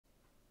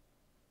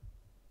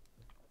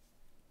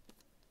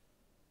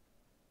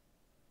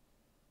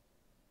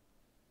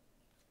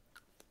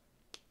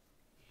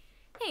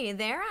Hey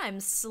there, I'm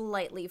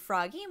Slightly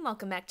Froggy, and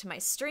welcome back to my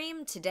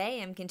stream.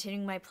 Today I'm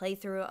continuing my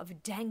playthrough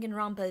of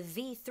Danganronpa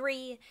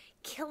V3,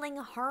 Killing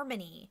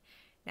Harmony.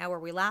 Now where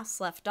we last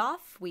left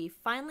off, we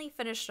finally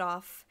finished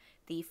off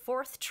the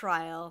 4th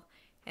trial,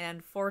 and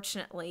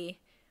unfortunately,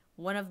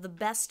 one of the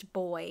best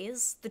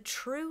boys, the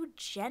true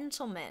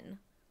gentleman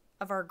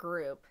of our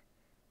group,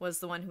 was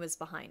the one who was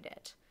behind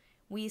it.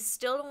 We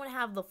still don't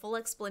have the full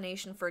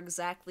explanation for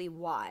exactly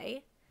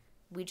why.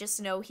 We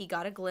just know he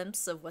got a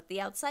glimpse of what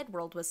the outside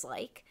world was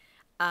like.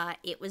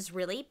 It was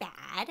really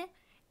bad,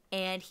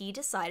 and he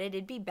decided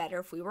it'd be better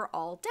if we were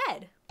all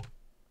dead.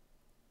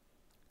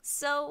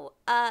 So,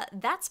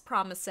 that's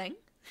promising.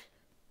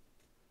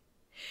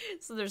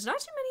 So there's not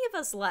too many of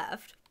us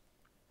left.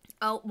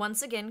 Oh,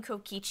 once again,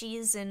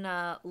 Kokichi's in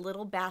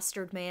little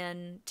bastard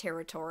man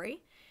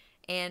territory,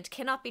 and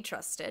cannot be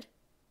trusted,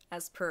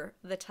 as per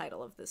the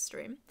title of this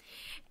stream.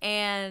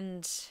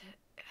 And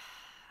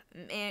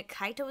man,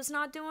 Kaito's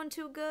not doing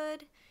too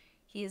good.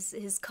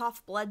 His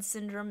cough blood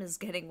syndrome is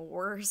getting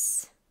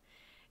worse.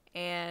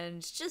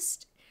 And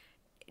just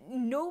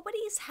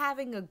nobody's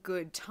having a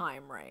good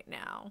time right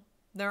now.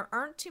 There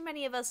aren't too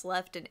many of us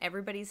left and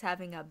everybody's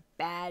having a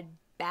bad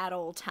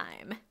battle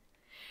time.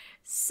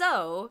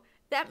 So,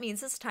 that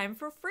means it's time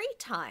for free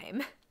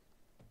time.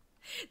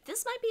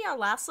 This might be our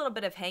last little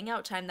bit of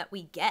hangout time that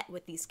we get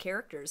with these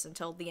characters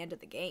until the end of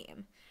the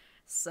game.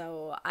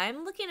 So,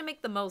 I'm looking to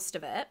make the most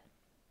of it.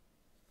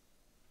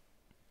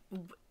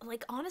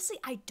 Like, honestly,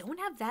 I don't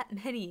have that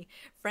many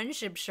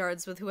friendship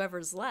shards with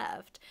whoever's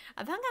left.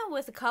 I've hung out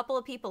with a couple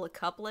of people a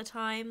couple of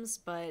times,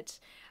 but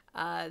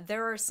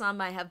there are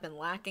some I have been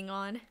lacking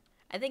on.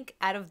 I think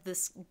out of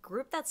this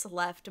group that's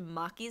left,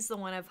 Maki's the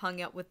one I've hung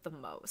out with the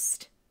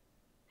most.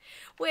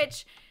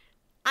 Which,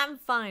 I'm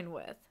fine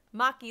with.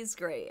 Maki's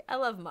great. I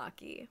love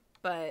Maki,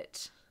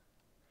 but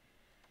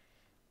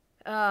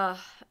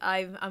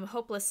I'm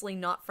hopelessly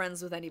not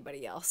friends with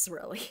anybody else,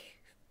 really.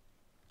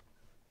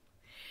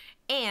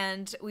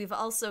 And we've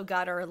also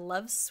got our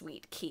Love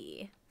Suite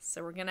key,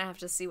 so we're gonna have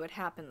to see what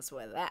happens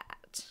with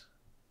that.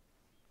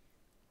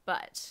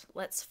 But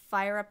let's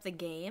fire up the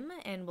game,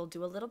 and we'll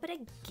do a little bit of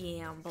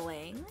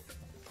gambling.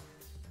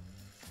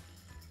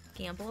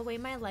 Gamble away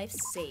my life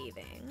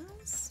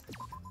savings.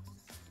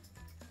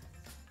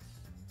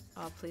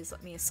 Oh, please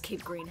let me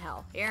escape green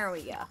hell. Here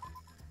we go.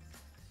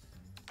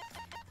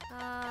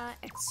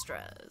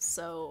 Extras.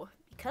 So,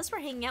 because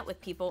we're hanging out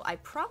with people, I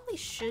probably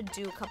should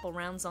do a couple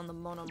rounds on the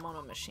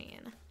Mono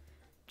machine.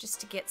 Just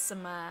to get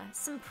some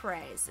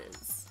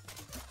prizes.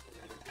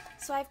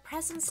 So I have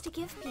presents to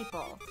give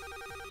people.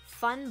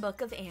 Fun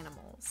book of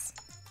animals.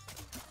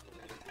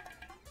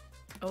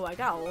 Oh, I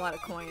got a lot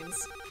of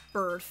coins.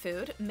 Bird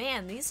food.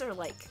 Man, these are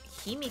like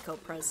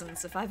Himiko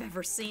presents if I've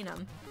ever seen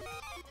them.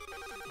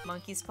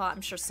 Monkey's paw.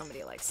 I'm sure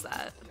somebody likes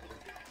that.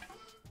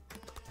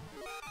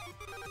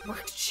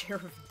 Worked chair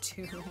of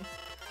doom.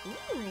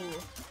 Ooh.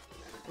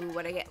 Ooh,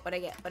 what I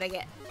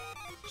get?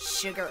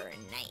 Sugar,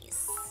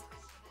 nice.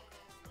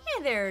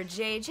 Hey there,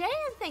 JJ,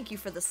 and thank you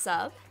for the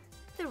sub.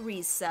 The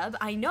resub.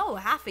 I know,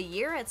 half a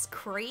year? It's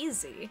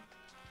crazy.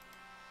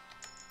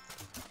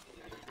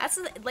 That's,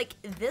 like,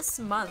 this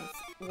month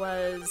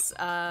was,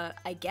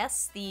 I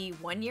guess, the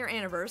 1-year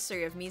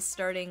anniversary of me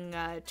starting,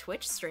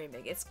 Twitch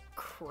streaming. It's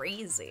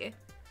crazy.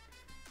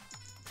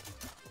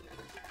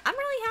 I'm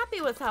really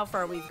happy with how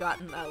far we've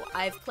gotten, though.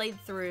 I've played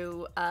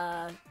through,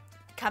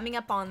 coming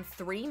up on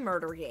 3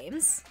 murder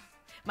games.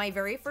 My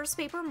very first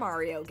Paper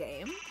Mario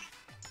game.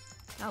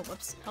 Oh,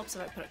 whoops. Helps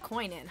if I put a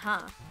coin in,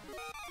 huh?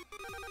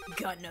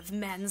 Gun of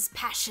Man's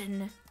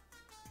Passion.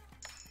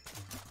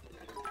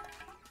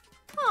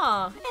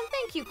 Aw, and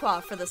thank you, Qua,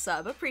 for the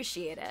sub.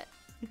 Appreciate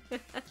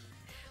it.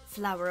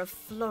 Flower of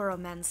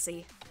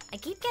Floromancy. I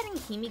keep getting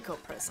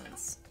Himiko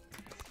presents.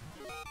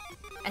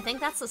 I think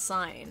that's a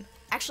sign.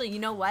 Actually, you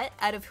know what?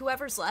 Out of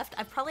whoever's left,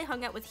 I've probably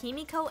hung out with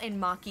Himiko and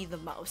Maki the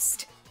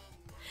most.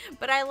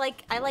 But I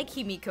like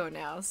Himiko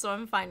now, so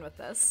I'm fine with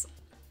this.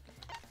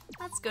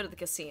 Let's go to the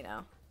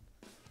casino.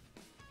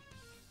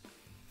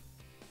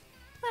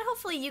 But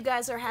hopefully you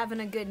guys are having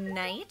a good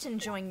night,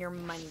 enjoying your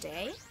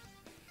Monday.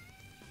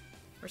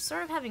 We're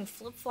sort of having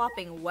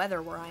flip-flopping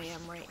weather where I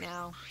am right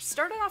now.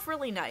 Started off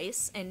really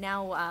nice, and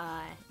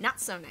now, not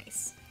so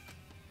nice.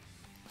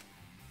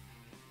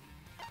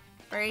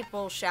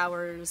 April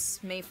showers,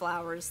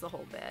 Mayflowers, the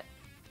whole bit.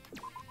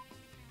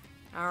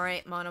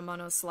 Alright,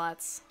 Mono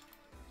slots.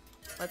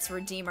 Let's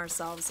redeem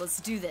ourselves. Let's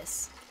do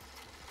this.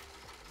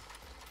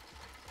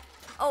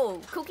 Oh,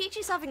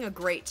 Kokichi's having a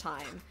great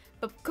time.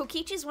 But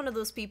Kokichi's one of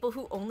those people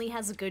who only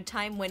has a good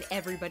time when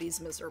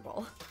everybody's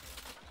miserable.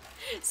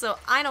 So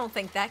I don't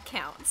think that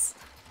counts.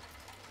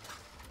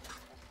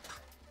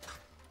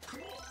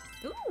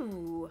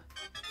 Ooh.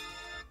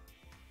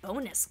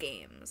 Bonus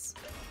games.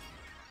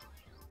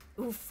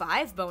 Ooh,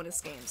 5 bonus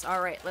games.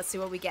 Alright, let's see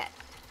what we get.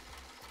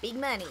 Big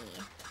money.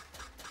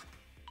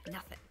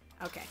 Nothing.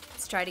 Okay,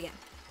 let's try it again.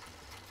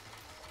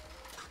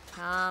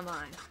 Come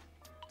on.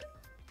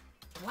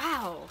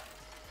 Wow.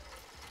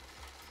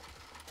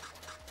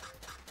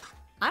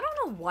 I don't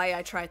know why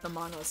I tried the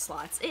mono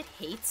slots. It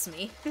hates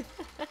me.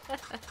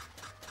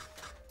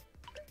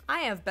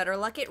 I have better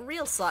luck at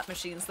real slot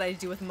machines than I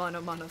do with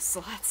mono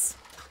slots.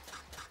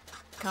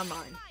 Come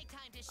on.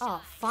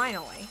 Oh,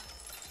 finally.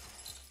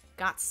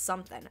 Got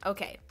something.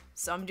 Okay,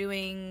 so I'm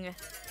doing...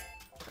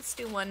 Let's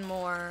do one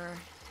more.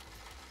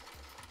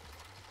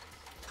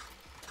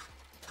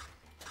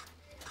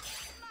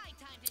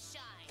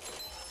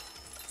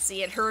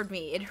 See, it heard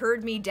me. It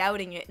heard me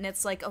doubting it, and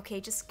it's like, okay,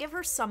 just give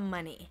her some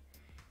money.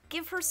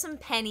 Give her some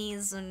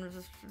pennies, and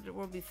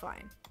we'll be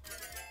fine.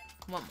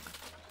 One more.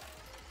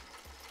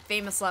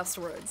 Famous last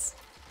words.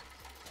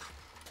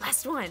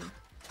 Last one.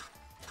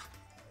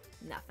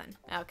 Nothing.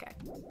 Okay.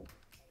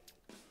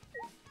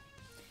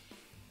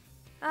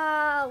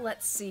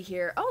 Let's see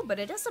here. Oh, but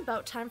it is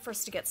about time for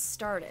us to get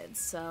started,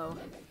 so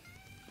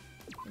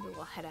maybe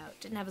we'll head out.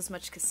 Didn't have as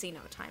much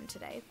casino time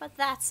today, but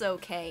that's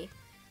okay.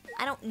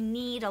 I don't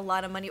need a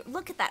lot of money.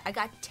 Look at that. I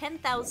got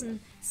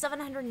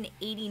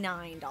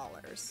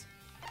 $10,789.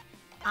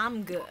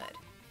 I'm good.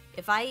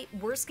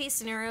 Worst case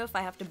scenario, if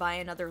I have to buy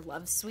another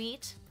Love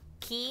Suite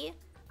key,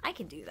 I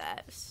can do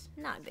that. It's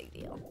not a big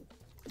deal.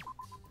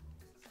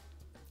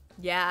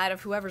 Yeah, out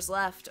of whoever's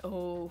left.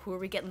 Oh, who are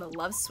we getting the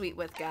Love Suite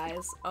with,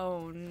 guys?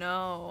 Oh,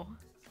 no.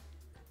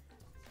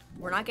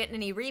 We're not getting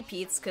any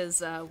repeats,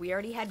 because we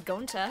already had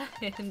Gonta,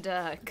 and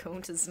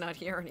Gonta's not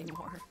here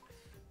anymore.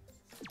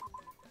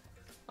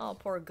 Oh,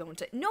 poor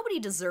Gonta. Nobody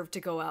deserved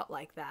to go out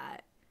like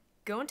that.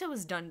 Gonta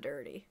was done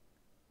dirty.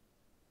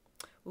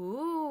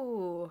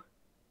 Ooh.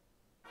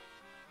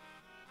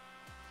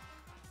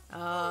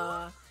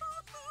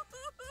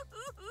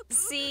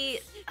 See...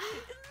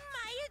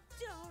 My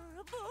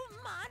adorable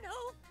mono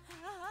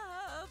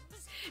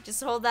hubs.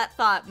 Just hold that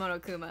thought,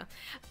 Monokuma.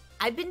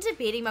 I've been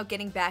debating about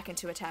getting back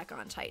into Attack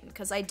on Titan,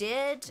 because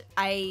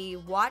I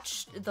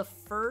watched the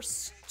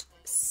first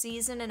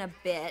season and a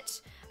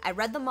bit. I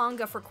read the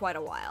manga for quite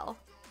a while,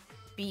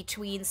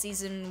 between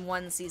season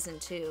 1 and season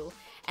 2,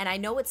 and I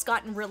know it's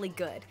gotten really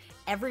good.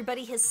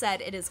 Everybody has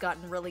said it has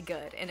gotten really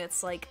good, and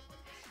it's like,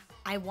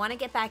 I want to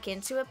get back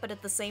into it, but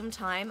at the same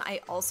time, I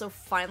also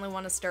finally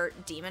want to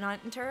start Demon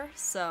Hunter,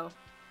 so...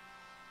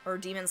 Or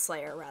Demon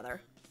Slayer,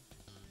 rather.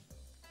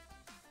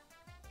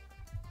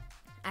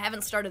 I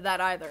haven't started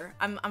that either.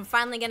 I'm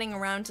finally getting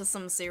around to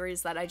some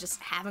series that I just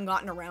haven't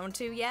gotten around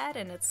to yet,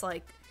 and it's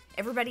like,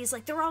 everybody's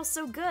like, they're all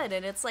so good,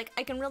 and it's like,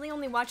 I can really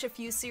only watch a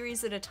few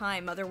series at a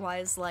time,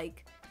 otherwise,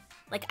 like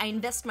I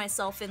invest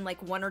myself in,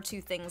 like, 1 or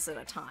 2 things at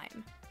a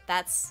time.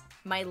 That's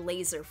my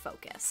laser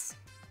focus.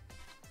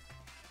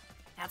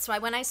 That's why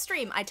when I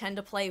stream, I tend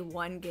to play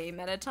 1 game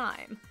at a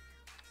time.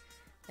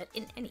 But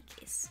in any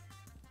case...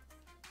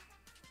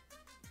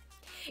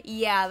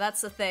 Yeah,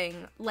 that's the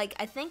thing. Like,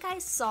 I think I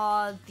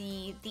saw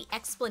the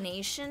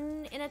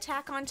explanation in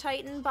Attack on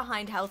Titan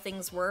behind how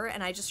things were,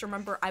 and I just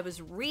remember I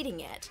was reading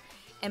it,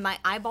 and my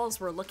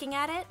eyeballs were looking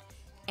at it,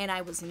 and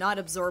I was not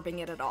absorbing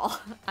it at all.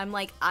 I'm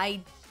like,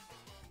 I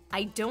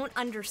don't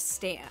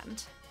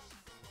understand.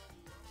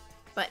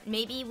 But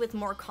maybe with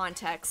more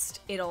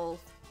context, it'll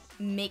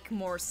make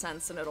more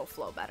sense and it'll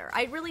flow better.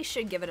 I really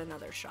should give it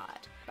another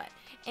shot. But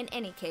in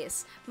any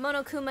case,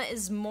 Monokuma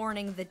is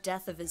mourning the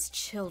death of his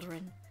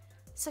children.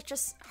 Such a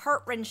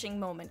heart-wrenching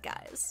moment,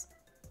 guys.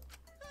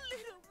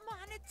 Little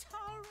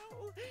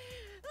Monotaro,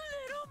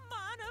 little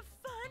Mona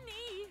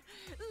funny,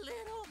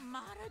 little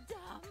Mona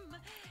dumb,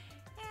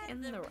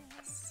 And the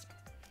rest.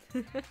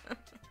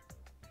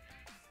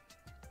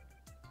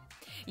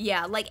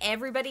 Yeah, like,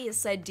 everybody has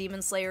said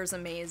Demon Slayer is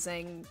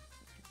amazing.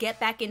 Get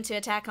back into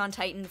Attack on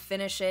Titan,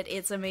 finish it,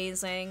 it's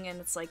amazing.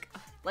 And it's like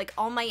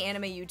all my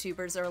anime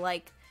YouTubers are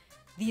like,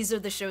 these are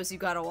the shows you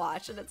gotta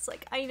watch, and it's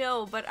like, I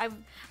know, but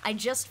I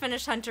just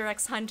finished Hunter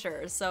x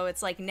Hunter, so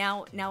it's like,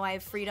 now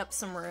I've freed up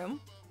some room.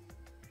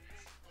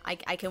 I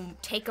can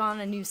take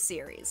on a new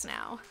series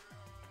now.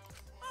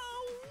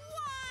 Oh,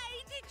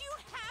 why did you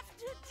have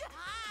to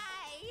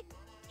die?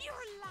 Your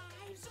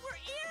lives were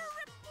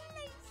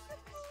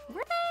irreplaceable.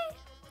 Were they?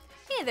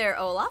 Hey there,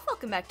 Olaf,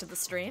 welcome back to the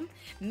stream.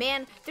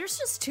 Man, there's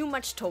just too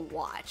much to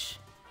watch.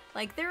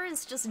 Like, there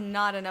is just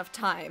not enough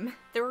time.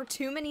 There were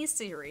too many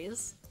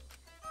series.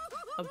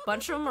 A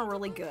bunch of them are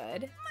really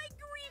good. My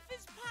grief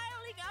is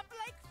piling up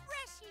like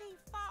freshly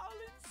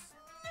fallen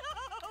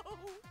snow.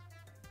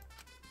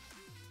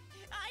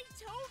 I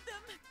told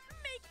them,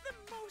 make the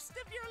most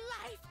of your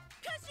life,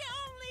 cause you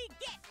only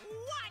get 1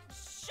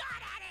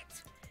 shot at it.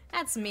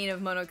 That's mean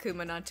of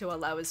Monokuma not to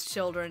allow his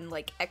children,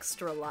 like,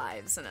 extra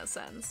lives, in a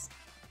sense.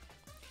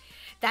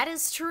 That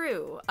is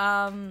true.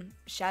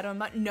 Shadow and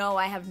Bone? No,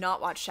 I have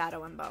not watched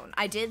Shadow and Bone.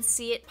 I did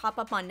see it pop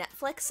up on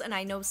Netflix, and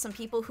I know some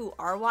people who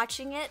are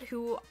watching it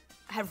who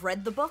have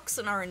read the books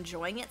and are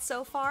enjoying it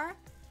so far.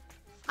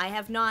 I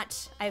have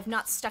not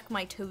stuck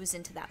my toes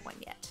into that one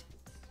yet.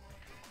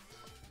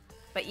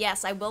 But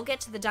yes, I will get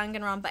to the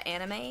Danganronpa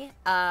anime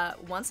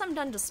once I'm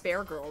done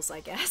Despair Girls, I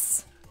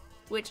guess.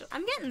 Which,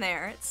 I'm getting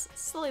there. It's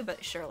slowly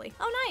but surely.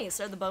 Oh, nice.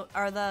 Are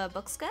the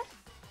books good?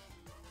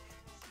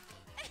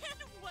 And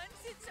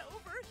once it's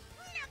over,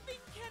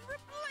 nothing can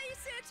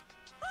replace it.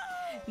 Oh,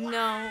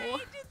 No.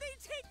 why did they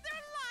take their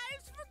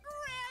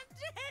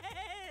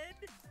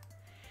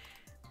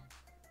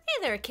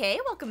there, Kay.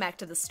 Welcome back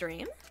to the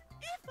stream.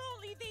 If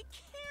only they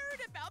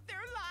cared about their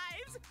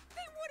lives,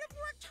 they would have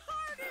worked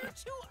harder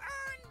to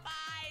earn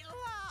my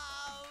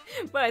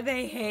love. But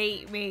they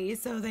hate me,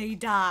 so they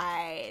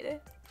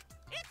died.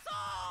 It's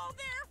all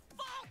their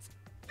fault.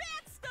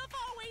 Bad stuff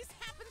always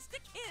happens to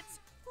kids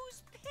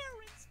whose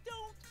parents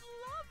don't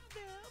love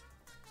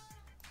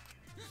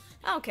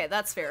them. Okay,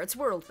 that's fair. It's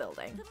world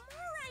building. The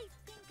more I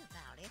think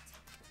about it,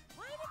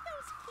 why did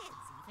those kids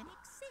even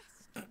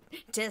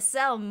exist? To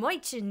sell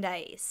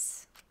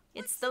merchandise.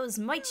 It's those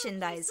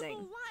merchandising.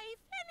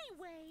 Life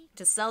anyway.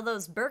 To sell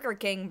those Burger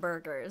King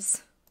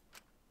burgers.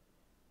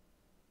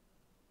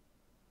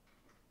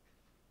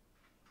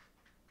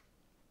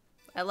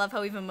 I love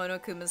how even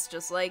Monokuma's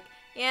just like,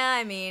 yeah,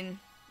 I mean,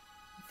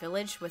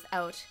 village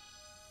without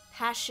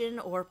passion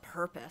or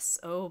purpose.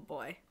 Oh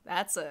boy,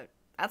 that's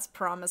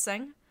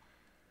promising.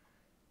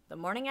 The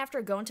morning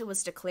after Gonta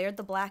was declared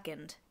the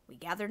Blackened, we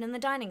gathered in the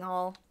dining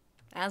hall,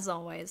 as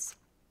always.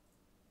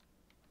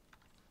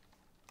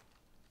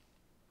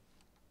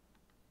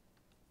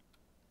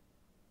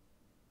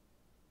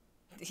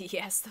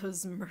 Yes,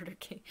 those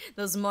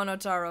those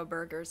Monotaro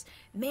burgers.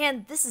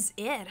 Man, this is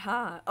it,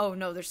 huh? Oh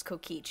no, there's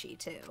Kokichi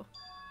too.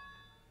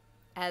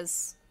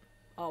 As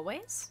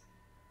always?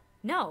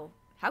 No,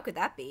 how could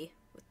that be?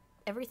 With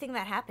everything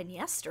that happened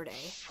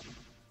yesterday.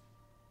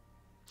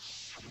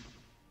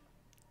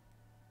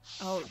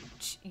 Oh,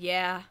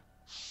 yeah.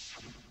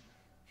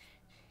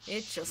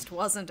 It just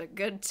wasn't a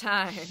good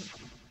time.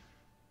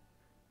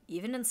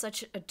 Even in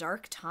such a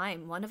dark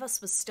time, one of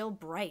us was still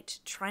bright,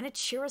 trying to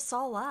cheer us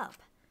all up.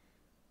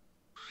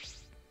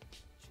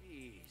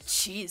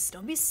 Jeez,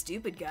 don't be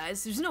stupid,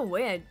 guys. There's no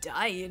way I'd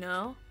die, you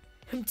know?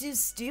 I'm too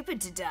stupid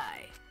to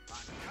die.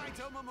 I'm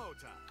Kaito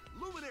Momota,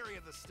 luminary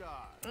of the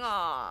stars.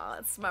 Aw,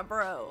 that's my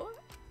bro.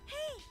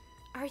 Hey,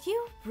 Are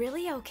you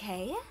really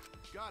okay?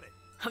 Got it.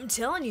 I'm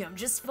telling you, I'm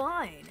just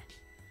fine.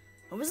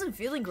 I wasn't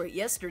feeling great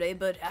yesterday,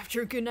 but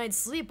after a good night's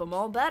sleep, I'm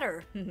all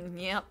better.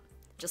 Yep,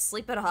 just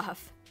sleep it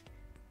off.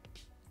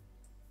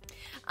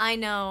 I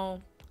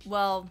know.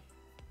 Well,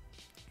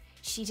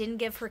 she didn't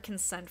give her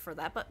consent for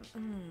that, but...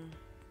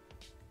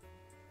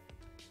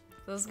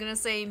 I was gonna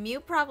say, Mew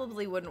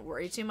probably wouldn't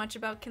worry too much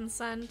about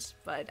consent,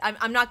 but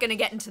I'm not gonna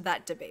get into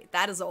that debate.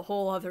 That is a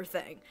whole other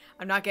thing.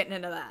 I'm not getting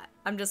into that.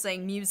 I'm just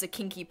saying Mew's a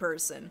kinky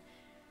person.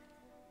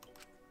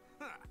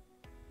 Huh.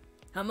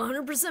 I'm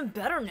 100%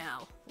 better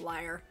now.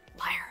 Liar.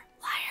 Liar.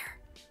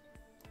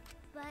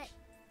 Liar.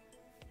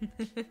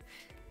 But...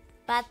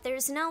 but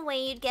there's no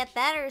way you'd get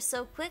better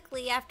so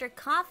quickly after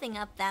coughing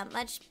up that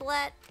much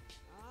blood.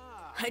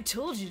 I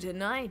told you,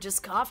 didn't I?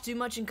 Just coughed too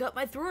much and cut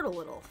my throat a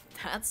little.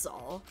 That's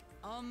all.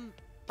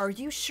 Are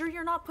you sure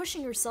you're not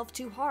pushing yourself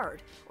too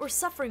hard or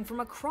suffering from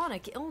a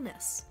chronic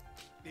illness?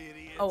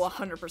 Idiot. Oh,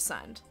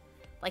 100%.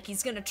 Like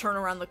he's gonna turn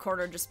around the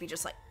corner and just be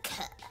just like,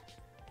 "Kuh."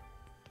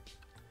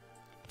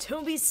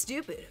 Don't be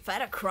stupid. If I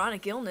had a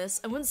chronic illness,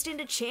 I wouldn't stand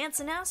a chance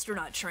in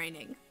astronaut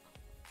training.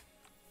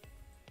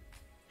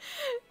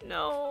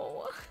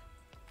 No.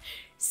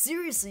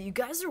 Seriously, you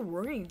guys are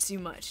worrying too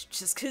much.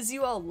 Just because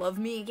you all love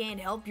me and can't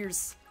help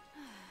yours.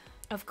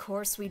 Of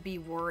course we'd be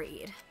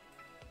worried.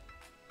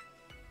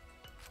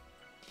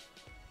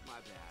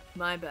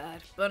 My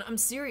bad, but I'm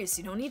serious,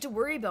 you don't need to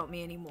worry about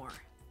me anymore.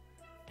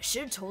 I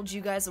should have told you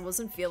guys I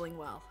wasn't feeling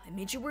well. I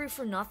made you worry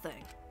for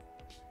nothing.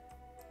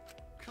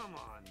 Come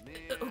on,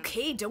 man.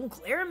 Okay, don't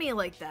glare at me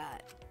like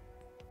that.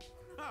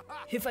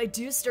 If I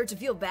do start to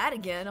feel bad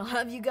again, I'll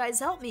have you guys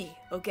help me,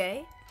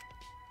 okay?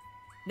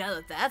 Now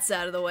that that's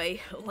out of the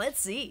way,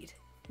 let's eat.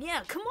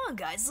 Yeah, come on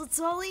guys, let's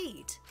all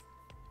eat.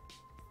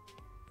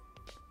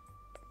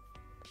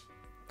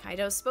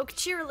 Kaito spoke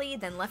cheerily,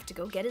 then left to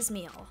go get his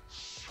meal.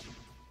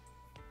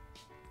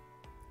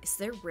 Is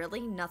there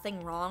really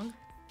nothing wrong?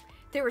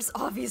 There is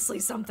obviously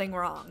something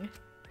wrong.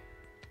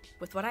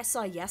 With what I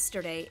saw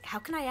yesterday, how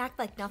can I act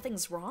like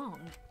nothing's wrong?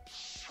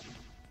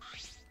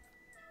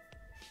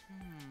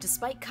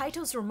 Despite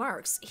Kaito's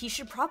remarks, he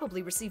should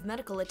probably receive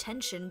medical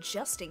attention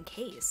just in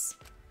case.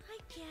 I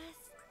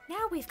guess.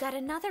 Now we've got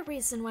another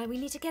reason why we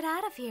need to get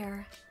out of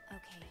here.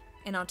 Okay.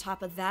 And on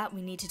top of that,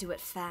 we need to do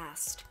it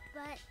fast.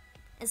 But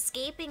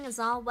escaping is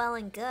all well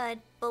and good,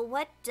 but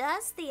what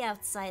does the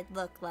outside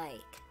look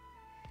like?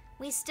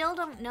 We still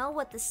don't know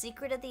what the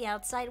secret of the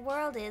outside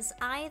world is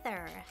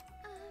either.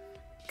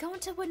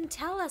 Gonta wouldn't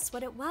tell us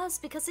what it was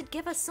because it'd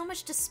give us so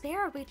much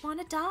despair we'd want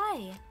to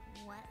die.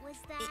 What was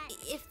that?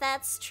 If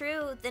that's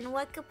true, then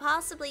what could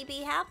possibly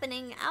be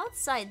happening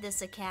outside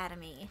this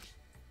academy?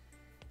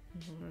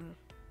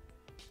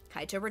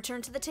 Kaito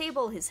returned to the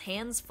table, his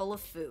hands full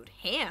of food.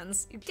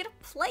 Hands? You'd get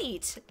a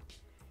plate!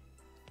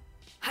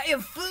 I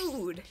have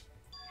food!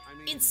 I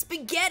mean, It's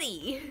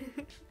spaghetti!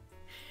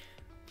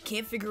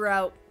 Can't figure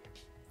out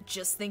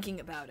just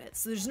thinking about it,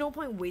 so there's no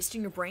point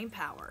wasting your brain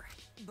power.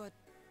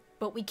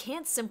 But we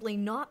can't simply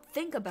not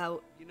think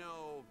about... you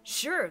know,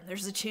 Sure,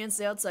 there's a chance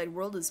the outside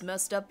world is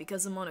messed up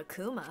because of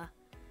Monokuma.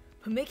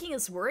 But making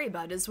us worry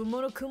about it is what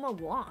Monokuma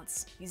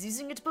wants. He's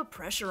using it to put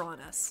pressure on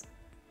us.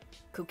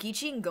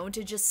 Kokichi and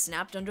Gonta just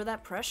snapped under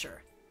that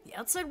pressure. The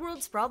outside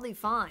world's probably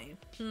fine.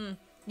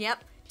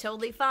 Yep,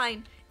 totally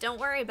fine. Don't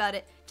worry about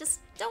it.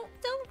 Just don't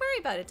worry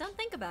about it. Don't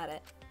think about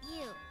it.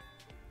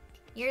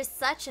 You're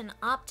such an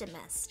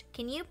optimist.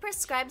 Can you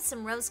prescribe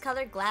some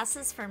rose-colored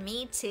glasses for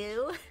me,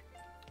 too?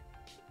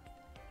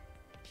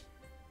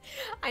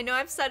 I know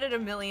I've said it a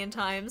million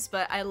times,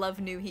 but I love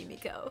new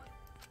Himiko.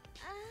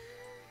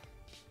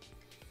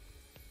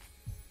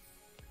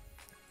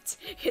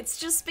 It's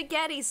just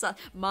spaghetti sauce.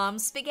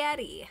 Mom's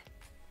spaghetti.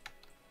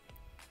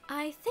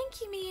 I think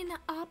you mean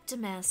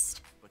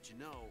optimist. But you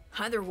know,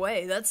 Either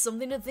way, that's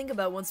something to think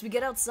about once we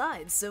get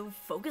outside, so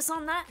focus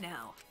on that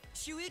now.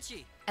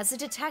 Shuichi! As a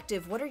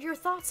detective, what are your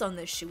thoughts on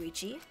this,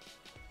 Shuichi?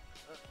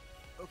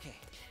 Okay.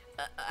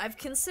 I've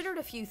considered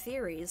a few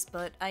theories,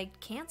 but I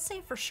can't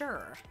say for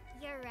sure.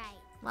 You're right.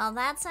 Well,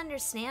 that's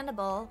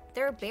understandable.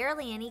 There are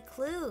barely any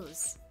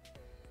clues.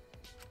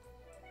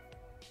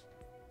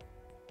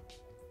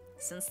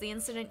 Since the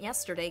incident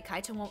yesterday,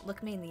 Kaito won't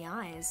look me in the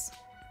eyes.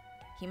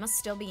 He must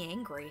still be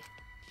angry.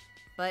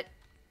 But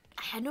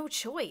I had no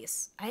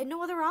choice. I had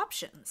no other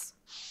options.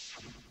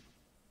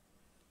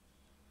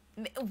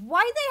 Why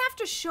do they have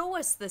to show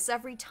us this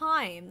every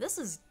time? This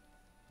is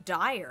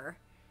dire.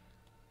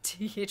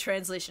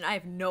 Translation, I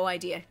have no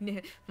idea.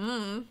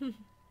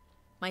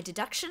 My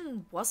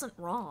deduction wasn't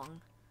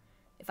wrong.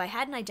 If I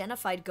hadn't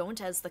identified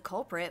Gonta as the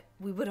culprit,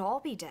 we would all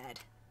be dead.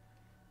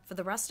 For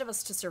the rest of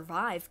us to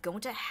survive,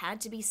 Gonta had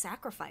to be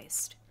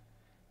sacrificed.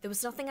 There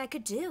was nothing I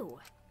could do.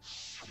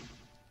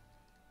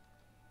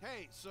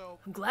 hey, so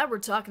I'm glad we're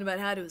talking about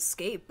how to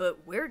escape, but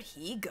where'd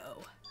he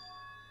go?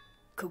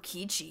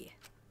 Kokichi.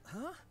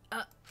 Huh?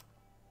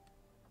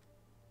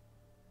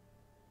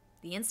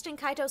 The instant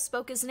Kaito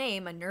spoke his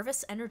name, a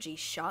nervous energy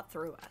shot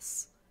through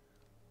us.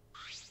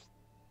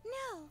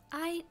 No.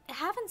 I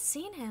haven't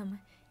seen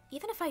him.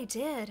 Even if I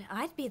did,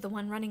 I'd be the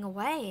one running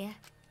away.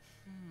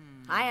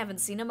 I haven't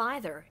seen him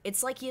either.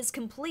 It's like he has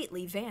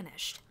completely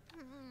vanished.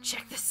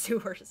 Check the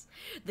sewers.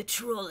 The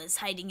troll is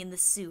hiding in the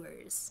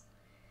sewers.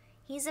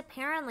 He's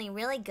apparently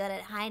really good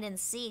at hide and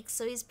seek,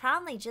 so he's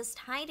probably just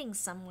hiding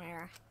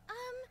somewhere.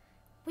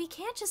 We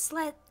can't just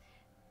let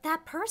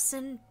that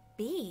person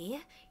be.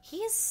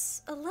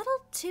 He's a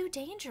little too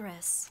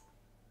dangerous.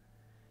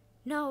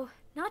 No,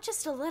 not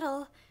just a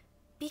little.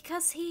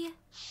 Because he...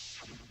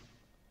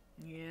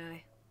 Yeah.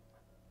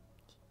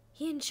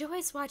 He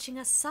enjoys watching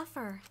us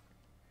suffer.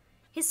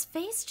 His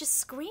face just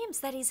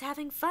screams that he's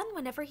having fun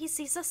whenever he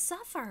sees us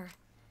suffer.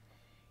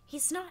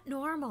 He's not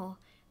normal.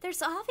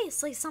 There's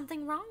obviously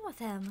something wrong with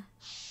him.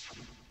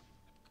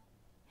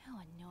 How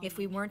annoying. If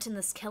we weren't in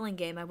this killing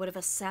game, I would have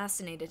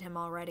assassinated him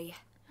already.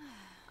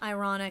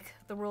 Ironic,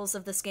 the rules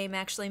of this game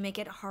actually make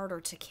it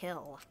harder to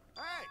kill.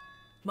 hey,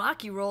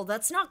 Maki roll,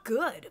 that's not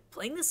good.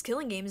 Playing this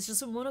killing game is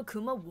just what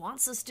Monokuma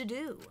wants us to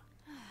do.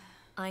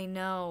 I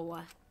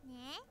know.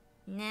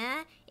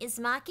 Nah, is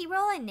Maki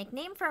Roll a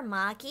nickname for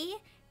Maki?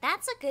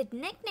 That's a good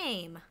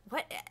nickname.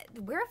 What?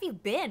 Where have you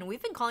been?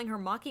 We've been calling her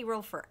Maki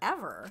roll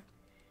forever.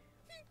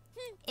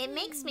 It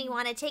makes me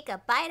want to take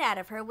a bite out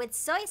of her with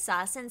soy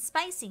sauce and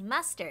spicy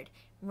mustard.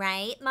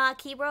 Right,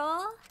 Maki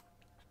Roll?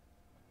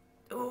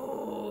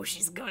 Oh,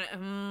 she's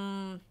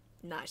gonna.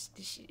 Nah,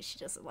 she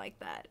doesn't like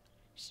that.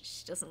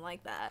 She doesn't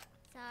like that.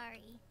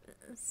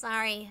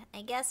 Sorry,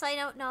 I guess I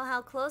don't know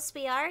how close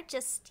we are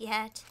just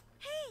yet.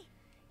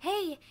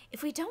 Hey,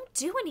 if we don't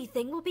do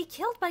anything, we'll be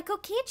killed by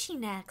Kokichi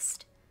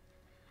next.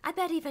 I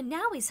bet even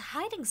now he's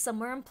hiding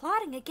somewhere and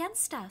plotting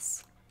against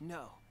us.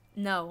 No.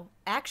 No,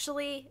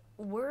 actually,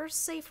 we're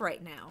safe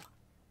right now.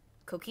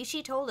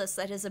 Kokichi told us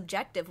that his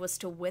objective was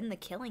to win the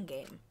killing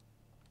game.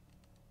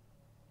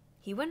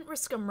 He wouldn't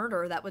risk a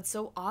murder that would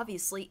so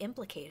obviously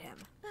implicate him.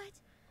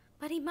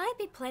 But he might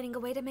be planning a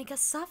way to make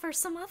us suffer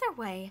some other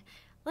way,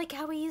 like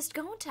how he used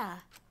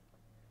Gonta.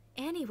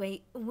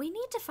 Anyway, we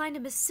need to find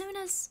him as soon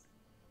as...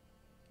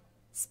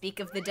 Speak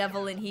of the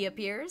devil and he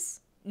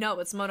appears? No,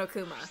 it's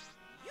Monokuma.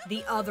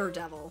 The other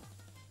devil.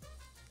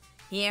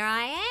 Here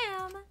I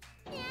am.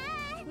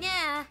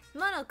 Yeah,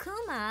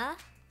 Monokuma.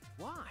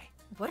 Why?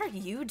 What are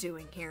you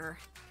doing here?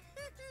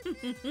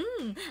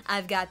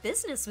 I've got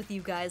business with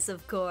you guys,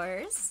 of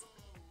course.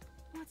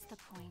 What's the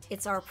point?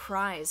 It's our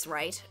prize,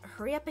 right?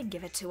 Hurry up and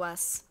give it to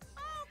us.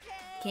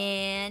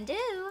 Can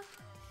do.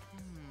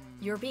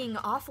 You're being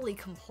awfully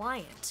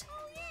compliant.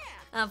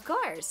 Of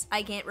course,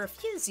 I can't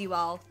refuse you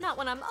all, not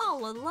when I'm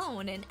all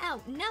alone and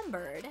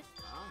outnumbered.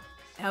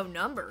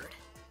 Outnumbered?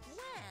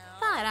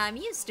 But I'm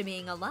used to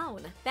being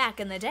alone. Back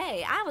in the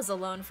day, I was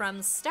alone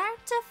from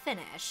start to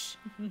finish.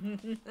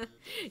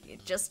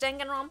 Just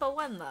Danganronpa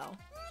 1, though.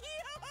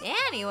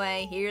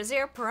 Anyway, here's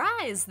your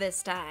prize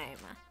this time.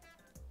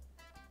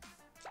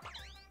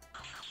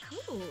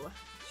 Ooh.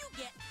 You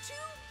get 2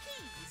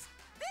 keys.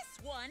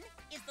 This one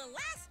is the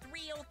last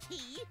real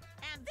key,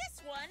 and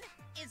this one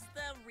is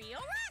the real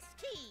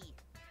last key.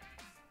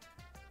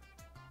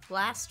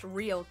 Last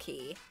real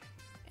key.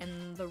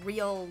 And the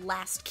real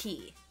last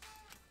key.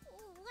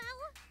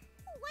 Well,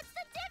 what's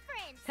the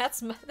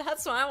difference?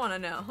 That's what I want to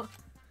know.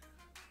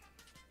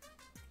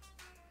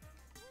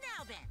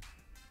 Now then,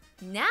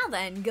 Now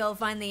then, go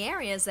find the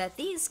areas that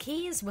these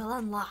keys will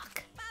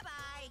unlock.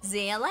 Bye-bye.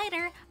 See ya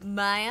later.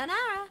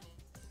 Sayonara.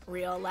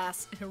 Real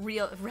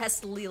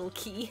rest lil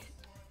key.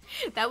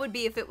 That would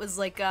be if it was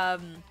like,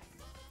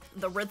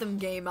 the rhythm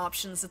game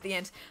options at the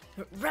end.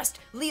 Rest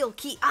lil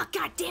key. Ah,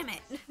 god damn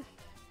it.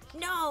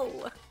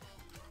 No.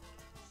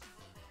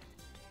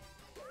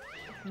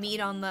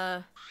 Meat on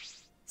the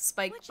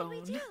spike What should we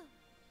bone. do?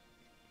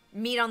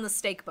 Meat on the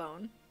steak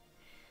bone.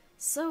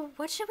 So,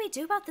 what should we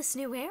do about this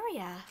new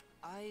area?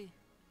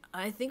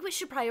 I think we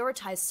should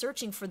prioritize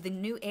searching for the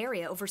new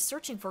area over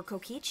searching for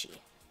Kokichi.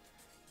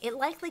 It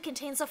likely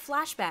contains a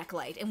flashback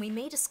light, and we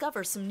may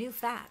discover some new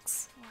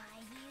facts.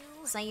 Why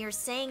you? So you're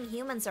saying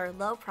humans are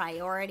low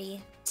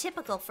priority?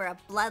 Typical for a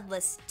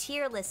bloodless,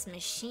 tearless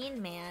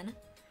machine man.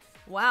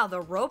 Wow,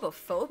 the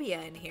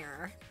robophobia in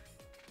here.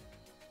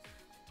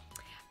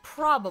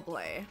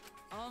 Probably.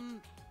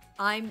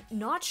 I'm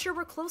not sure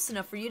we're close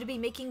enough for you to be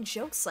making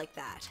jokes like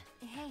that.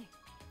 Hey.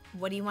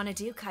 What do you want to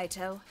do,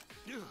 Kaito?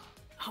 Ugh.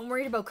 I'm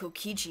worried about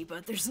Kokichi,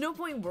 but there's no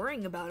point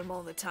worrying about him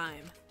all the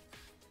time.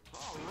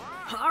 All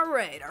right.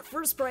 Alright, our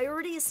first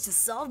priority is to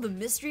solve the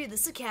mystery of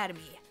this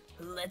academy.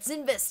 Let's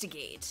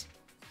investigate.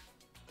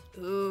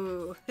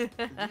 Ooh.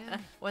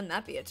 Wouldn't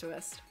that be a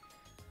twist?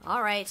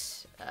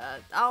 Alright,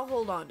 I'll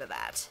hold on to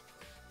that.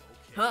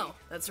 Okay. Oh,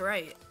 that's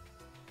right.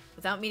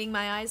 Without meeting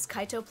my eyes,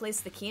 Kaito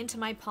placed the key into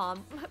my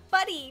palm.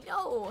 Buddy,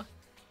 no!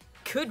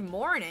 Good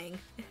morning.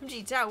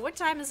 MG Tao, what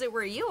time is it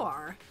where you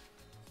are?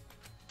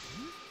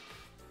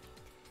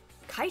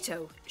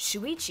 Kaito,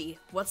 Shuichi,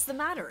 what's the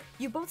matter?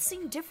 You both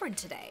seem different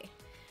today.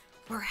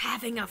 We're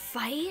having a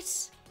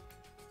fight?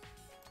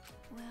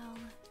 Well,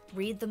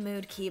 Read the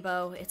mood,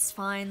 Kibo. It's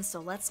fine, so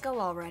let's go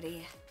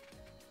already.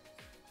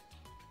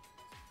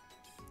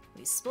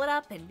 We split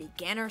up and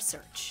began our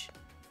search.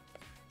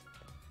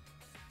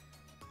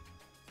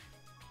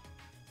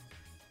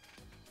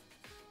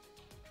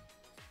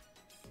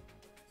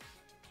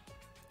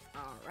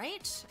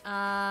 Alright,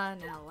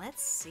 now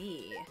let's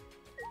see.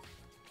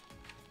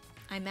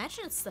 I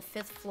imagine it's the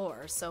 5th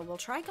floor, so we'll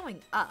try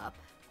going up.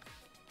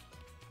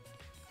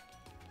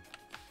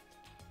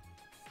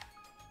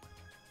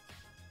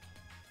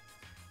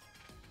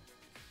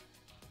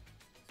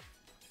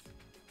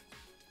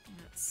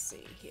 Let's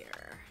see here.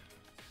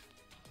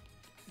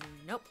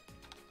 Nope,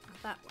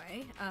 not that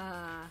way.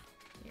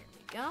 Here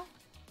we go.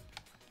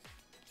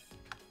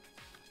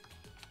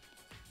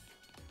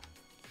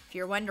 If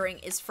you're wondering,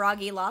 is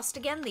Froggy lost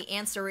again? The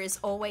answer is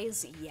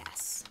always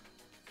yes.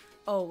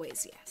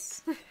 Always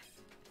yes.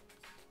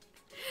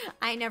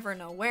 I never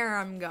know where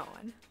I'm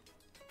going.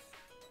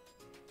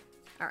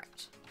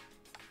 Alright.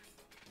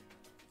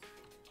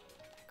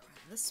 Go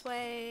around this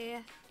way.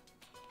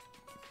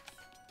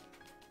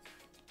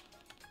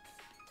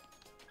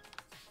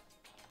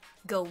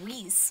 Go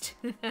east.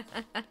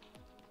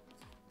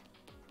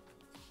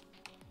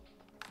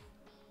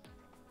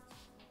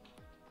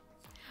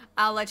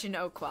 I'll let you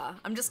know, Kwa.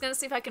 I'm just gonna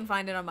see if I can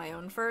find it on my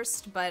own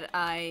first, but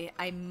I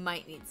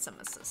might need some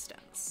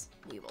assistance.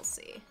 We will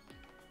see.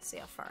 See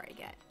how far I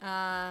get.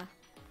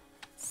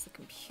 It's the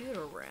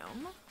computer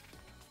room.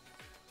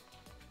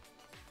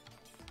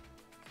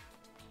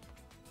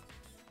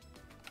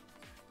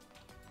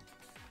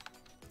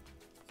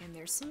 And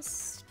there's some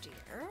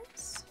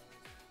stairs.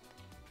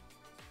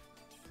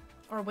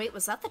 Or wait,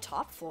 was that the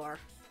top floor?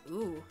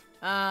 Ooh.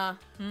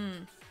 Let's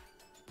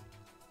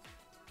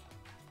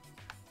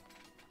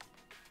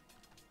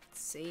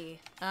see.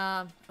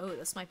 Oh,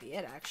 this might be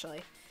it,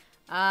 actually.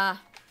 Crap,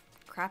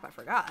 I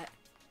forgot.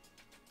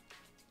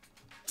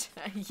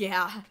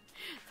 Yeah,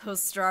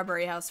 those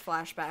Strawberry House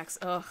flashbacks,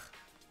 ugh.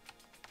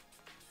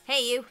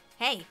 Hey, you!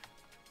 Hey!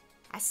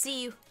 I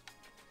see you!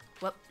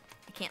 Whoop,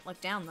 I can't look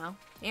down, though.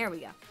 There we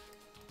go.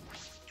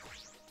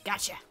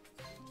 Gotcha!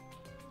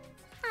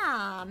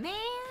 aw, man.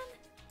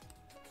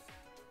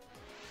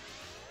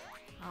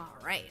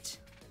 Alright.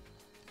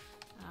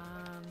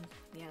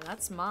 Yeah,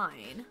 that's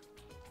mine.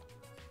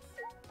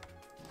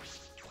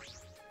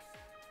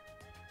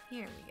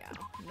 Here we go.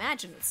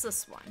 Imagine it's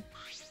this one.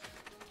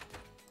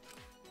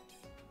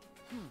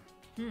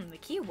 The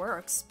key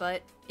works,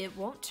 but it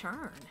won't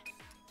turn.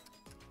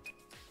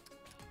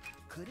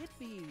 Could it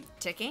be?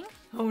 Ticking?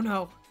 Oh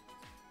no.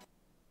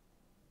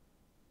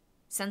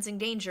 Sensing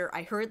danger,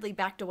 I hurriedly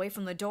backed away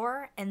from the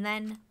door, and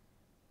then...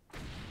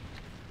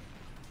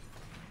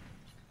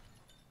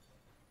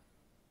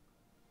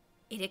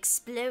 it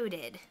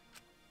exploded.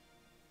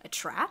 A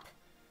trap?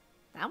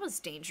 That was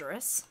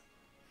dangerous.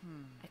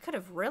 I could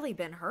have really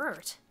been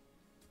hurt.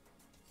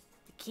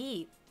 The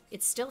key,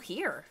 it's still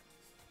here.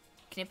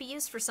 Can it be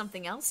used for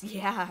something else?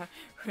 Yeah,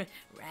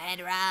 red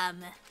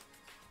rum.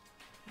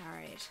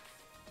 Alright,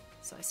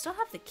 so I still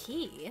have the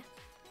key.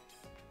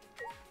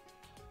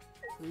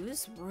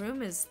 Whose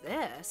room is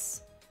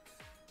this?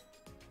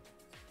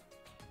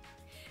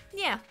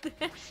 Yeah,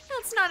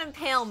 that's not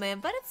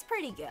impalement, but it's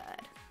pretty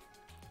good.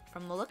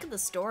 From the look of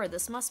this door,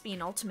 this must be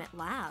an ultimate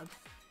lab.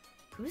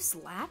 Whose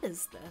lab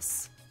is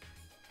this?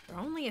 There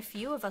are only a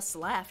few of us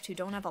left who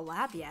don't have a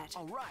lab yet.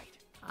 All right.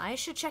 I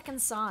should check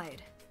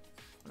inside.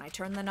 When I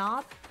turn the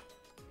knob?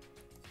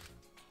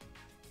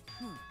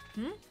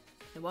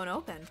 It won't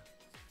open.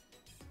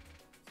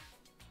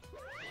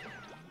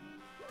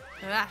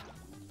 Ah.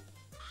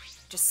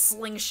 Just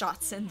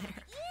slingshots in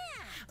there.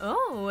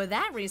 Oh,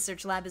 that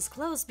research lab is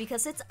closed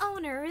because its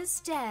owner is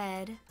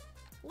dead.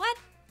 What?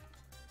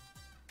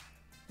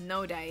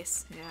 No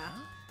dice. Yeah.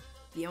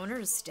 The owner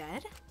is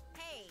dead?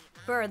 Hey,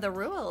 Per the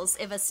rules,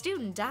 if a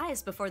student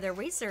dies before their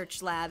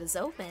research lab is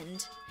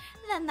opened,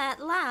 then that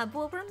lab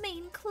will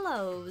remain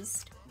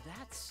closed.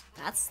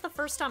 That's the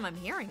first time I'm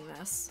hearing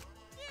this.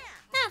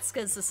 That's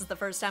because this is the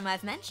first time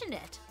I've mentioned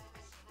it.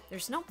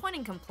 There's no point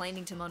in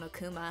complaining to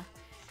Monokuma.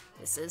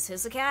 This is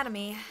his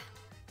academy.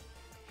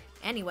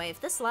 Anyway, if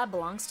this lab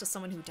belongs to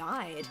someone who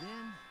died,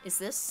 is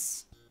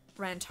this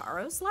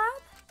Rantaro's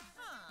lab?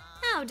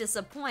 How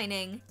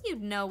disappointing.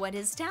 You'd know what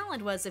his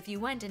talent was if you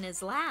went in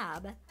his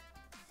lab.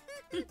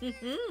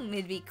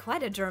 It'd be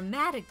quite a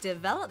dramatic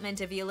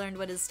development if you learned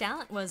what his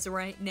talent was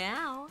right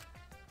now.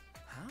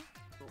 Huh?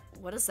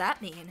 What does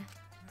that mean?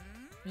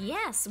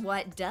 Yes,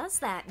 what does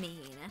that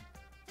mean?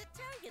 to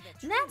tell you the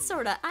truth, That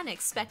sort of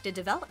unexpected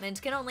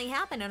development can only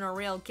happen in a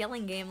real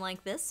killing game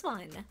like this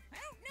one. I don't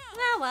know.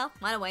 Oh well,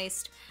 what a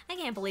waste. I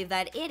can't believe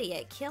that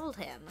idiot killed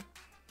him.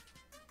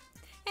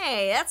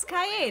 Hey, that's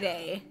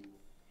Kaede.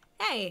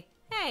 Hey.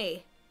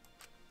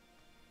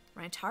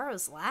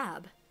 Rantaro's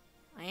lab.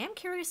 I am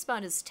curious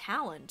about his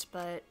talent,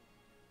 but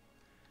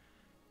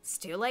it's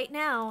too late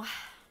now.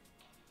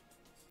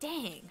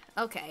 Dang,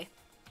 okay.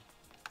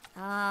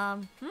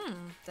 Then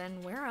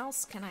where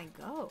else can I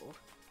go?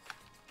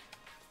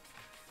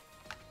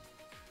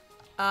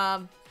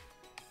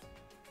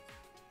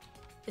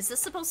 Is this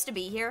supposed to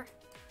be here?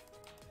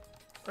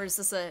 Or is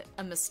this a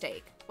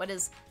mistake? What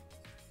is...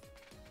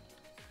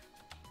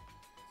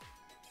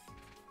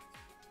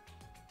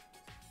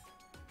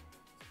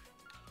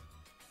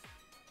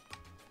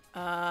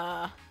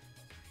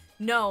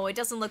 No, it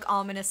doesn't look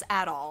ominous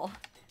at all.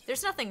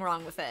 There's nothing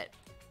wrong with it.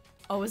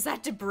 Oh, is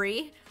that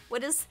debris?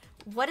 What is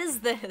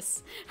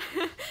this?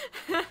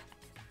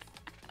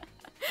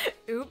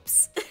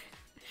 Oops.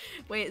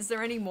 Wait, is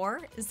there any more?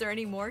 Is there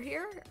any more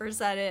here? Or is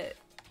that it?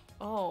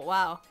 Oh,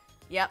 wow.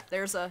 Yep,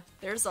 there's a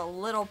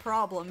little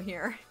problem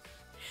here.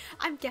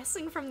 I'm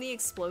guessing from the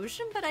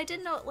explosion, but I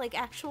didn't know, like,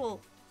 actual...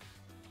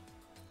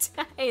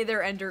 Hey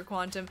there, Ender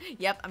Quantum.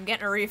 Yep, I'm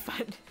getting a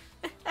refund.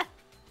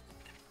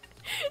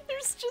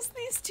 There's just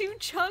these two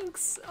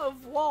chunks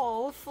of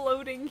wall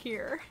floating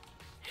here.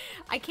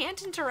 I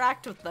can't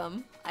interact with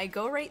them. I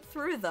go right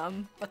through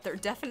them, but they're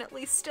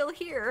definitely still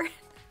here.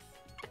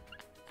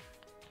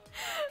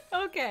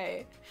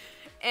 Okay.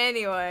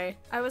 Anyway,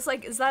 I was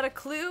like, is that a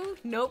clue?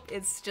 Nope,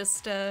 it's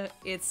just a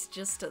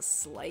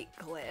slight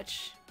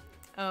glitch.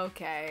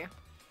 Okay.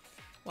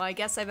 Well, I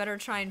guess I better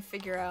try and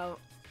figure out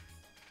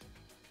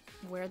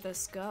where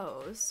this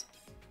goes.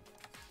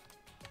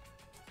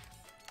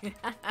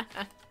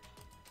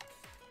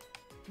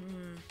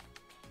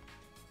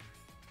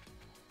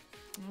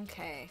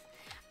 Okay.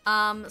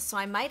 So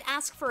I might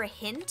ask for a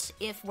hint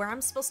if where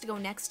I'm supposed to go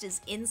next is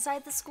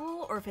inside the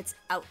school or if it's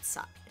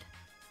outside.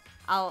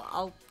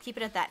 I'll keep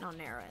it at that and I'll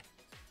narrow it.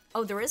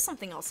 Oh, there is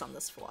something else on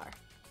this floor.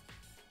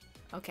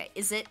 Okay,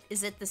 is it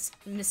this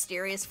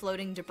mysterious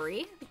floating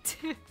debris?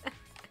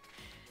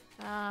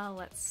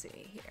 Let's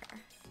see here.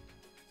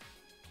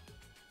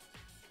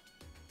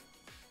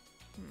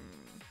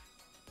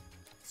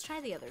 Let's try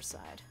the other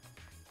side.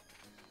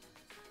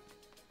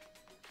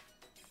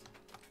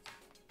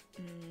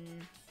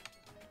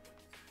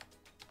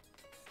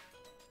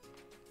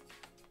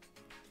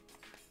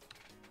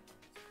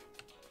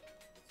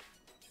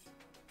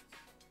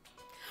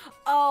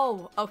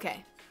 Oh,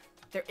 okay.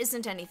 There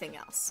isn't anything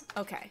else.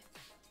 Okay.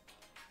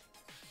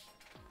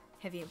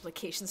 Heavy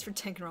implications for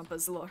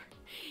Danganronpa's lore.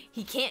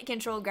 He can't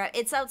control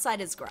it's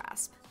outside his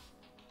grasp.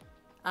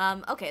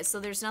 Okay,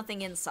 so there's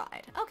nothing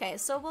inside. Okay,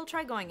 so we'll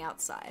try going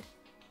outside.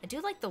 I do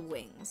like the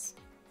wings.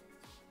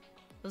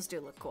 Those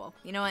do look cool.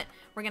 You know what?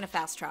 We're gonna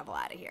fast travel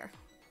out of here.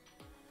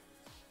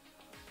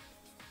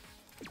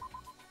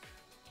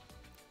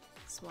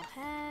 So we'll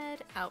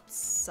head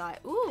outside.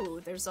 Ooh,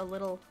 there's a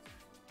little...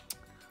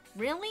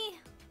 Really?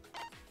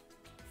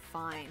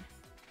 Fine.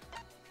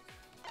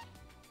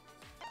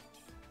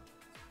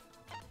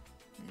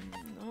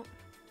 Nope.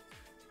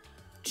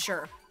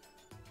 Sure.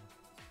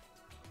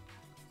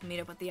 Meet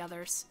up with the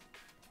others.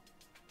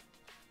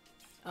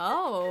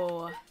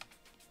 Oh.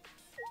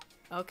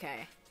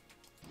 Okay.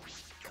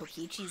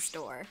 Kokichi's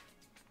door.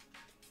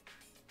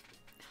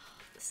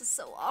 This is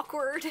so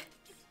awkward.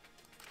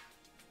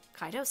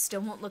 Kaido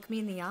still won't look me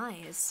in the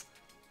eyes.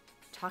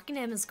 Talking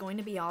to him is going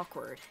to be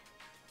awkward.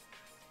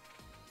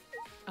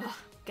 Ugh,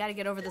 gotta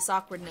get over this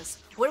awkwardness.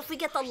 What if we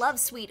get the love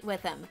suite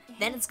with him?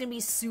 Then it's gonna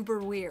be super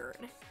weird.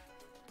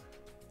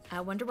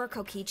 I wonder where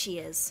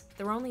Kokichi is.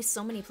 There are only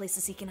so many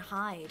places he can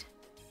hide.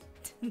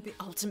 The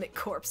ultimate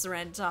corpse,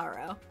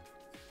 Rentaro.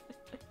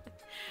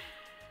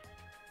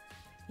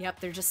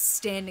 Yep, they're just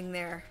standing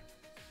there,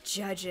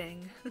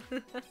 judging.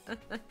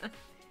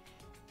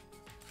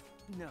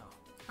 No.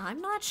 I'm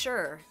not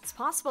sure. It's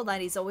possible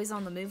that he's always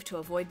on the move to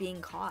avoid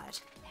being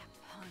caught.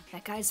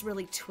 That guy's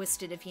really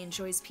twisted if he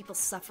enjoys people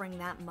suffering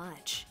that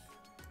much.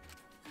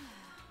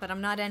 But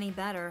I'm not any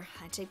better.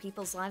 I take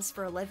people's lives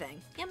for a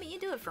living. Yeah, but you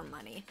do it for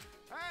money.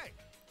 Hey!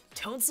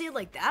 Don't say it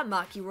like that,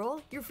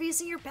 Makiroll. You're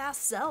facing your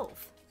past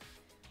self.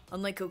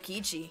 Unlike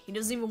Kokichi, he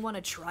doesn't even want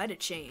to try to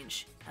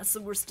change. That's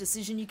the worst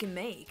decision you can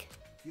make.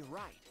 You're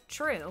right.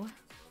 True.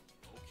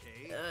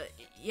 Okay.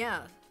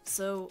 Yeah,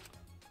 so...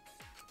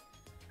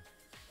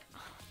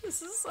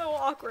 This is so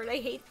awkward, I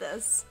hate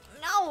this.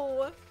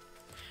 No!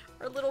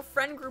 Our little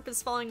friend group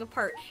is falling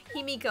apart.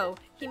 Himiko,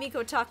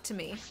 talk to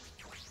me.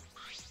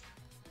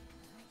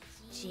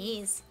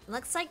 Jeez,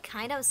 looks like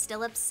Kaido's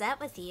still upset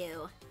with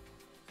you.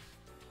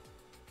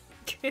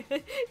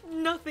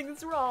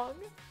 Nothing's wrong.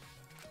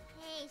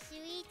 Hey,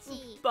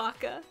 Shuichi.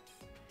 Baka.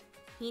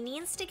 He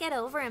needs to get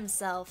over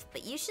himself,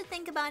 but you should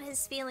think about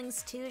his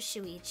feelings too,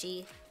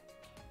 Shuichi.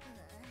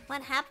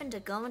 What happened to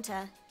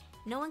Gonta?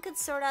 No one could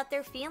sort out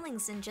their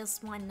feelings in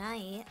just one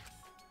night.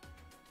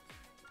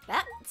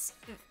 That's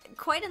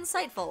quite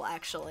insightful,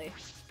 actually.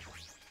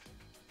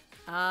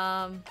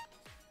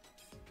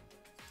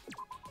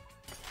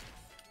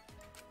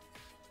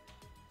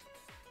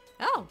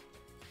 Oh,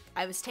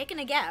 I was taking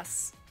a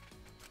guess.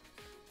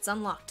 It's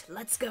unlocked.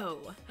 Let's go.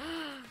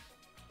 I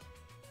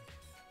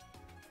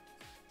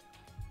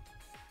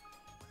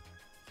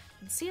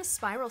can see a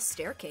spiral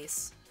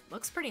staircase.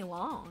 Looks pretty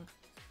long.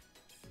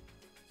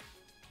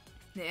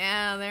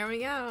 Yeah, there we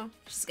go.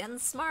 She's getting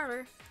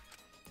smarter.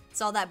 It's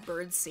all that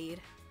bird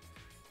seed.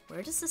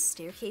 Where does this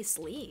staircase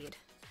lead?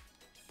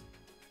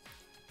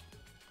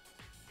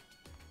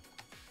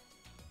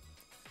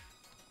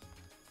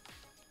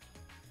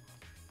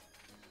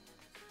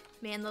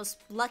 Man, those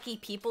lucky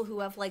people who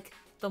have, like,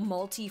 the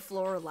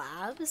multi-floor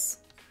labs.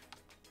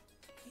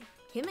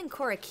 Him and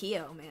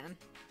Korakio, man.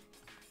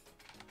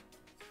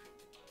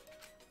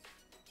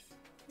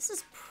 This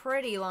is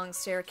pretty long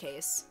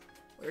staircase.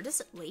 Where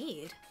does it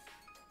lead?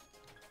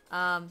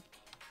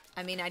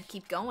 I mean, I'd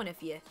keep going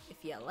if you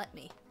let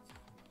me.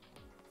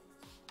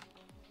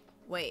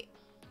 Wait.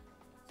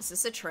 Is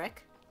this a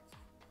trick?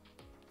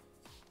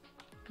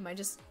 Am I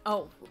just...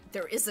 Oh,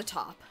 there is a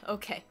top.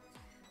 Okay.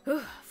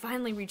 Whew,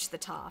 finally reached the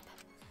top.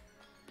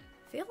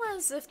 Feel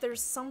as if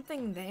there's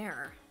something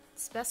there.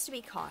 It's best to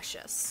be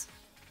cautious.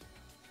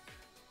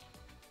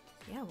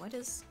 Yeah, what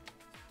is...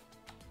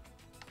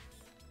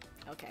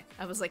 Okay,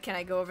 I was like, can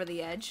I go over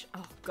the edge?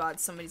 Oh god,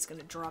 somebody's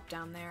gonna drop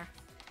down there.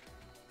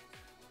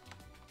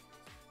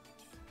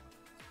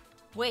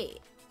 Wait,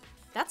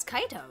 that's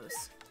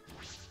Kaito's.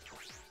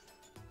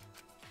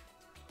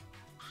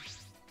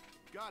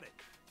 Got it.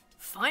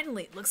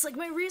 Finally, looks like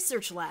my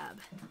research lab.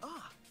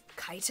 Ah,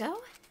 Kaito?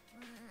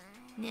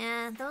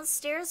 Nah, those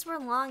stairs were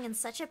long and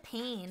such a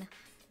pain.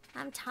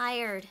 I'm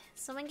tired.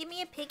 Someone give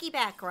me a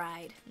piggyback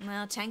ride.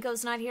 Well,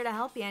 Tenko's not here to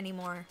help you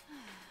anymore.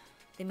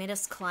 They made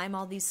us climb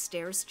all these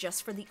stairs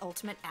just for the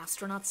ultimate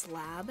astronaut's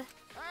lab?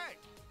 hey!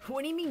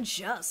 What do you mean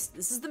just?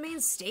 This is the main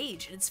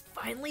stage, and it's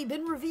finally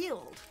been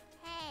revealed.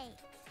 Hey,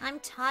 I'm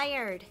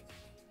tired.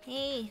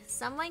 Hey,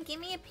 someone give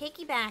me a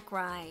piggyback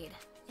ride.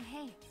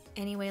 Hey.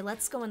 Anyway,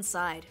 let's go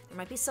inside. There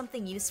might be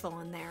something useful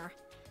in there.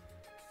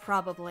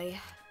 Probably.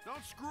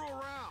 Don't screw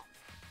around.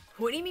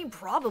 What do you mean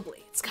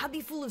probably? It's gotta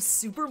be full of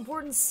super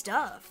important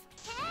stuff.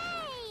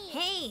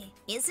 Hey,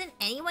 isn't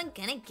anyone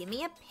gonna give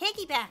me a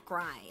piggyback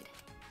ride?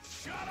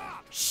 Shut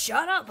up!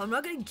 Shut up! I'm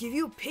not gonna give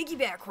you a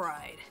piggyback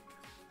ride.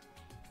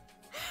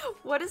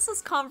 What is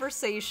this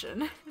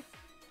conversation?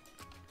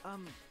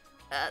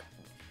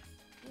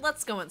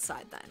 Let's go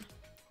inside then.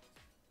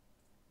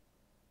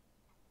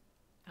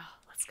 Oh,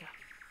 let's go.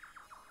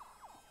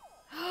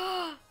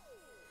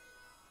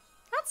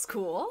 That's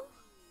cool.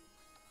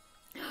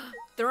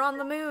 They're on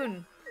the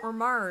moon or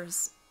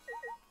Mars.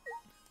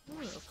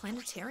 Ooh, a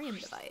planetarium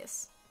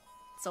device.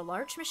 It's a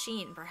large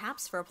machine,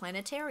 perhaps for a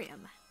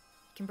planetarium.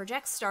 You can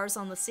project stars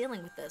on the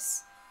ceiling with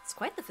this. It's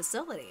quite the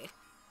facility.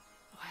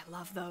 Oh, I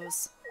love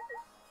those.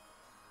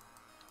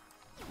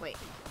 Wait.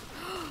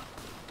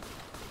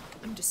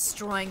 I'm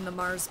destroying the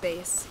Mars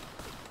base.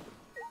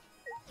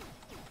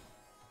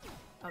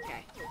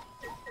 Okay.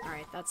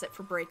 Alright, that's it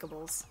for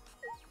breakables.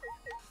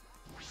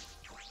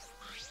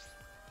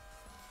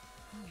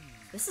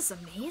 This is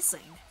amazing.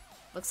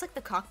 Looks like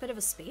the cockpit of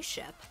a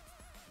spaceship.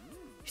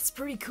 It's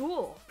pretty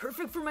cool.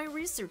 Perfect for my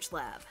research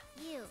lab.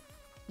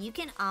 You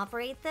can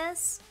operate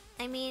this?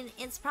 I mean,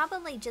 it's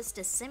probably just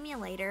a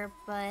simulator,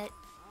 but...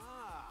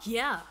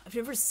 Yeah, I've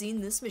never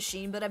seen this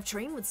machine, but I've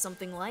trained with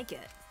something like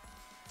it.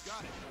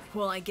 Got it.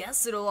 Well, I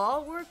guess it'll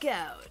all work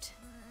out.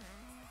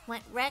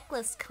 What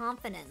reckless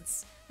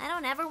confidence. I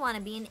don't ever want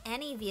to be in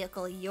any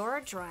vehicle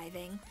you're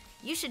driving.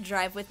 You should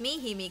drive with me,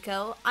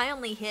 Himiko. I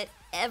only hit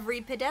every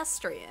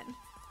pedestrian.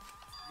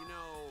 You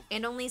know...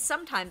 And only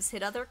sometimes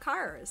hit other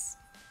cars.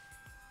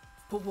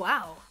 But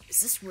wow,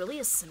 is this really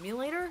a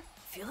simulator?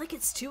 I feel like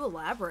it's too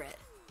elaborate.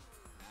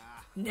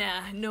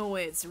 Nah, no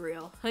way it's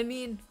real. I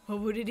mean, how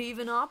would it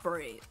even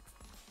operate?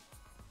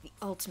 The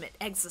ultimate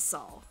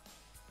exisal.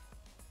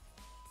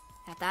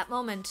 At that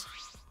moment,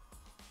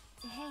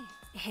 Hey.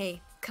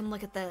 Hey, come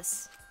look at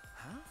this.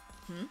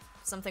 Huh?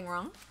 Something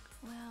wrong?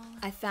 Well...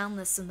 I found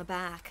this in the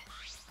back.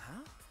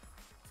 Huh?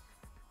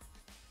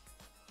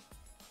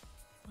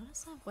 What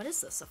is that? What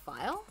is this, a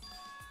file?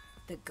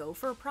 The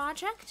Gopher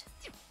Project?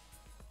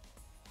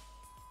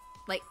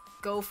 Like,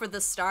 go for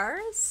the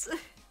stars?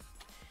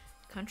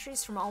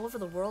 Countries from all over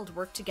the world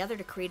work together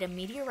to create a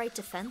meteorite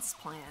defense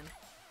plan.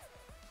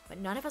 But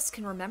none of us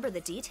can remember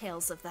the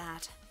details of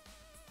that.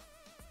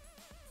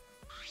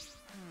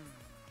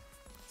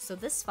 So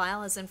this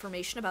file has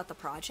information about the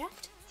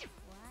project?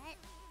 What?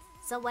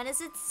 So what does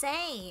it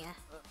say?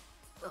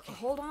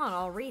 Hold on,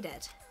 I'll read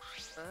it.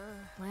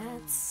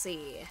 Let's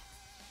see.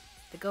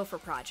 The Gopher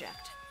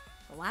Project.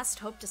 The last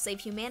hope to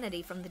save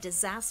humanity from the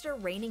disaster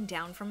raining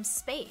down from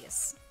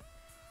space.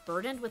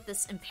 Burdened with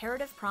this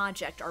imperative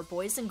project are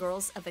boys and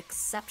girls of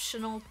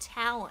exceptional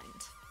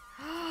talent.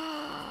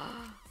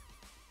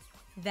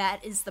 That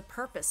is the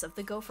purpose of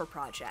the Gopher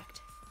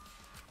Project.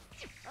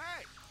 Hey!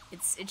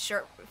 It's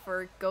short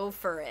for go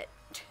for it.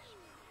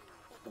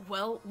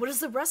 Well, what is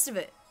the rest of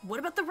it? What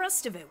about the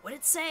rest of it? What'd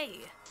it say?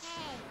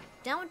 Hey,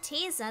 don't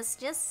tease us,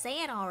 just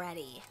say it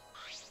already.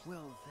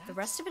 Well, The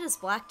rest of it is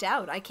blacked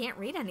out. I can't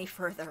read any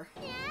further.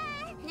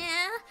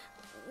 Yeah?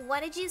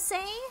 What did you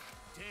say?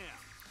 Damn.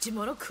 Did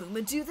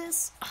Monokuma do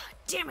this? Ah,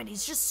 damn it,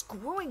 he's just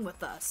screwing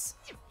with us.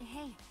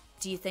 Hey.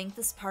 Do you think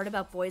this part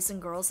about boys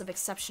and girls of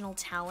exceptional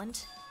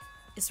talent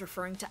is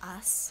referring to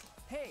us?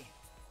 hey,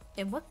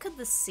 And what could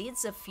the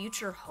seeds of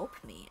future hope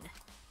mean?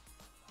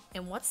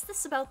 And what's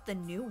this about the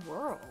new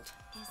world?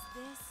 Is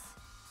this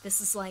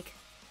This is like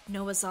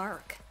Noah's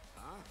Ark.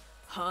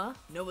 Huh?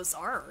 Noah's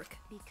Ark?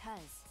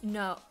 because?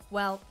 No,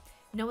 well,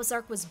 Noah's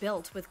Ark was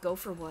built with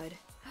gopher wood.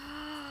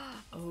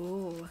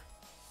 Oh.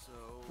 So...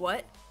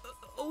 What?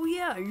 Oh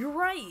yeah, you're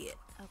right.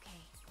 Okay.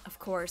 Of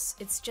course,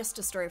 it's just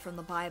a story from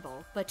the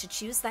Bible, but to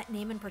choose that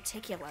name in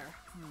particular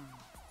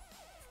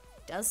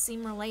does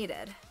seem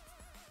related.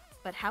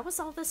 But how is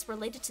all this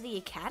related to the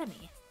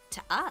Academy?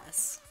 To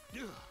us?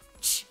 Ugh.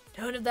 Shh,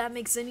 none of that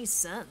makes any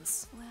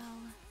sense. Well,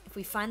 If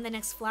we find the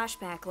next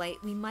flashback light,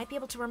 we might be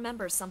able to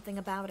remember something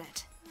about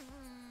it.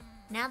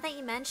 now that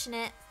you mention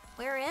it,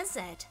 where is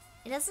it?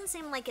 It doesn't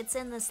seem like it's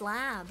in this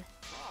lab.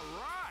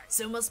 Alright!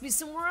 So it must be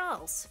somewhere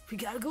else. We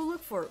gotta go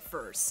look for it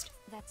first.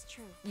 That's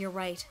true. You're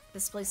right.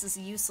 This place is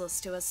useless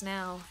to us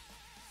now.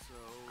 So...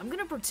 I'm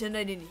gonna pretend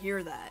I didn't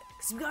hear that,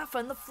 because we gotta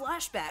find the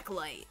flashback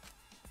light.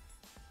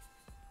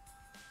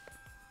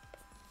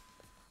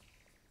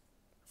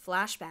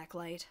 Flashback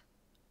light.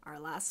 Our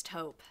last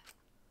hope.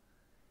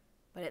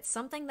 But it's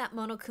something that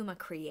Monokuma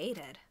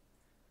created.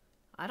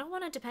 I don't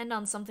want to depend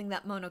on something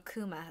that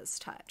Monokuma has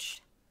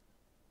touched.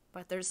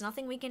 But there's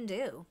nothing we can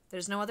do.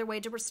 There's no other way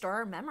to restore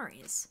our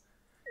memories.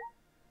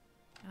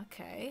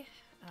 Okay.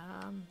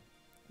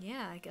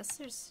 Yeah, I guess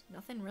there's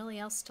nothing really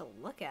else to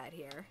look at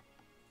here.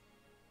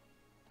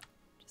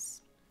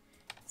 Just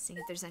seeing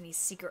if there's any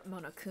secret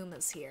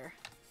Monokumas here.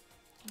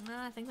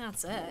 I think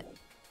that's it.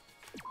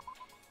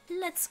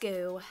 Let's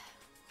go.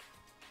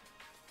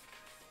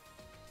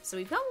 So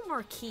we've got one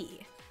more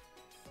key.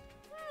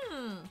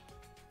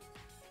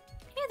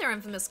 Hey there,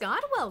 Infamous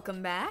God.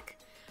 Welcome back.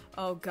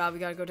 Oh god, we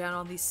gotta go down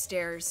all these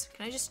stairs.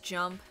 Can I just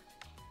jump?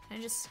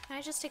 Can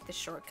I just take the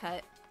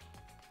shortcut?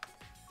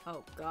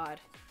 Oh god.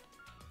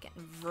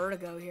 Getting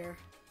vertigo here.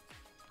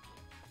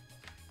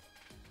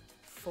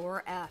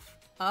 4F.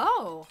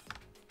 Oh!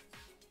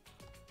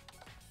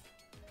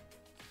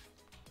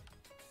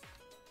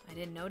 I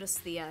didn't notice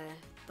the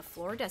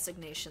floor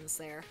designations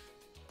there.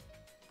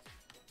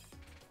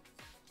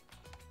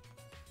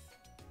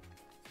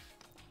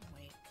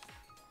 Wait.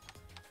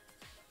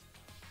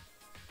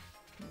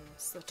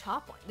 It's the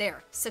top one.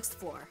 There, 6th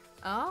floor.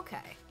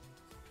 Okay.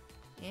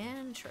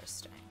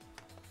 Interesting.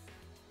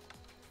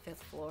 5th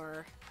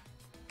floor.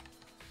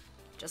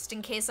 Just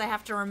in case I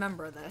have to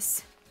remember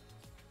this.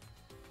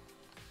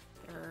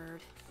 3rd.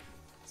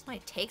 This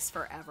might takes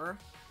forever.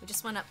 We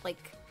just went up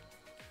like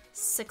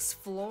 6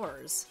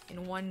 floors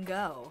in one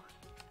go.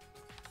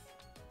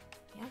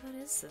 Yeah, what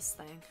is this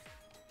thing?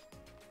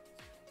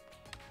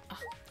 Oh,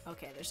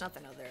 okay, there's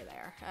nothing other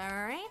there.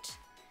 Alright.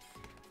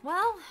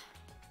 Well.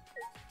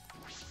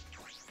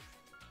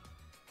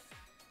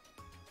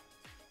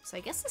 So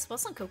I guess this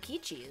wasn't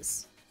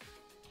Kokichi's.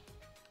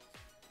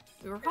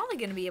 We were probably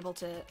going to be able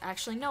to...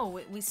 Actually, no,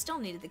 we still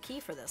needed the key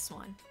for this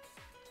one.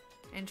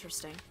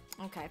 Interesting.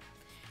 Okay.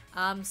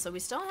 So we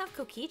still don't have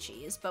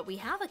Kokichi's, but we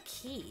have a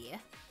key.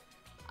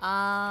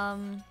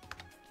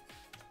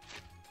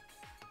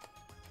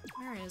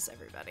 Where is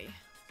everybody?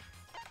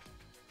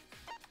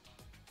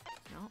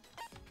 No.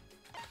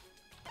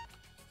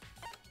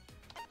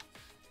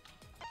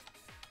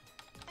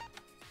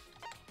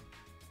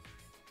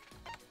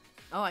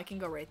 Oh, I can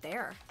go right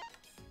there.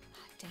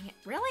 Dang it.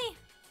 Really?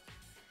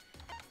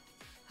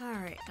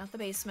 Alright, not the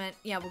basement.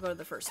 Yeah, we'll go to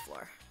the 1st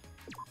floor.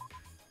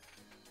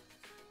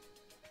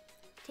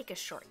 Take a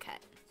shortcut.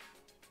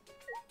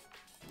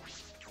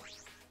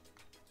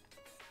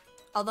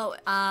 Although,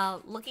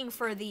 looking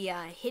for the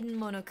hidden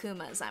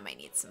Monokumas, I might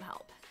need some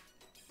help.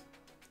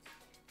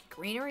 Like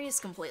greenery is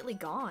completely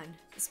gone.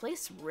 This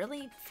place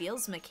really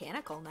feels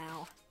mechanical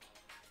now.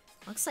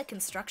 Looks like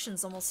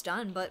construction's almost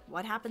done, but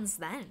what happens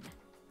then?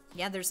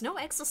 Yeah, there's no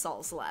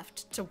exosols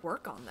left to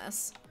work on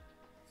this.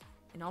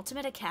 An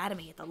Ultimate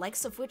Academy, the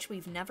likes of which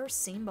we've never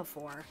seen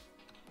before.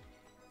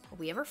 Will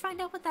we ever find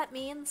out what that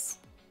means?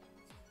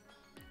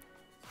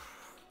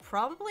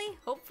 Probably,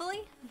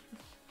 hopefully.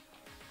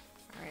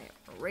 Alright,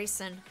 we're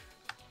racing.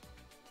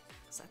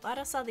 So I thought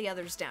I saw the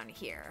others down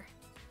here.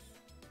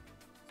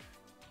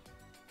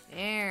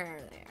 There.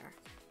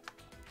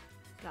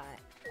 Got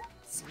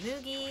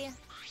Smoogie.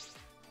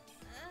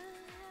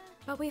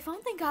 But we've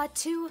only got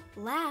 2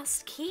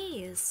 last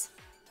keys.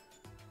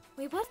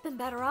 We would have been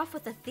better off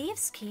with a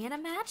thief's key and a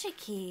magic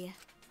key.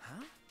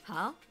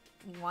 Huh?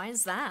 Why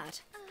is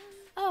that?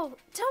 Oh,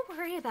 don't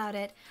worry about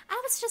it.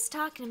 I was just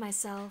talking to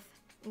myself.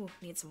 Ooh,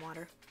 need some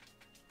water.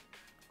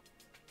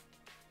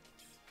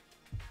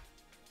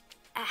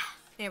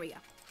 There we go.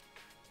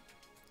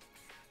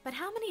 But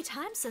how many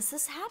times has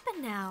this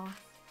happened now?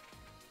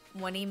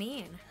 What do you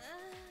mean?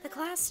 The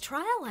class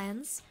trial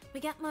ends,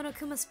 we get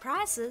Monokuma's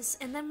prizes,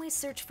 and then we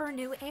search for a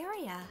new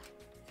area.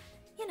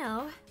 You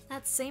know,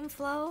 that same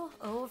flow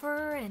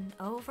over and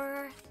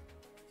over.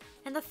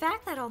 And the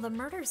fact that all the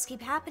murders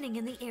keep happening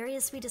in the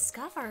areas we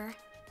discover.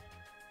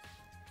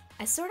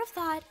 I sort of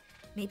thought,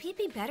 maybe it'd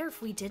be better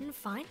if we didn't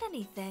find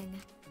anything.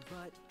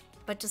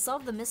 But to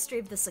solve the mystery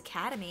of this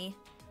academy,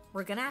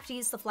 we're gonna have to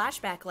use the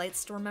flashback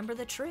lights to remember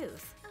the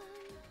truth.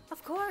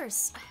 Of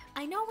course.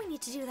 I know we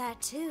need to do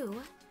that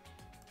too.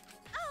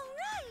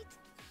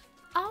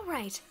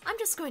 Alright, I'm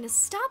just going to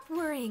stop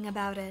worrying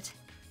about it.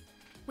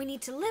 We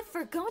need to live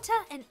for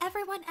Gonta and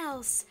everyone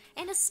else,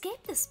 and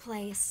escape this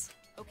place.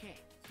 Okay.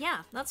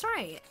 Yeah, that's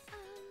right.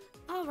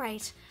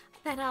 Alright,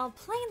 then I'll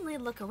plainly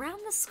look around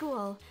the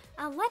school.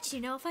 I'll let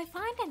you know if I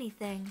find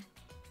anything.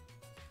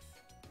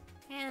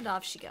 And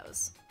off she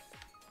goes.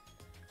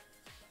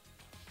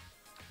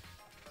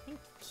 I think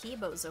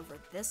Kibo's over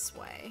this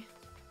way.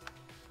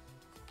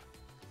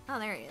 Oh,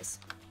 there he is.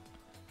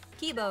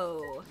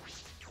 Kibo!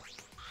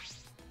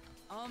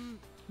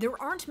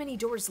 There aren't many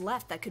doors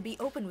left that could be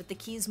opened with the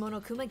keys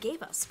Monokuma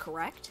gave us,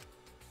 correct?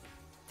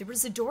 There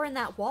was a door in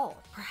that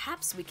wall.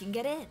 Perhaps we can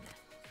get in.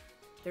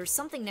 There's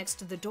something next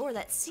to the door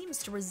that seems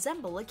to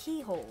resemble a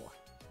keyhole.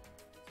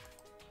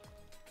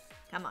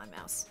 Come on,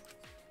 mouse.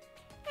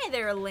 Hey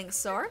there,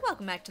 Linksaur.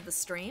 Welcome back to the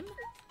stream.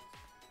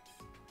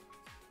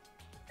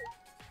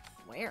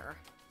 Where?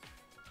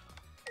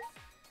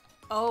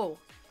 Oh.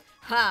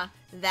 Ha,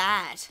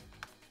 that.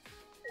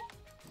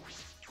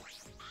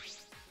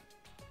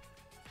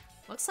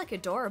 Looks like a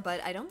door,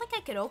 but I don't think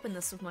I could open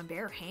this with my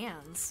bare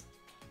hands.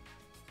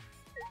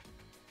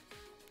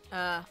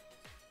 There?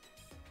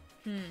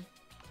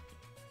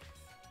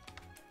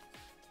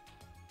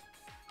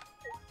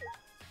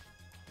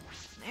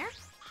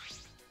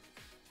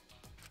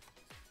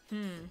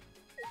 I'm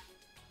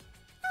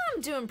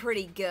doing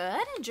pretty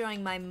good,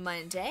 enjoying my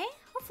Monday.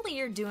 Hopefully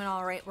you're doing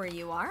alright where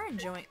you are,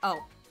 enjoying-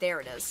 oh, there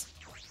it is.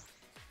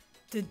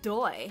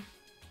 Dodoi.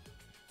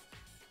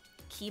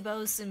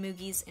 Kibo's,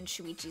 Sumugi's, and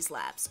Shuichi's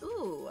labs.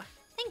 Ooh,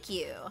 thank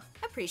you.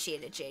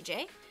 Appreciate it,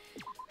 JJ.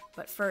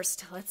 But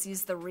first, let's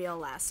use the real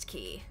last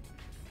key.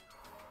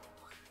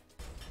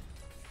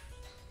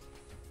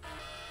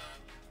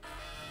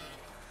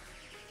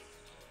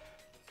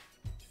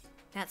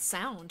 That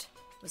sound.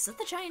 Was it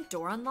the giant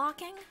door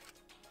unlocking?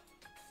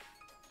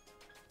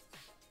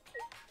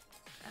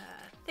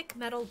 Thick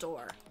metal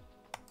door.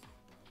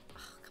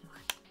 Oh, come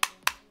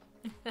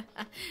on.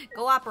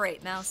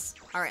 Cooperate, mouse.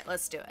 Alright,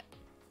 let's do it.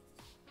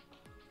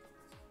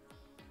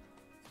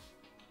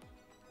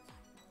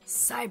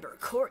 Cyber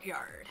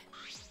Courtyard.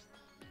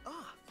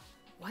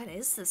 What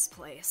is this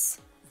place?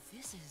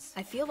 This is...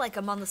 I feel like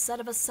I'm on the set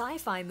of a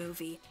sci-fi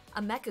movie.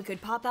 A mecha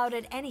could pop out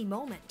at any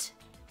moment.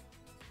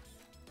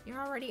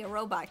 You're already a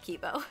robot,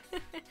 Kibo.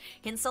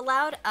 Hints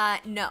allowed?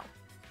 No.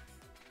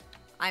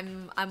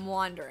 I'm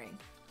wandering.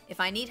 If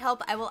I need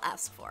help, I will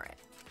ask for it.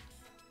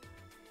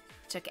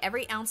 Took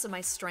every ounce of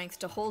my strength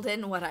to hold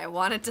in what I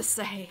wanted to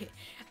say.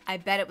 I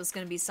bet it was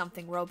gonna be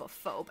something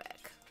robophobic.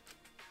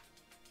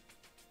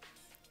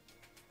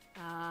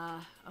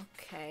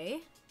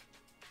 Okay.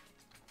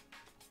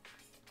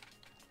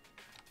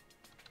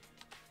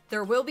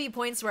 There will be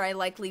points where I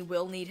likely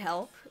will need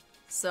help,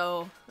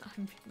 so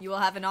you will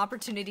have an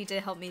opportunity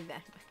to help me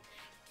then.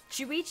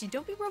 Shuichi,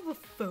 don't be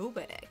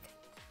robophobic.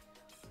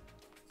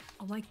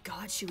 Oh my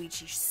god,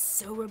 Shuichi,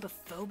 so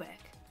robophobic.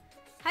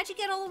 How'd you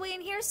get all the way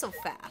in here so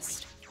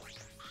fast?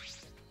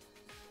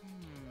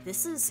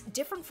 This is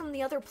different from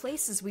the other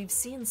places we've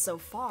seen so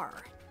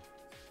far.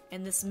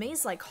 And this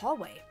maze-like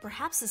hallway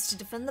perhaps is to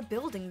defend the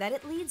building that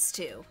it leads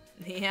to.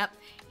 Yep,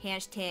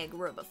 hashtag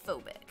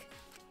robophobic.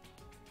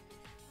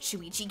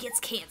 Shuichi gets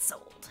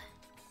cancelled.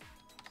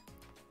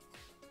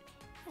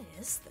 What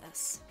is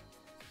this?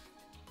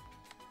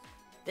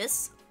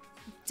 This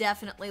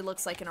definitely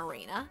looks like an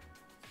arena.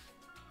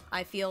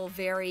 I feel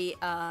very,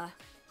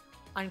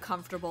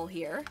 uncomfortable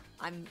here.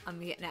 I'm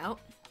getting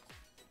out.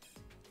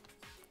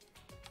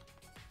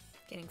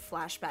 Getting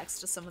flashbacks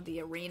to some of the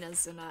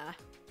arenas and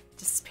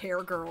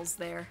Despair Girls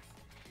there.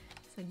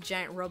 So a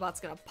giant robot's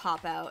gonna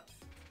pop out.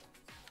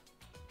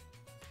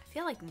 I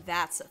feel like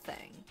that's a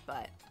thing,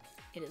 but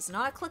it is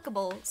not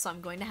clickable, so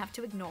I'm going to have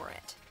to ignore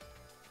it.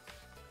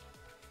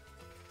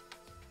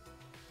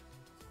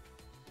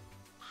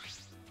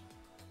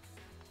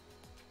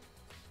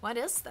 What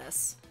is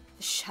this?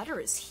 The shutter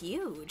is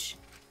huge.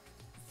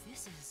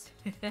 This is...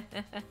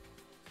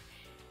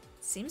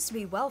 Seems to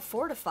be well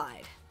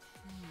fortified.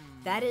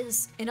 That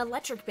is an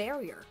electric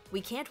barrier.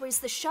 We can't raise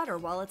the shutter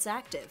while it's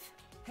active.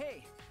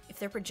 Hey! If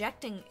they're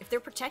protecting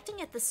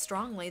it this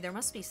strongly, there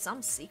must be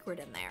some secret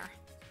in there.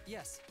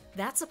 Yes.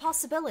 That's a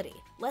possibility.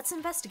 Let's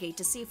investigate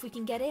to see if we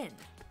can get in.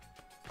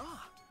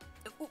 Ah!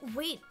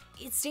 Wait,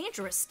 it's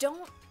dangerous.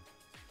 Don't...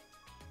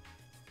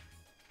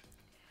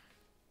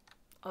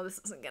 Oh, this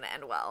isn't gonna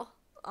end well.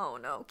 Oh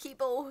no,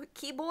 Kibo,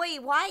 Kiboy,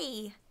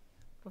 why?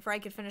 Before I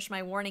could finish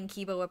my warning,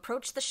 Kibo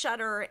approached the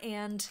shutter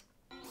and...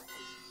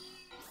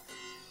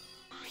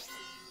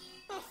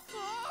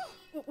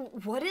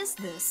 What is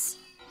this?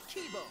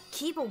 Kibo!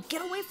 Kibo,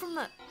 get away from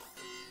the...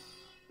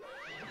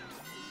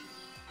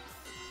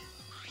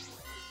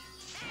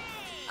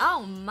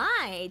 Oh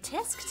my,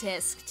 tisk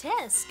tisk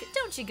tisk.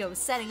 Don't you go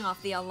setting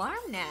off the alarm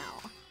now.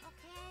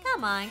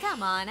 Come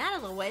on, out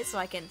of the way so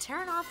I can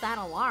turn off that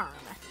alarm.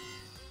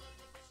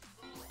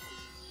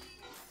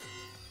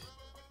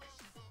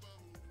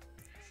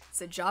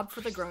 It's a job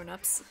for the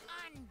grown-ups.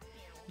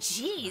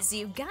 Jeez,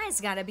 you guys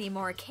gotta be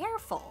more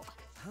careful.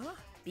 Huh?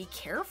 Be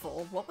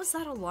careful? What was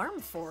that alarm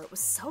for? It was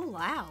so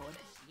loud.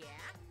 Yeah?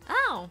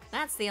 Oh,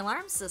 that's the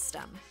alarm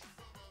system.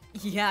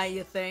 Yeah,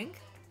 you think?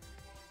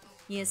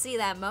 You see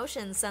that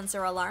motion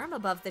sensor alarm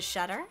above the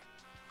shutter?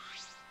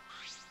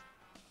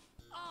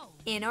 Oh,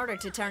 In order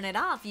to turn it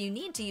off, you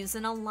need to use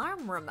an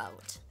alarm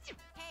remote.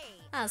 hey.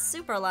 A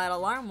super loud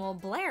alarm will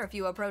blare if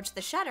you approach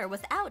the shutter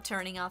without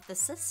turning off the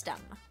system.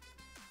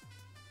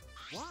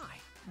 Why?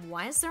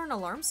 Why is there an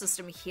alarm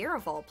system here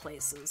of all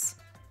places?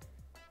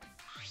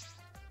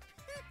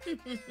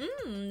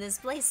 This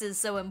place is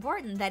so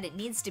important that it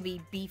needs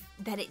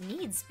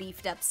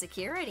beefed up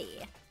security.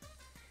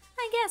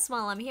 I guess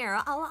while I'm here,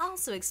 I'll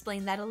also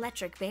explain that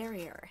electric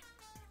barrier.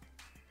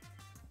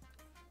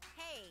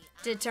 Hey,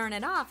 To turn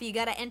it off, you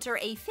gotta enter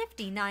a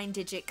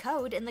 59-digit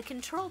code in the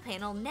control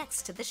panel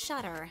next to the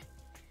shutter.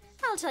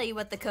 I'll tell you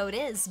what the code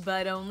is,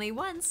 but only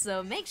once,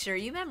 so make sure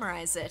you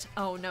memorize it.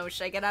 Oh no,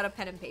 should I get out a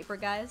pen and paper,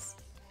 guys?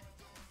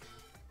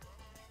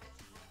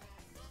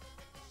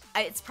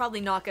 It's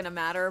probably not gonna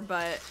matter,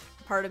 but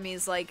part of me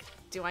is like,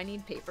 do I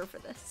need paper for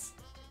this?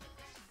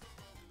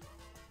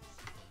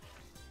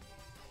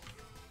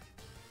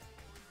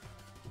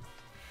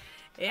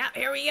 Yeah,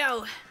 here we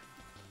go.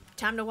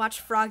 Time to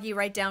watch Froggy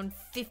write down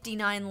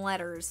 59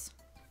 letters.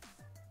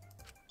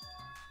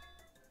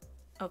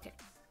 Okay.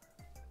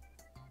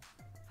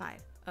 5,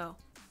 0,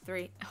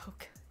 3, oh,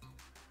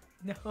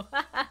 no.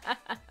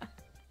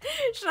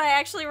 Should I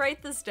actually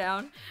write this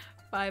down?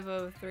 5,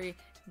 0, 3,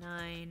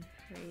 9,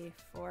 3,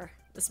 4.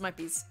 This might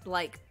be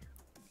like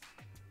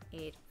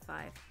 8,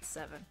 5,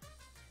 7.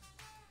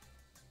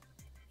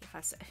 8,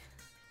 5, 7.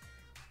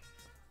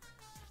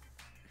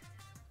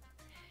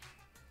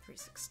 3,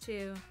 6,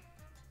 2.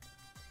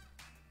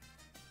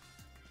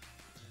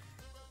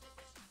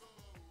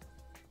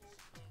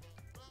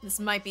 This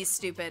might be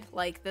stupid.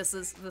 Like, this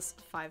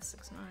 5,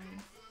 6, 9.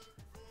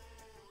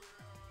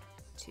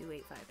 2,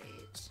 8, 5,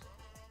 8.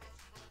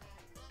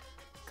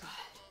 God.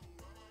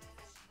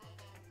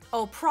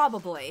 Oh,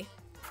 probably.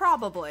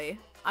 Probably.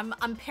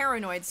 I'm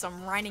paranoid, so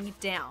I'm writing it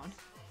down.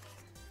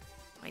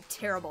 My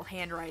terrible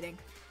handwriting.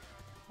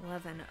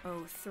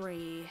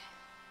 1103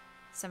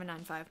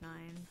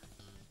 7959.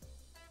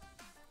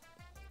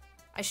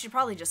 I should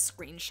probably just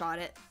screenshot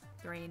it.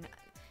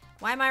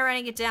 Why am I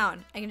writing it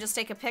down? I can just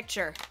take a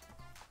picture.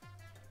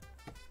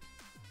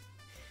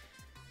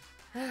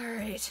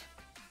 Alright.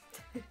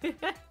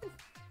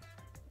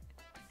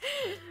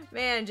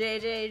 Man,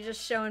 JJ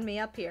just showing me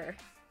up here.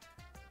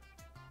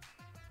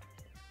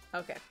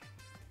 Okay.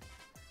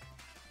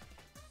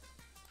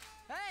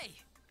 Hey!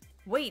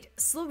 Wait,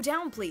 slow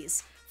down,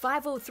 please.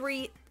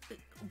 503...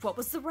 What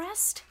was the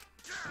rest?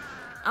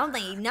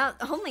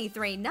 Only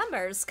 3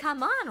 numbers?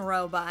 Come on,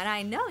 robot.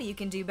 I know you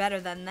can do better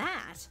than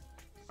that.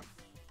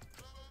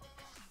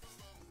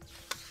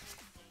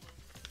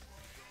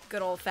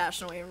 Good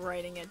old-fashioned way of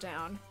writing it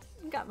down.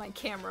 Got my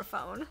camera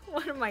phone.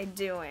 What am I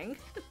doing?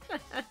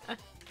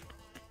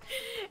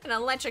 An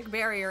electric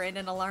barrier and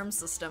an alarm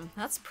system.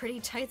 That's pretty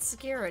tight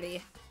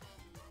security.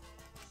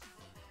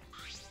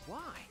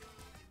 Why?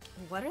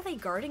 What are they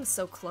guarding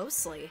so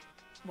closely?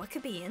 What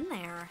could be in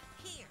there?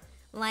 Here.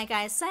 Like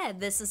I said,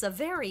 this is a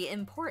very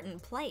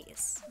important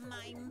place.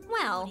 My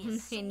Well, mood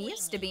is it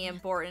used to be swinging.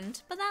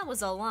 important, but that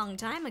was a long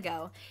time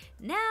ago.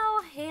 Now,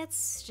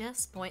 it's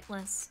just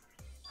pointless.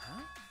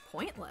 Huh?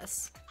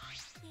 Pointless?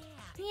 Yeah.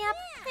 Yep,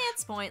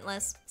 it's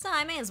pointless. So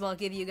I may as well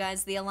give you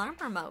guys the alarm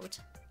remote.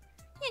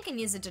 You can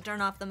use it to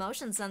turn off the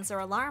motion sensor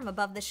alarm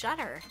above the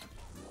shutter.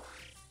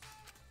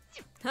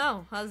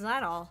 Oh, how's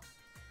that all?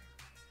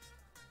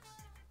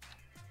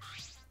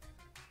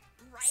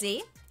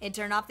 See? It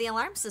turned off the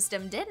alarm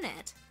system, didn't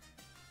it?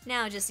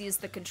 Now just use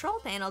the control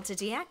panel to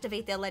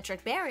deactivate the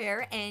electric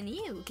barrier and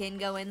you can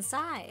go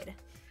inside.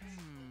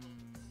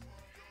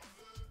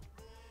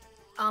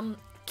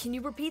 Can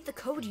you repeat the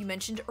code you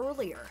mentioned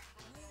earlier?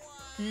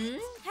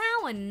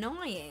 How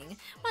annoying.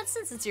 But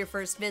since it's your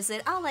first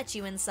visit, I'll let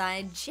you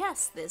inside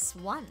just this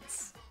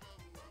once.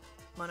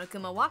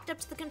 Monokuma walked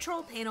up to the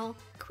control panel,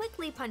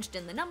 quickly punched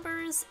in the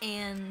numbers,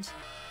 and...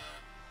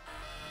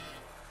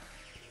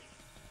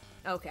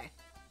 Okay.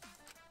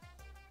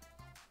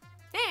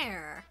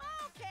 There.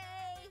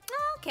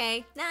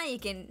 Okay,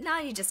 now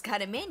you just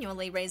gotta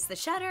manually raise the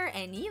shutter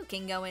and you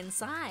can go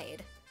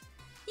inside.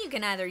 You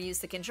can either use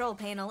the control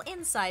panel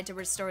inside to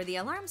restore the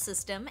alarm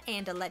system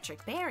and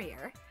electric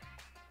barrier,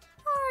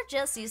 or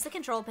just use the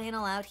control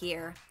panel out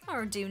here,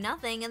 or do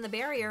nothing and the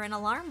barrier and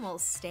alarm will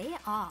stay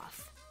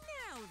off.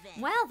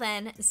 Well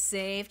then,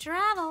 safe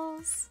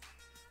travels!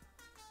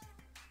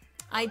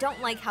 I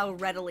don't like how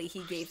readily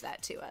he gave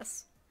that to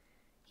us.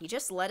 He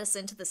just led us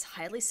into this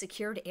highly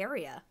secured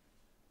area.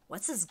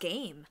 What's his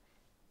game?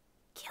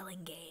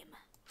 Killing game.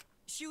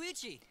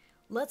 Shuichi!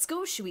 Let's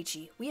go,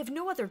 Shuichi. We have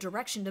no other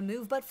direction to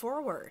move but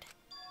forward.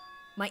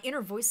 My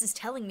inner voice is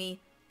telling me,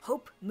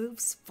 hope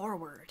moves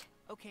forward.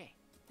 Okay.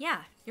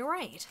 Yeah, you're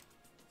right.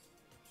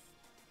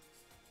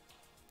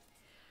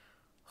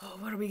 Oh,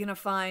 what are we gonna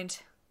find?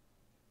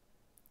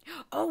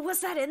 Oh,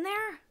 was that in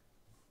there?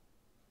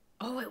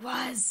 Oh, it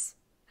was.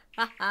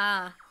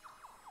 Haha.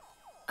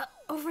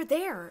 Over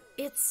there,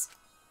 it's...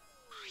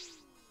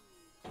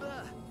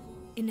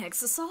 an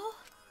Exisal?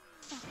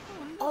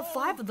 All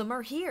 5 of them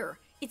are here.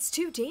 It's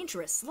too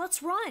dangerous.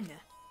 Let's run.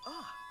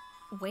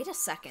 Wait a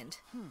second.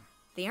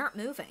 They aren't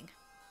moving.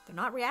 They're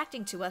not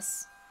reacting to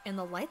us, and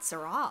the lights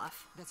are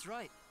off. That's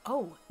right.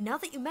 Oh, now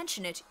that you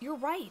mention it, you're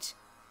right.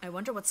 I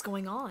wonder what's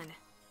going on.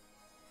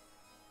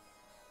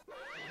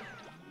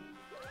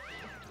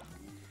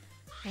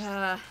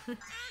 Ha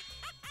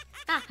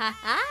ha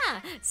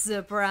ha!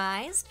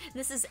 Surprised?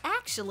 This is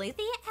actually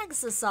the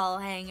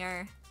Exisal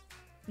hangar.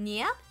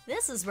 Yep,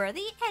 this is where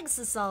the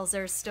Exisals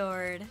are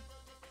stored.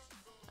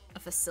 A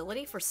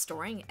facility for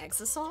storing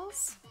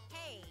Exisals?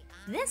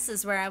 This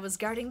is where I was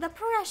guarding the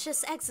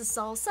precious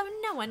Exisals so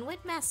no one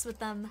would mess with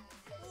them.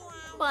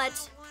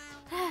 But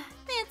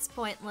it's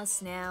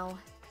pointless now.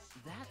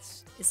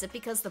 That's... Is it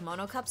because the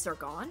Monocups are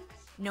gone?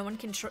 No one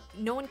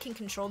can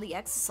control the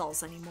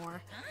Exisals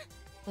anymore.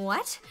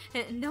 What?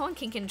 No one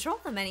can control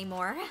them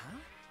anymore?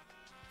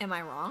 Am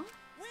I wrong?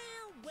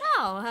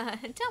 Oh,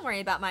 don't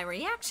worry about my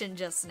reaction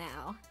just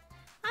now.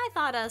 I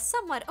thought a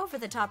somewhat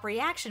over-the-top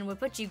reaction would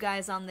put you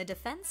guys on the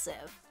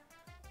defensive.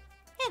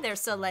 Hey there,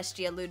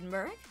 Celestia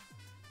Ludenberg.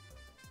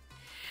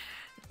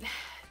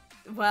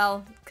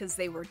 Well, because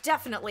they were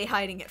definitely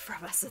hiding it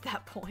from us at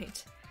that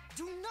point.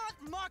 Do not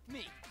mock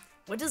me!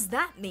 What does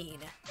that mean?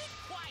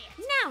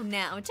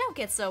 Now, don't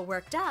get so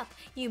worked up.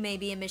 You may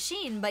be a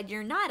machine, but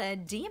you're not a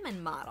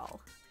demon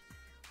model.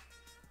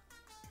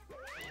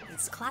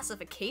 These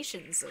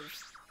classifications of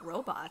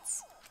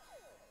robots.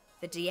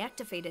 The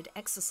deactivated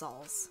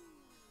Exisals.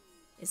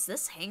 Is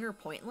this hangar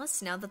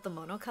pointless now that the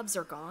Monocubs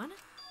are gone?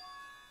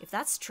 If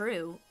that's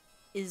true,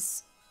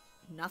 is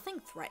nothing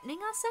threatening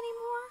us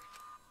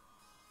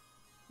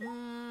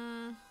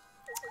anymore?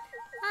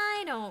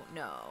 I don't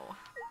know.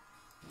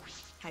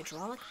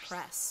 Hydraulic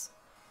press.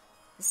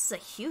 This is a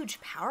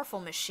huge, powerful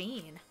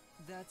machine.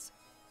 That's...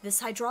 This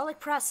hydraulic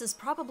press is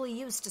probably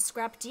used to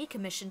scrap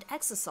decommissioned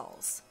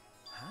Exisals.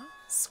 Huh?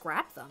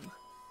 Scrap them?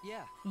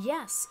 Yeah.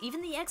 Yes,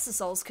 even the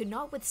Exisals could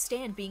not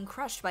withstand being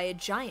crushed by a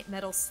giant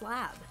metal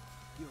slab.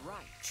 You're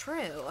right.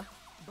 True.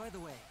 By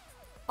the way...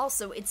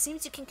 Also, it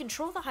seems you can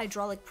control the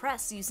hydraulic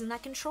press using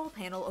that control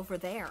panel over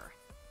there.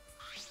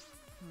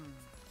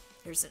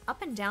 There's an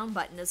up and down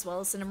button as well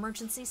as an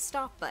emergency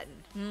stop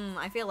button.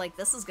 I feel like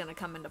this is gonna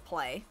come into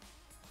play.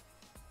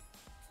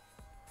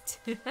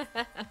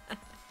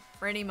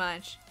 Pretty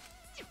much.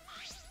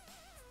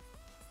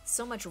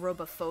 So much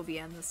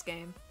robophobia in this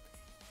game.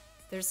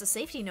 There's a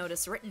safety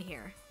notice written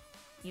here.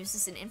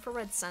 Uses an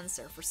infrared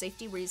sensor. For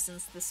safety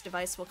reasons, this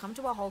device will come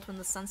to a halt when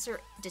the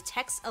sensor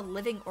detects a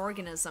living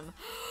organism.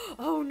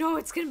 Oh no,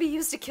 it's gonna be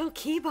used to kill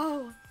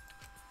Kibo!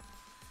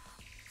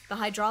 The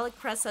hydraulic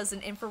press has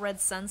an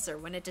infrared sensor.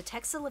 When it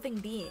detects a living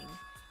being,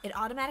 it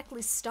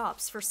automatically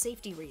stops for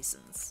safety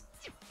reasons.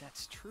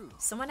 That's true.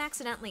 Someone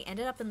accidentally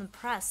ended up in the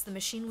press, the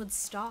machine would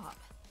stop.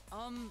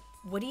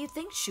 What do you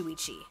think,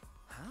 Shuichi?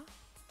 Huh?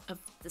 Of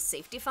the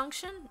safety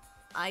function?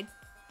 I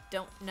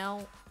don't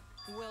know.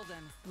 Well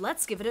then...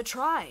 Let's give it a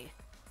try.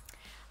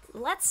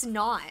 Let's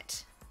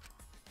not.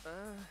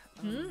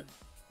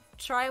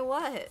 Try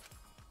what?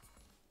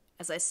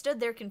 As I stood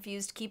there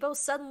confused, Kibo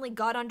suddenly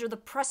got under the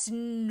press.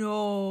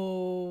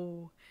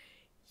 No.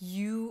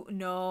 You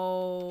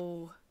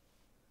know.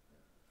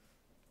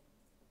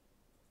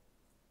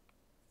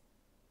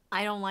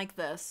 I don't like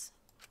this.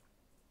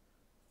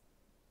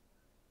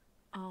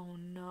 Oh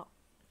no.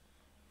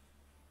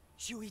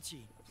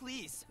 Shuichi,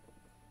 please.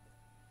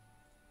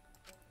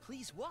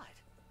 Please what?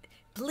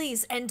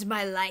 Please end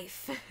my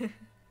life.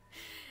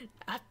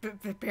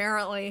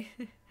 Apparently.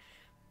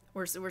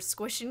 We're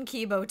squishing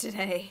Kibo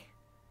today.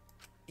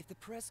 If the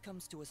press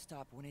comes to a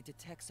stop when it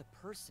detects a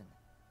person,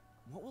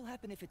 what will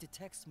happen if it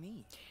detects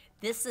me?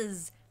 This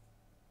is...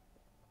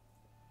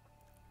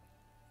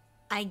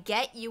 I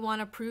get you want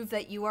to prove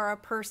that you are a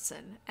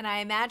person, and I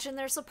imagine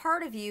there's a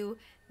part of you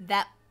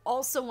that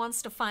also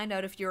wants to find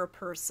out if you're a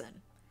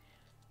person.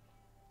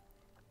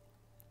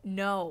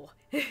 No.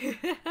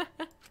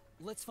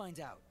 Let's find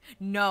out.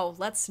 No,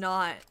 let's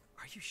not.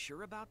 Are you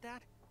sure about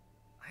that?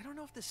 I don't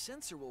know if the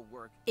sensor will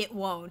work. It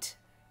won't.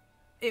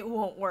 It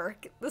won't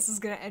work. This is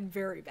gonna end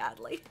very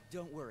badly.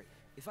 Don't worry.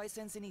 If I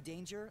sense any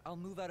danger, I'll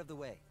move out of the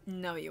way.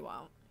 No, you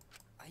won't.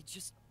 I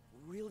just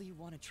really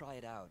want to try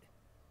it out.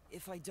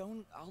 If I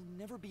don't, I'll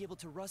never be able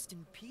to rest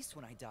in peace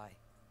when I die.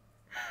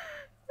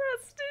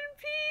 Rest in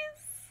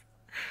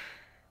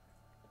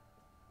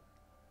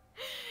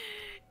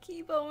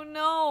peace. Kibo,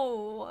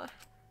 no.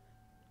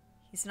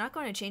 He's not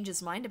going to change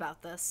his mind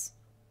about this.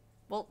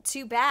 Well,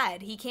 too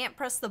bad. He can't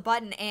press the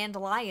button and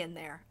lie in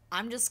there.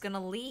 I'm just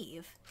gonna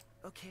leave.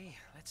 Okay,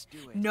 let's do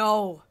it.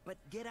 No. But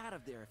get out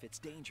of there if it's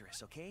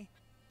dangerous, okay?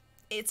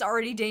 It's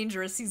already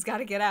dangerous. He's got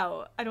to get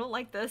out. I don't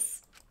like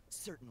this.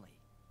 Certainly.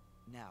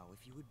 Now,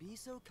 if you would be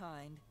so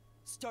kind,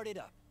 start it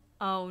up.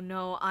 Oh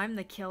no, I'm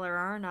the killer,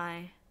 aren't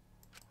I?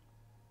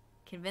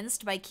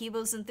 Convinced by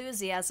Kibo's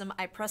enthusiasm,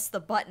 I press the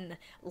button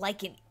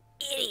like an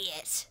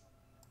idiot.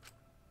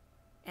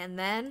 And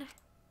then...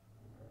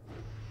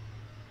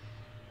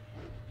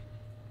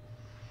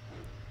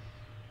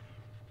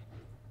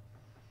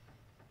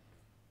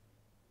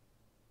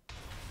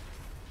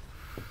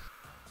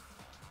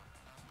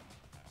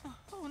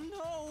 Oh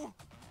no!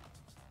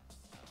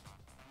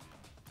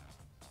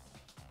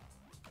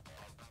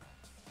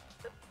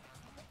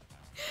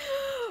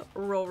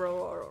 Roll, roll,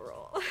 roll, roll,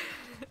 roll.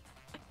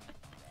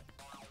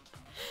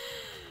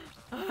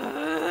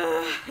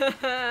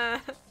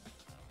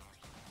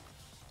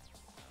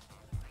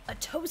 A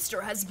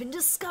toaster has been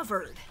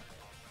discovered.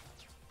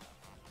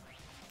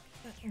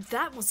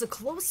 That was a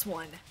close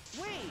one.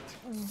 Wait!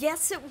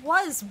 Yes, it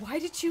was. Why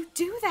did you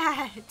do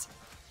that?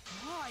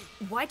 Why?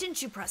 Why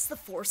didn't you press the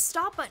force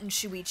stop button,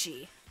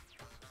 Shuichi?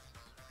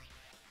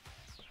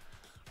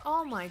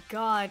 Oh my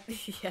god.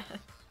 Yeah.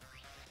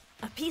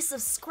 A piece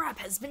of scrap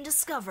has been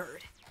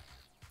discovered.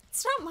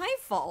 It's not my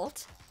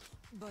fault.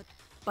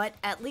 But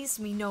at least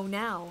we know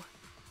now.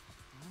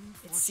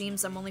 It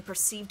seems I'm only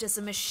perceived as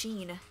a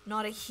machine,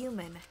 not a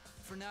human.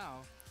 For now.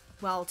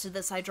 Well, to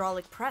this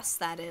hydraulic press,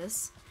 that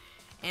is.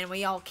 And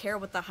we all care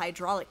what the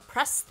hydraulic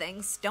press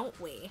thinks, don't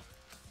we?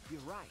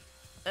 You're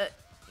right.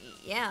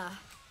 Yeah.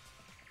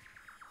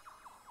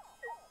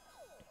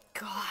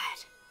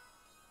 God.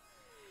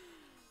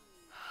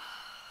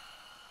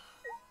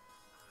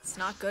 It's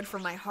not good for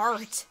my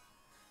heart.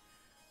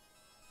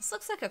 This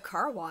looks like a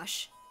car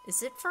wash.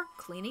 Is it for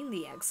cleaning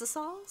the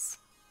exosols?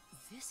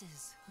 This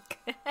is...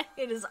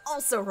 It is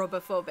also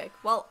robophobic,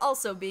 while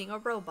also being a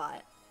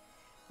robot.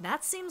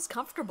 That seems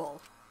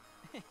comfortable.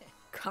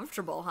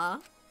 Comfortable, huh?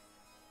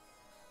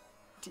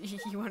 Do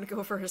you want to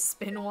go for a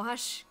spin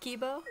wash,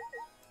 Kibo?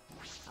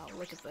 Oh,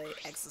 look at the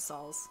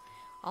exosols.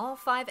 All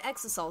 5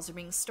 exosols are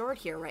being stored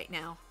here right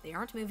now. They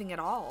aren't moving at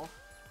all.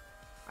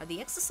 Are the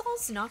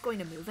exosols not going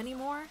to move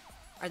anymore?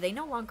 Are they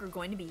no longer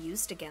going to be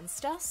used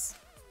against us?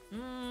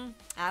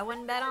 I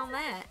wouldn't bet on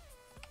that.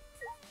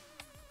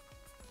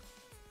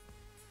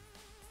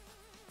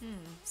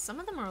 Some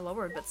of them are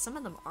lowered, but some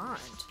of them aren't.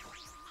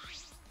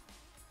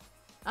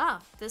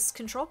 Ah, this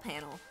control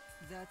panel.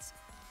 That's...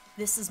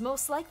 This is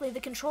most likely the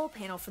control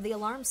panel for the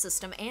alarm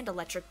system and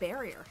electric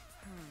barrier.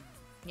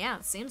 Yeah,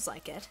 it seems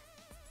like it.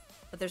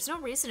 But there's no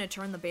reason to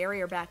turn the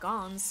barrier back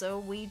on, so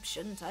we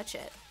shouldn't touch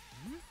it.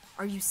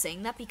 Are you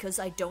saying that because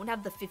I don't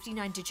have the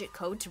 59-digit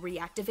code to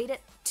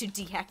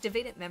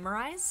deactivate it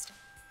memorized?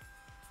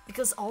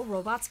 Because all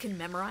robots can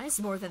memorize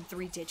more than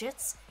 3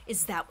 digits?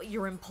 Is that what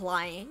you're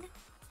implying?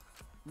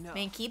 No.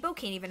 Man, Kibo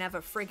can't even have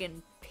a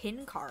friggin'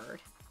 PIN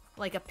card.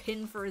 Like a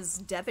PIN for his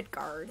debit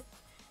card.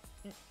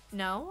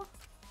 No?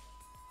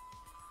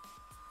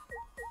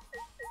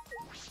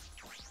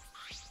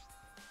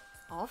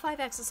 All 5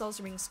 exosols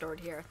are being stored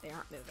here. They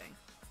aren't moving.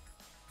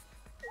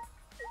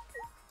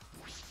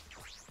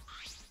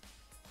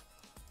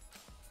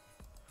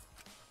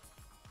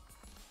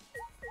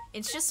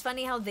 It's just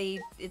funny how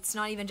it's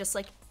not even just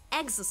like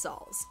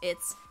exosols.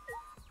 It's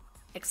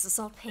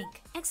exosol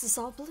pink,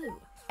 exosol blue,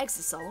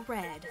 exosol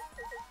red.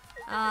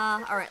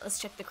 Alright, let's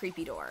check the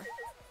creepy door.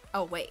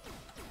 Oh, wait.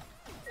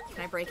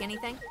 Can I break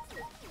anything?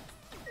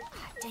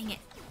 Ah, dang it.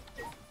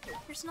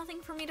 There's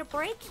nothing for me to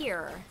break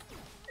here.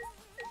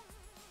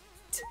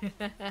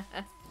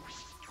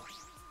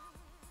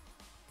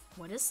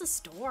 What is this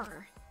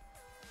door?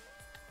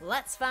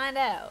 Let's find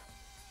out.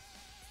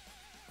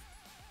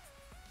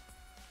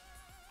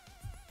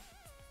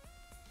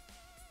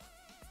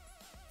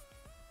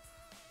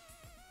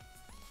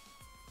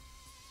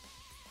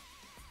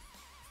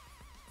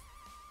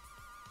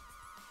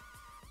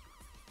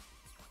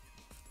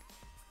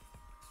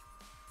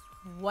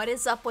 What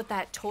is up with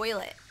that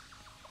toilet?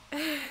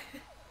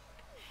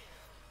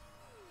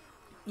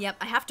 Yep,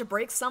 I have to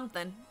break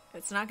something.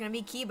 It's not gonna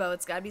be Kibo,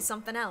 it's gotta be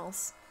something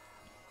else.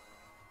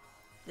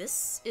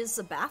 This is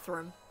a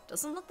bathroom.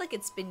 Doesn't look like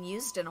it's been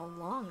used in a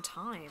long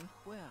time.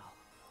 Well,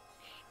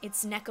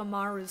 It's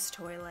Nekomaru's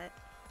toilet.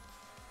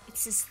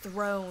 It's his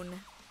throne.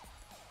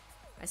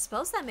 I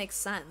suppose that makes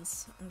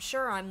sense. I'm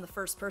sure I'm the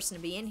first person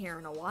to be in here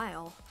in a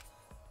while.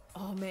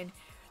 Oh man,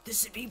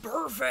 this would be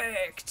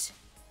perfect!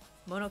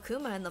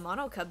 Monokuma and the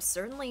Monokubs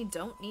certainly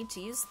don't need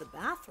to use the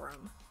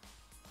bathroom.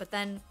 But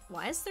then,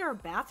 why is there a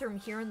bathroom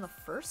here in the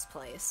first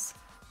place?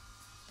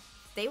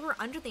 If they were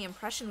under the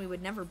impression we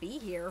would never be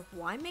here,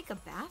 why make a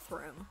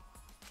bathroom?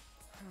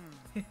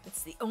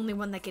 It's the only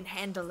one that can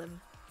handle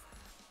him.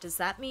 Does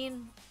that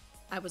mean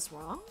I was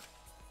wrong?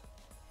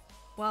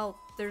 Well,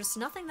 there's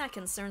nothing that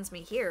concerns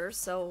me here,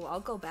 so I'll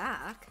go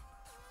back.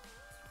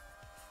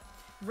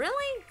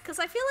 Really? Because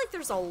I feel like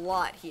there's a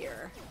lot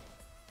here.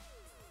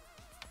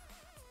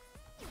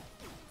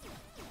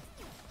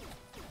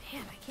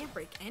 Man, I can't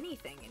break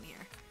anything in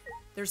here.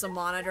 There's a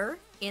monitor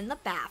in the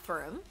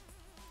bathroom.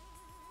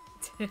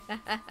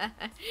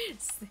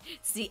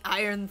 It's the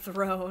Iron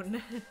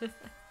Throne.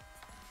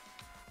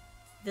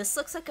 This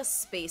looks like a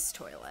space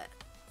toilet.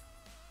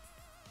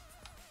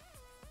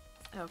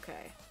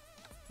 Okay.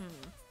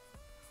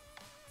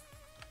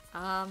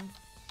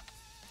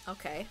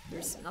 Okay,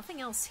 there's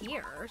nothing else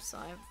here, so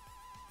I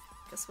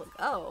guess we'll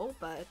go,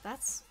 but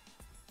that's...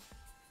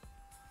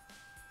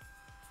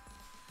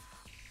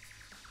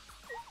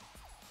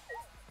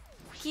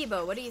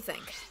 Kibo, what do you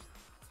think?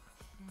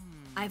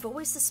 I've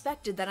always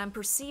suspected that I'm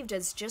perceived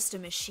as just a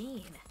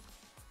machine.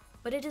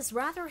 But it is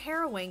rather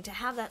harrowing to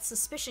have that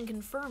suspicion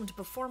confirmed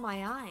before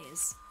my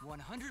eyes.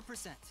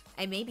 100%.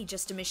 I may be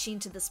just a machine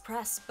to this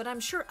press, but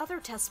I'm sure other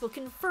tests will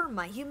confirm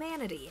my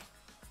humanity.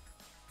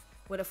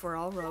 What if we're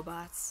all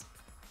robots?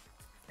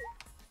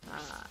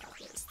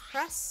 There's the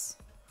press.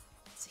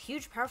 It's a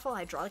huge, powerful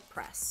hydraulic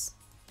press.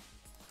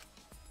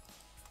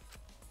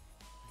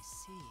 I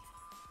see.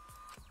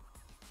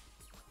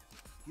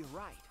 You're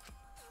right.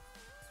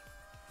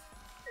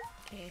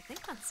 Okay, I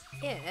think that's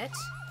it.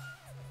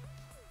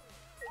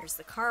 There's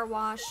the car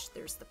wash,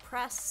 there's the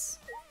press,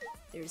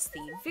 there's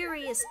the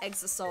various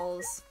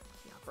exosols,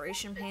 the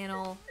operation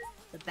panel,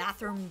 the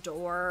bathroom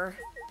door.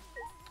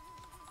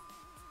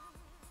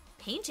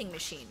 Painting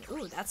machine.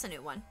 Ooh, that's a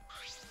new one.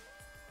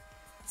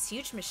 This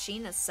huge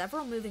machine has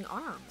several moving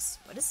arms.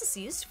 What is this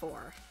used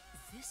for?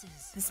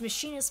 This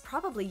machine is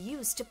probably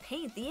used to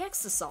paint the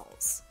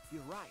exosols.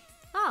 You're right.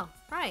 Oh,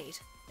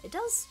 right. It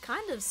does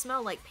kind of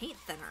smell like paint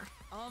thinner.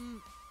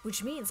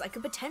 Which means I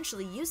could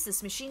potentially use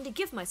this machine to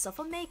give myself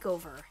a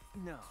makeover.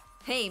 No.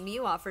 Hey,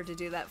 Mew offered to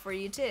do that for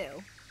you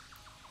too.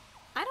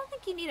 I don't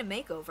think you need a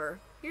makeover.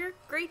 You're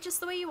great just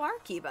the way you are,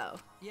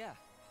 Kibo. Yeah.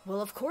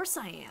 Well, of course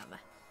I am.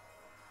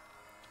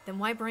 Then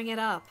why bring it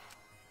up?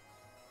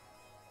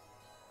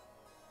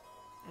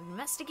 I've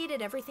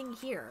investigated everything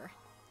here.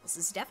 This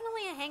is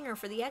definitely a hangar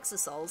for the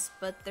exosols,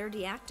 but they're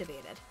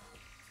deactivated.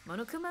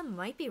 Monokuma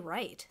might be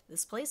right.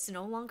 This place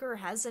no longer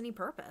has any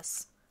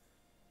purpose.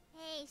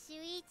 Hey,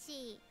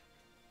 Shuichi.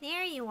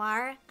 There you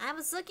are. I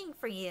was looking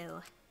for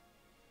you.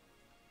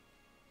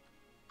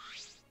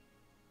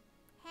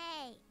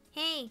 Hey.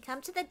 Hey,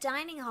 come to the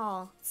dining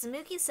hall.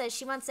 Samuki says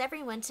she wants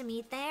everyone to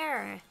meet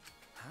there.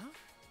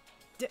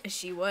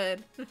 She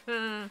would.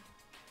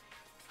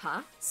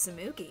 Huh?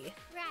 Samuki?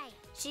 Right.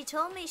 She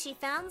told me she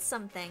found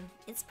something.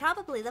 It's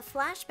probably the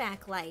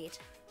flashback light.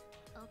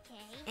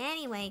 Okay.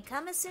 Anyway,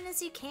 come as soon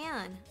as you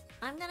can.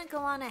 I'm gonna go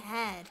on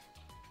ahead.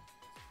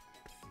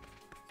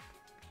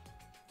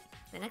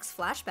 The next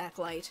flashback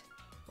light.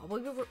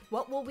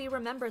 What will we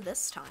remember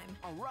this time?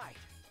 All right.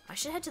 I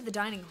should head to the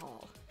dining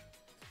hall.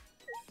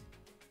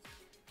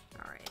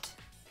 Alright.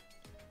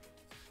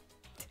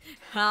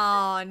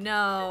 Oh,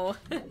 no.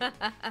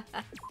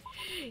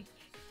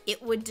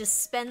 It would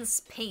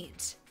dispense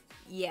paint.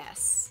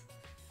 Yes.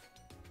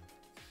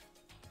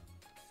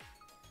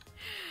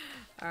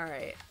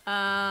 Alright.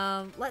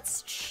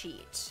 Let's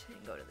cheat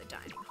and go to the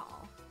dining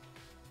hall.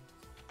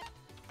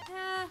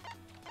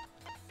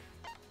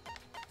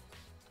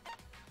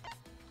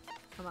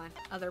 Come on,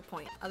 other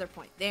point, other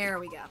point. There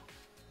we go.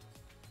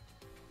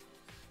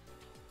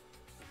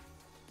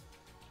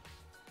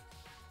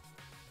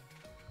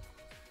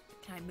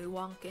 Can I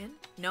moonwalk in?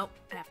 Nope,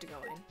 I have to go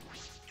in.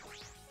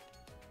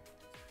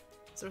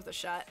 It's worth a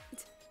shot.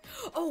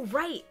 Oh,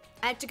 right!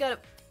 I have to go to...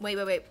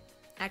 Wait.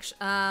 Actually,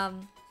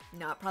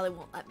 no, it probably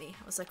won't let me.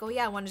 I was like, oh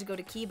yeah, I wanted to go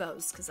to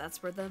Kibo's, because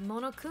that's where the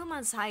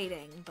Monokuma's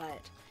hiding,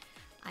 but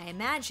I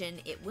imagine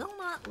it will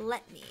not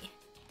let me.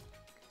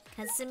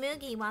 Cause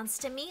Samugi wants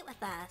to meet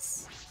with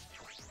us.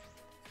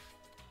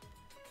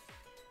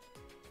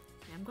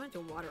 I'm going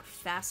through water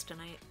fast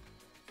tonight.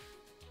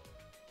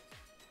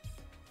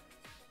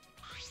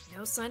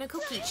 No sign of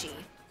Kokichi.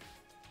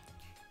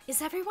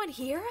 Is everyone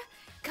here?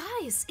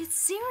 Guys, it's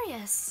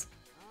serious.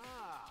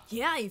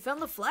 Yeah, you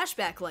found the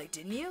flashback light,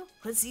 didn't you?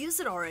 Let's use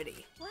it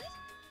already. What?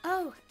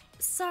 Oh,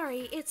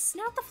 sorry, it's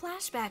not the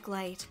flashback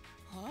light.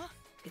 Huh?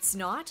 It's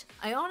not?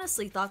 I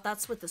honestly thought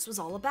that's what this was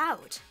all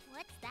about.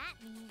 What's that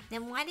mean?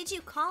 Then why did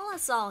you call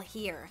us all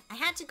here? I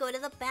had to go to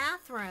the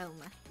bathroom.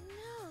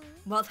 No.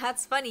 Well,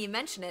 that's funny you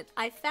mention it.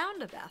 I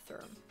found a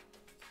bathroom.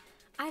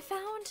 I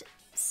found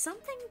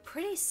something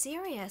pretty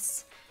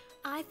serious.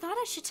 I thought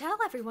I should tell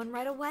everyone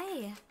right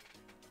away.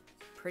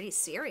 Pretty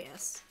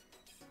serious?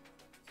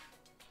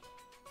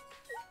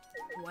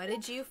 What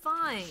did you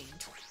find?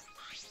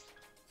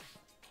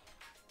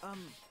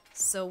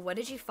 So what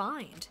did you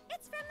find?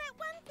 It's from that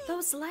one thing.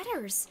 Those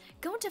letters!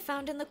 Gonta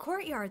found in the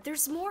courtyard.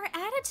 There's more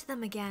added to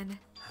them again.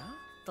 Huh?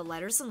 The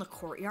letters in the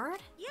courtyard?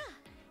 Yeah.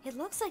 It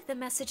looks like the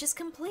message is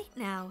complete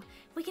now.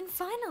 We can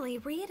finally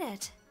read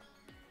it.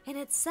 And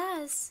it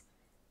says,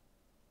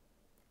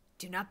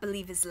 "Do not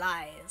believe his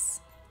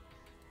lies.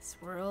 This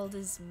world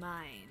is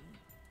mine.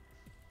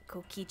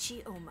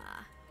 Kokichi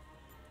Oma."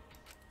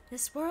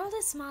 This world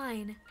is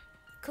mine.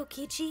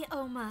 Kokichi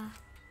Oma.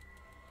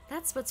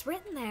 That's what's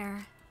written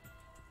there.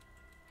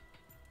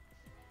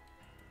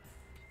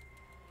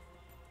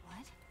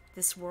 What?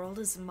 This world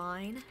is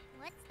mine.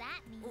 What's that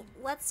mean?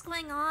 What's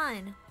going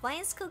on? Why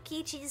is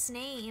Kokichi's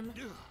name?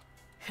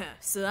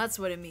 So that's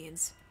what it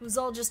means. It was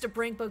all just a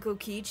prank by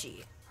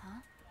Kokichi. Huh?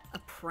 A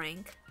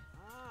prank?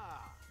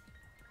 Ah.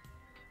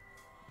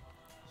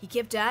 He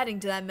kept adding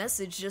to that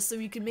message just so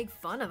he could make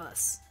fun of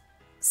us.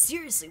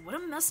 Seriously, what a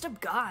messed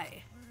up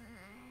guy.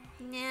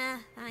 Nah,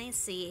 I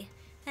see.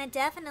 That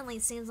definitely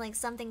seems like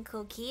something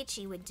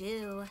Kokichi would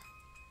do.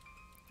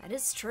 That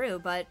is true,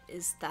 but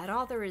is that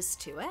all there is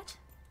to it?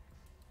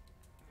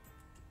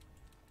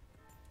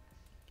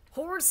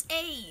 Horse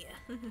A!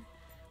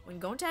 When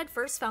Gonta had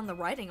first found the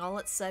writing, all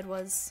it said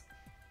was,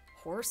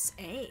 Horse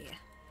A.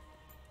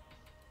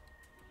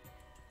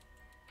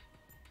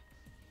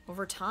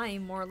 Over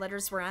time, more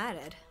letters were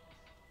added.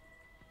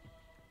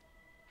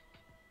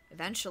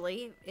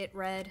 Eventually, it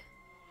read,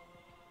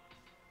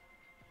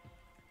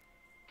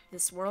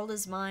 "This world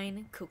is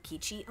mine,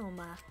 Kokichi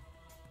Oma."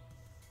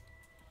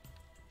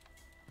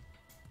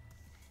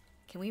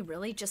 Can we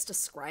really just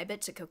ascribe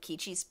it to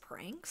Kokichi's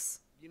pranks?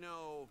 You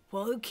know,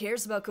 Well, who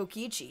cares about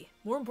Kokichi?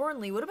 More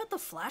importantly, what about the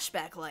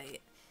flashback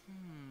light?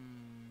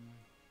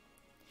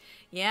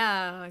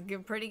 Yeah,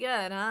 pretty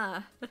good,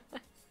 huh?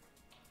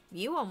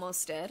 You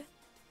almost did.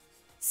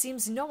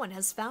 Seems no one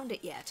has found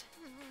it yet.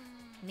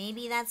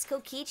 Maybe that's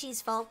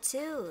Kokichi's fault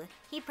too.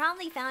 He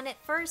probably found it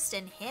first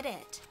and hid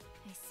it.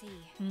 I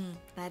see.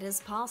 That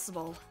is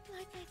possible.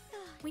 Like I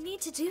thought. We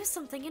need to do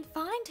something and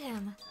find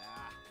him.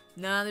 ah,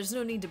 Nah, there's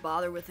no need to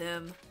bother with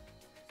him.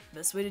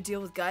 Best way to deal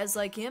with guys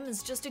like him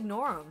is just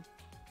ignore him.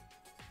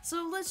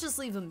 So let's just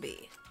leave him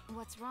be.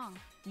 What's wrong?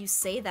 You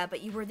say that,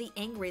 but you were the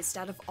angriest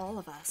out of all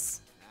of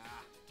us.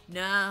 ah.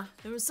 Nah,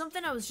 there was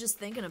something I was just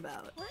thinking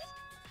about. What?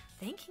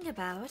 Thinking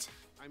about?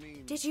 I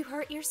mean, Did you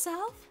hurt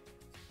yourself?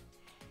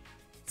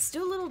 It's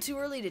still a little too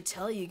early to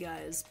tell you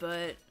guys,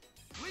 but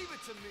leave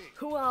it to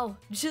me. well,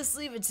 just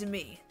leave it to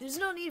me. There's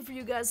no need for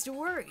you guys to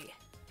worry.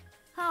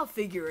 I'll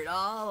figure it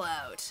all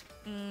out.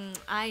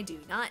 I do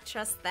not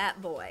trust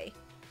that boy.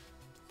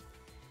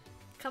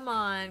 Come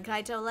on,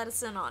 Kaito, let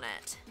us in on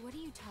it. What are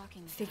you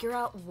talking about? Figure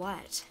out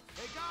what?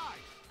 Hey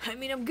guys, I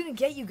mean, I'm gonna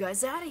get you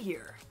guys out of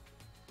here.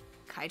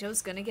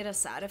 Kaito's gonna get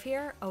us out of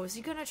here? Oh, is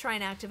he gonna try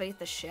and activate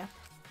the ship?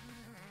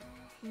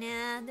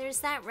 Nah, there's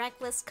that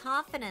reckless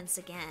confidence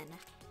again.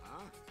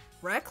 huh?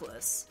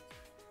 Reckless?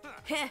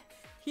 Heh,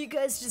 you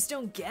guys just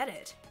don't get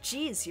it.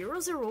 Jeez,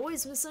 heroes are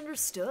always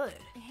misunderstood.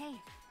 Hey,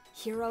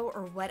 Hero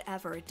or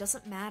whatever, it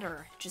doesn't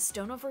matter. Just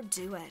don't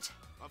overdo it.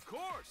 Of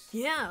course.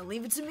 Yeah,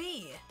 leave it to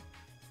me.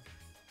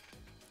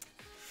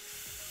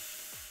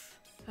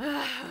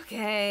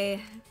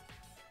 Okay.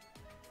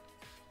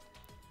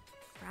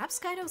 Perhaps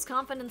Kaido's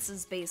confidence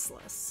is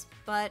baseless,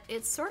 but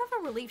it's sort of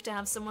a relief to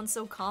have someone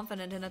so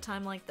confident in a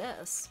time like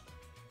this.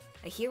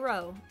 A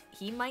hero,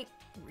 he might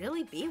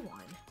really be one.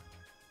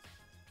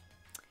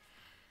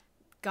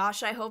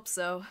 Gosh, I hope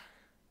so,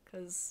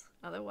 because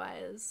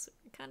otherwise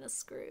we're kind of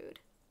screwed.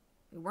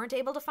 We weren't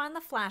able to find the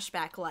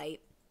flashback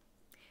light,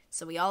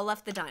 so we all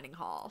left the dining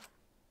hall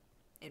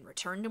and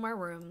returned to our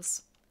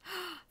rooms.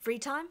 Free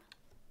time?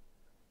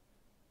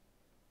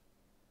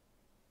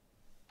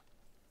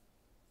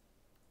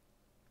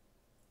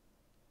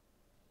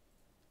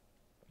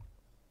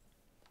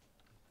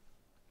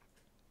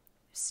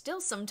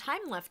 Still some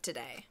time left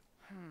today.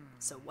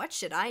 So what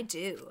should I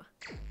do?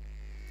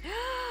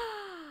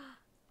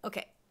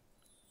 Okay.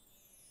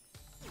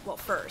 Well,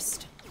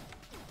 first.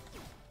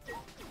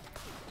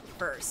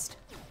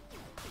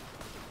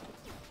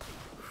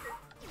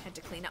 Had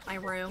to clean up my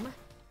room.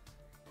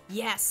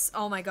 Yes!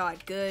 Oh my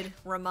god, good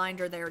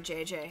reminder there,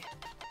 JJ.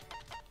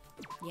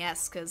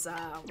 Yes, because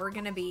we're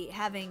gonna be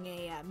having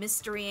a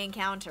mystery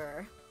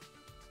encounter.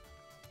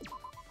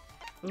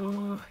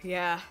 Ooh,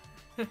 yeah.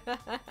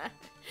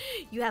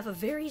 You have a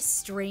very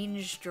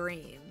strange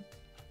dream.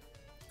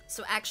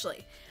 So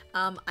actually,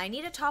 I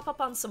need to top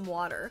up on some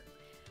water.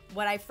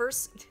 What I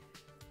first...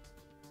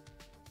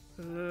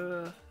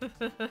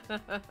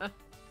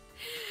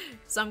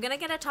 So I'm gonna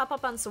get a top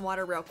up on some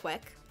water real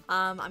quick.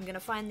 I'm gonna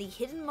find the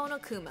hidden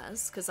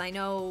Monokumas, because I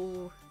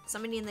know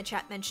Somebody in the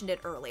chat mentioned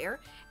it earlier.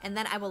 And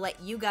then I will let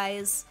you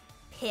guys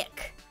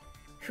pick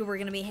who we're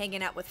going to be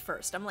hanging out with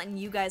first. I'm letting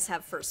you guys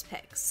have first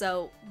pick.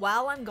 So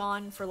while I'm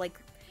gone for like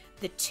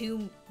the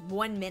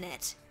 1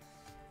 minute,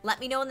 let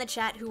me know in the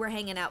chat who we're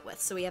hanging out with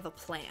so we have a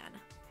plan.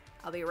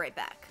 I'll be right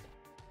back.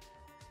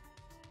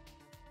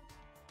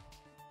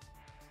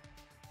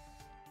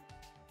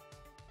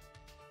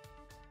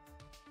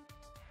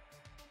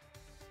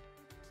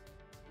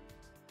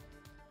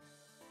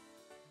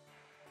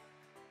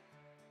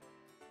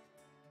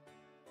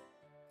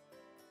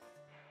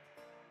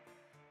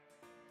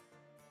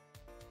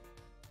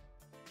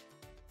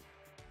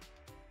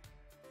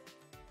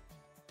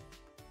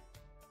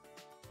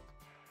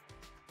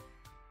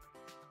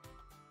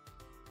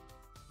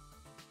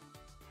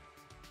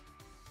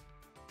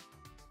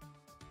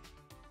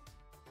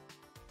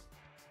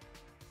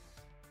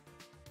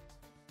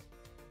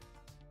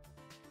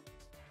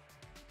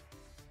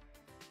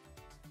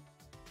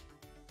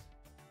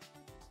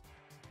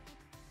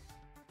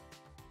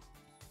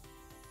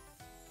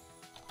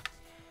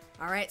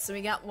 Alright, so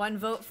we got 1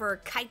 vote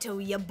for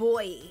Kaito, ya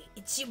boy.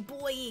 It's your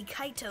boy,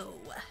 Kaito.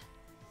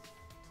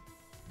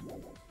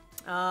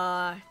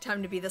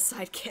 Time to be the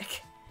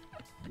sidekick.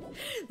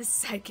 The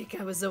sidekick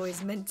I was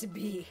always meant to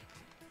be.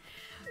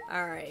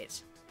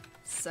 Alright,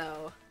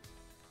 so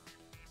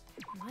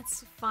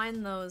let's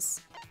find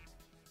those.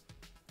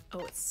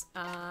 Oh, it's,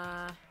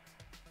 why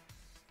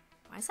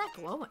is that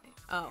glowing?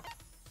 Oh,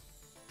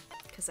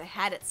 because I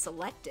had it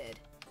selected,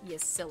 you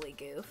silly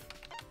goof.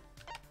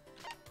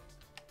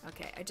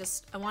 Okay,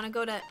 I want to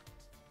go to...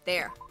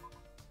 There.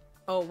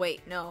 Oh, wait,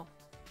 no.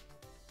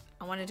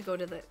 I wanted to go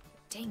to the...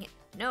 Dang it.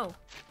 No.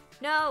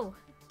 No!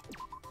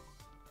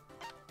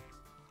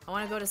 I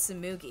want to go to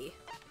Tsumugi.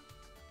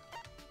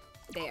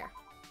 There.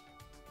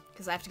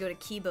 Because I have to go to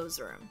Kibo's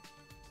room.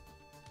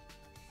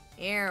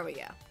 Here we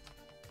go.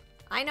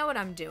 I know what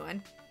I'm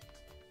doing.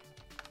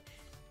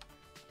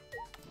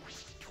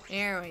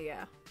 Here we go.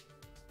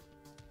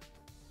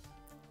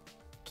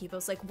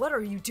 Kibo's like, what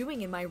are you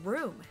doing in my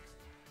room?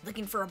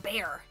 Looking for a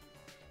bear.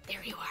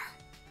 There you are.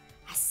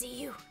 I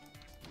see you.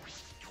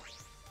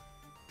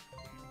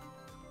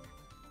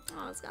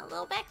 Oh, it's got a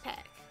little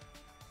backpack.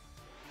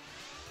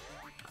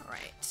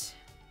 Alright.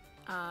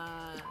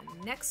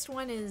 Next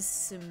one is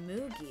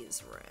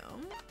Tsumugi's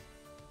room.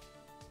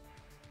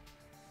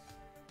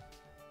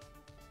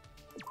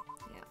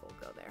 Yeah, we'll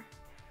go there.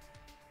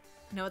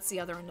 No, it's the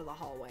other end of the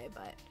hallway,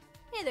 but...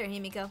 Hey there,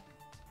 Himiko.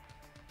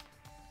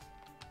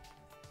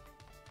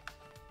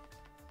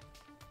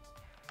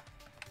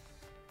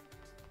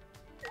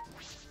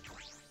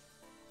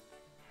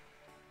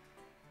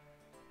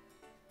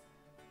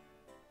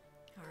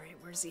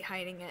 Where's he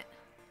hiding it?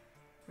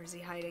 Where's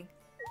he hiding?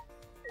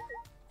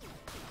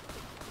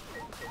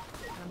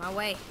 Out of my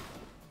way.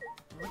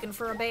 I'm looking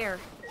for a bear.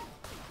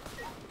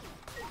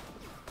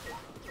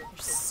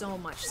 There's so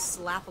much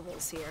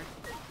slappables here.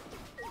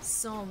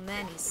 So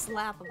many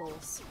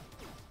slappables.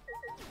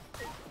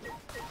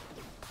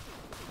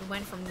 We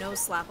went from no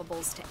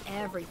slappables to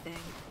everything.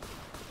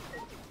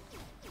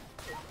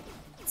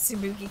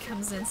 Tsumugi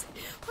comes in and says,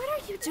 what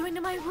are you doing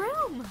to my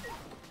room?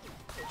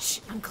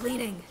 Shh, I'm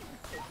cleaning.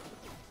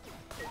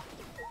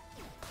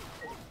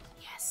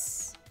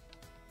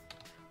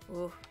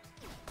 Ooh.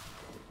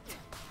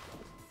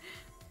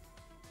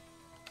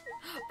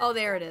 Oh,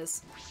 there it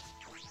is.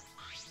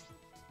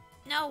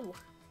 No!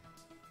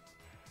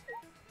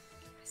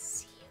 I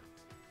see you.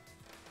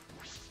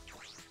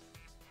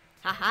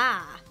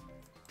 Haha!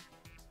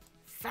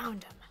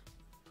 Found him.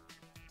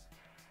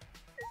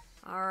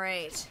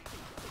 Alright.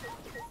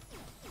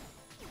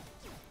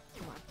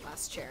 Come on,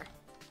 last chair.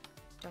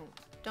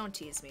 Don't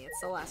tease me,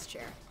 it's the last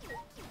chair.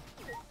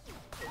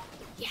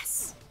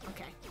 Yes!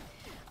 Okay.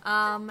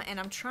 And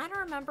I'm trying to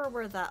remember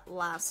where that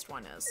last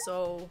one is.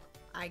 So,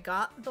 I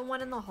got the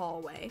one in the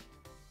hallway.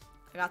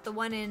 I got the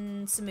one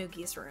in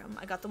Tsumugi's room.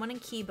 I got the one in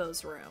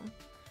Kibo's room.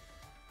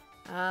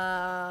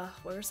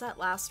 Where's that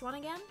last one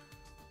again?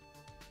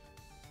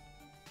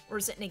 Or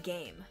is it in a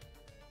game?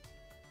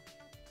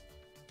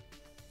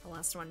 The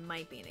last one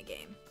might be in a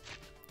game.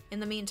 In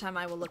the meantime,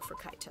 I will look for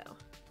Kaito.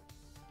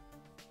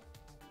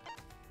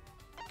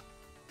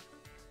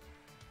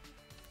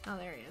 Oh,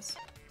 there he is.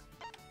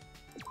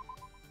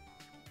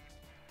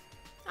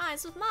 Ah,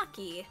 it's with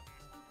Maki.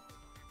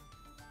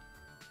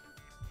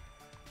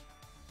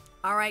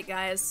 Alright,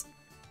 guys.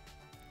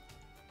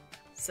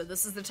 So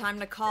this is the time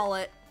to call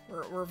it.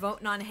 We're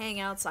voting on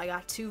Hangouts. I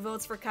got 2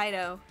 votes for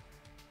Kaito.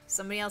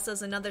 Somebody else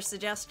has another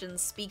suggestion.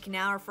 Speak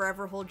now or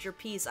forever hold your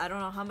peace. I don't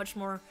know how much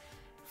more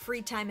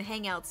free time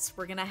Hangouts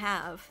we're gonna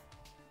have.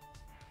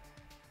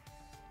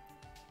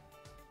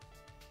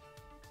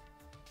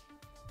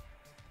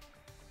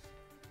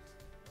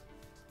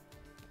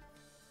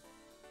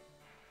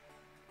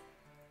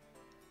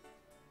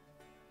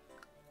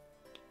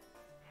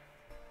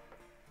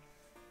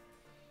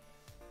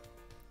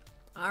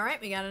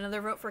 Alright, we got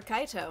another vote for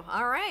Kaito.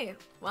 Alright,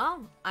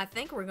 well, I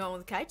think we're going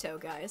with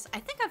Kaito, guys. I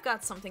think I've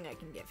got something I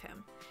can give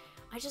him.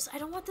 I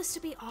don't want this to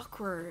be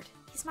awkward.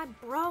 He's my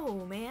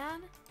bro,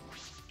 man.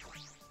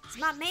 It's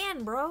my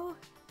man, bro.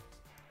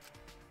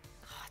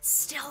 Oh, it's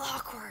still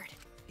awkward.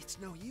 It's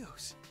no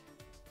use.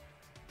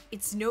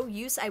 It's no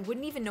use. I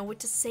wouldn't even know what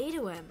to say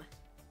to him.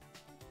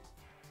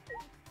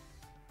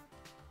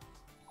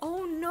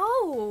 Oh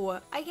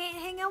no! I can't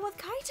hang out with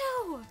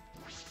Kaito!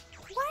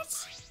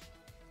 What?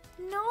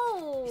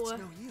 No! It's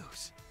no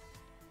use.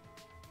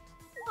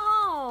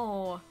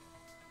 Oh.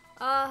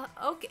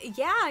 Okay,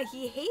 yeah,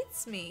 he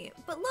hates me.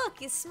 But look,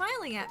 he's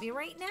smiling at me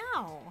right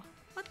now.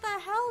 What the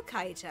hell,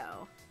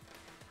 Kaito?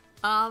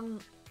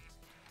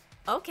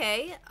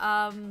 Okay,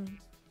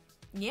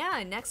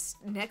 yeah,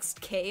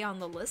 next K on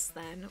the list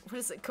then. What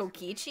is it,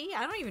 Kokichi?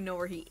 I don't even know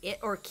where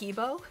or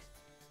Kibo?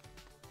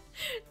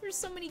 There's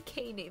so many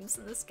K names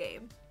in this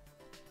game.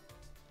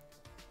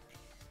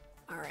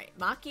 Alright,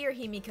 Maki or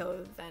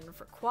Himiko then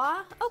for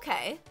Kwa?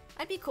 Okay,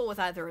 I'd be cool with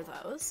either of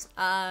those.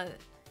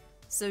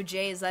 So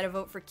Jay, is that a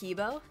vote for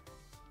Kibo?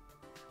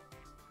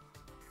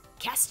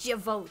 Cast your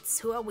votes.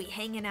 Who are we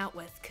hanging out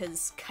with?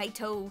 Cause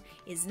Kaito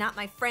is not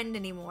my friend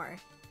anymore.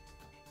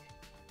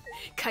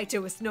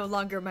 Kaito is no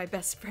longer my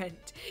best friend.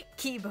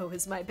 Kibo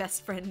is my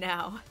best friend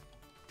now.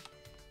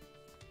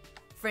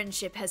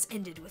 Friendship has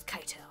ended with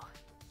Kaito.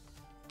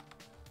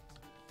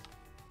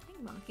 I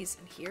think Maki's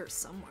in here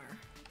somewhere.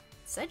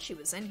 Said she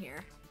was in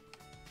here.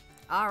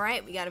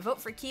 Alright, we gotta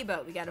vote for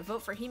Kibo. We gotta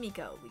vote for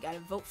Himiko. We gotta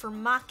vote for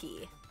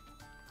Maki.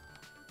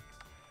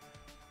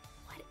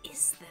 What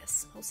is this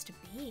supposed to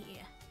be?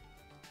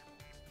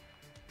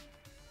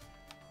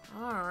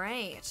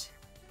 Alright.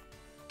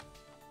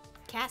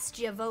 Cast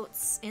your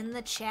votes in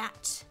the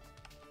chat.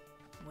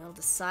 We'll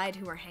decide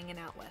who we're hanging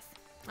out with.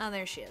 Oh,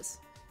 there she is.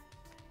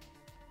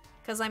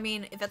 Because, I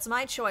mean, if it's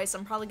my choice,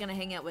 I'm probably going to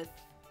hang out with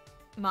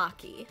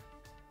Maki.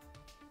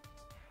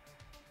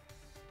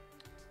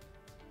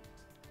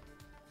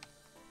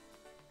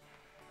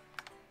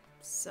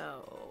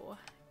 So,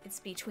 it's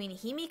between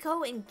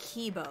Himiko and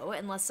Kibo,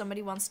 unless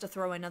somebody wants to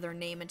throw another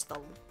name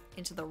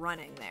into the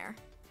running there.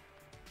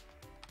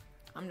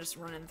 I'm just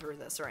running through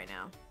this right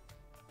now.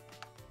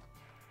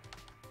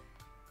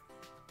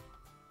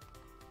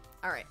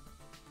 Alright.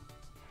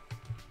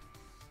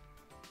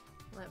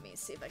 Let me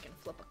see if I can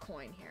flip a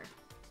coin here.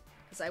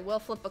 Because I will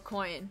flip a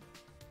coin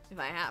if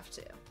I have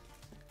to.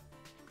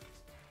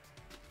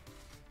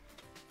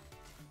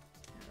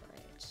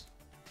 Alright.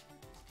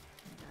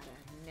 I got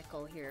a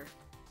nickel here.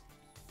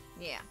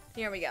 Yeah,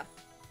 here we go.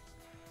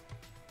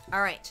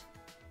 Alright.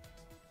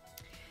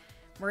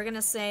 We're gonna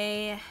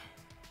say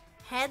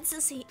heads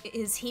is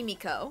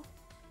Himiko,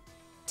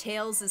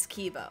 tails is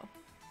Kibo.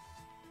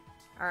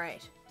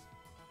 Alright.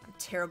 I'm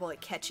terrible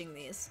at catching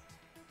these.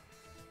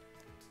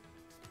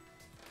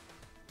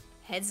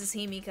 Heads is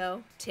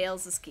Himiko,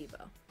 tails is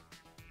Kibo.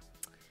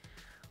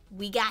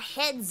 We got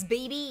heads,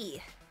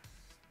 baby!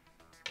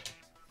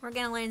 We're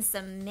gonna learn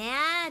some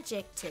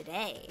magic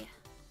today.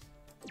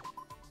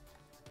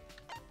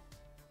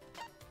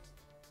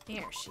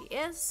 Here she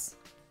is.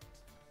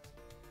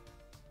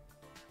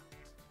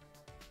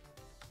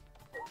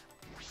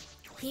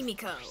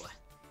 Himiko.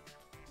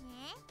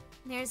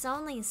 There's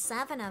only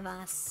 7 of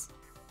us.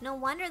 No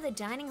wonder the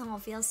dining hall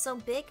feels so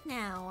big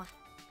now.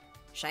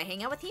 Should I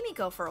hang out with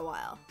Himiko for a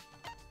while?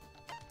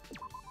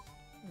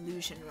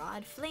 Illusion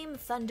Rod, Flame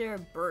Thunder,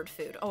 Bird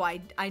Food. Oh,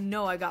 I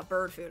know I got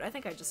bird food. I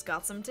think I just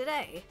got some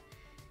today.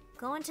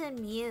 Going to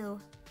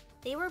Mew.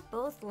 They were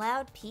both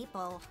loud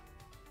people.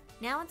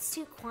 Now it's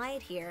too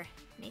quiet here.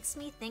 Makes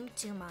me think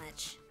too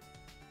much.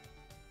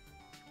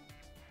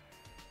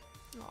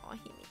 Aw,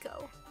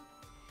 Himiko.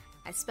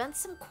 I spent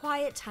some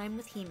quiet time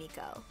with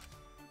Himiko.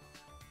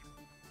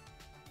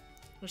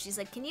 Well, she's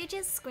like, can you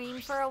just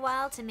scream for a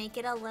while to make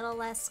it a little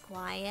less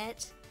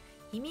quiet?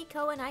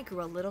 Himiko and I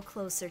grew a little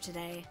closer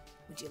today.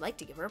 Would you like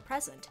to give her a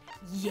present?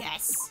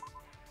 Yes!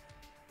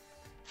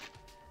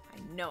 I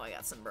know I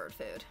got some bird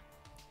food.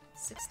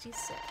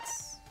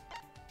 66.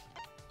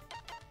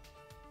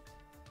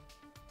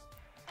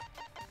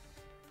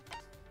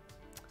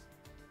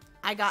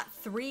 I got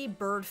 3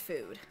 bird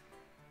food.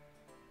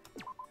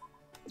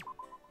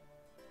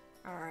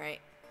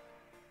 Alright.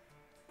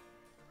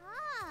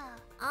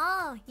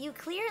 Oh, you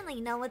clearly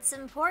know what's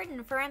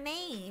important for a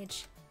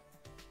mage.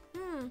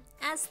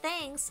 As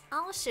thanks,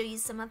 I'll show you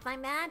some of my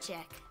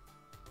magic.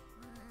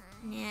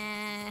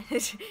 Nah,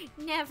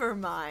 never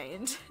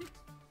mind.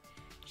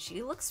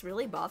 She looks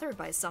really bothered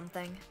by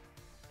something.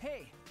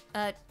 Hey!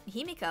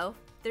 Himiko,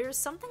 there's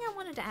something I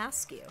wanted to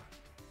ask you.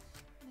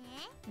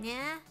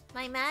 Yeah,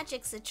 my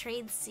magic's a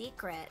trade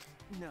secret.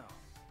 No.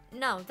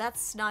 No,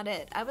 that's not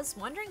it. I was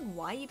wondering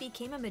why you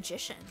became a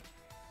magician.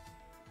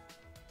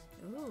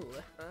 Ooh.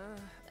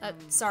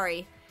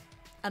 Sorry.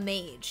 A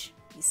mage.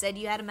 You said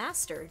you had a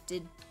master.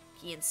 Did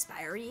he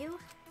inspire you?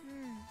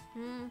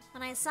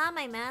 When I saw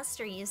my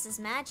master use his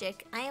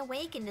magic, I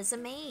awakened as a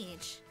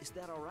mage. Is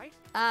that alright?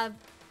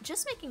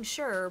 Just making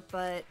sure,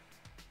 but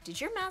did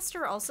your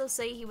master also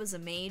say he was a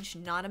mage,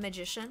 not a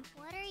magician?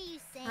 What are you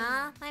saying?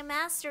 My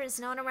master is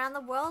known around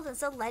the world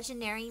as a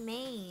legendary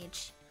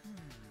mage.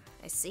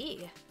 I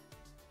see.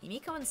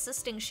 Himiko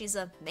insisting she's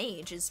a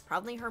mage is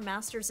probably her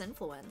master's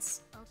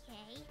influence.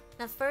 Okay.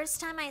 The first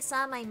time I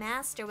saw my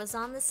master was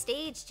on the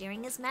stage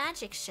during his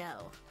magic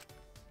show.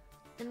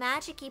 The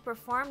magic he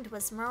performed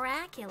was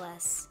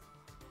miraculous.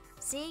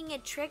 Seeing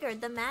it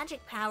triggered the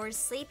magic powers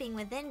sleeping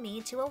within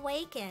me to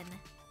awaken.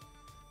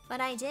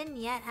 But I didn't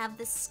yet have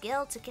the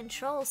skill to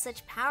control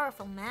such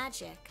powerful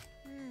magic.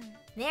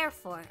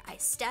 Therefore, I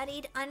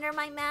studied under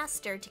my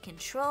master to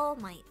control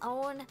my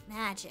own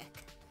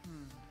magic.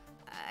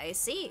 I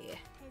see.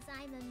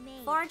 I'm a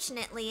mage.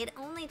 Fortunately, it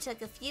only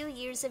took a few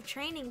years of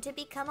training to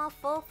become a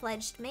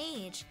full-fledged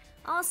mage.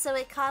 Also,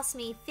 it cost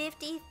me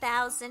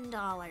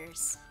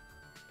 $50,000.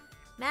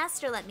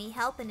 Master let me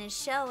help in his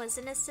show as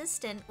an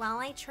assistant while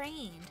I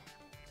trained.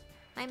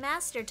 My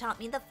master taught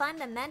me the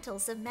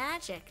fundamentals of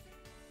magic.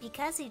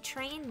 Because he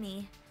trained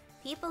me,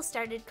 people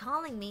started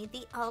calling me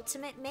the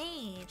ultimate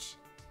mage.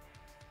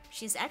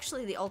 She's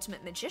actually the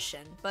ultimate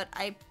magician, but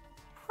I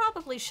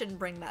probably shouldn't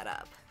bring that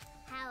up.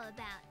 How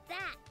about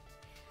that?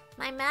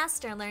 My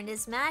master learned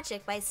his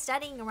magic by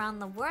studying around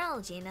the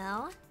world, you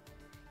know?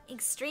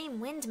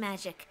 Extreme wind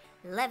magic,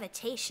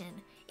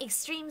 levitation,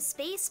 extreme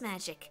space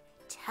magic,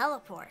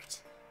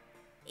 teleport,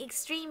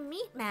 extreme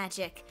meat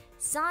magic,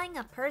 sawing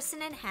a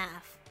person in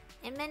half,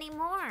 and many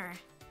more.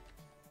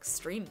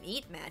 Extreme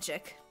meat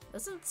magic?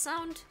 Doesn't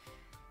sound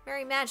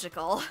very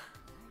magical.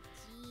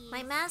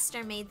 My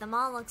master made them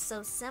all look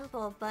so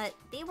simple, but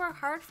they were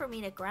hard for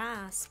me to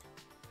grasp.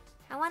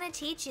 I want to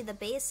teach you the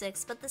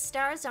basics, but the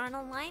stars aren't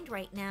aligned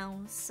right now,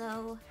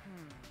 so...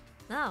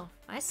 Oh,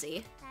 I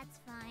see. That's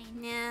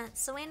fine. Yeah,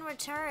 so in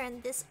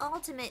return, this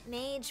ultimate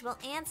mage will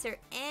answer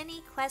any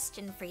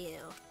question for you.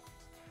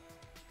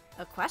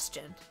 A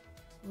question?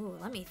 Ooh,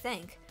 let me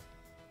think.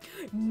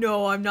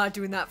 No, I'm not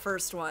doing that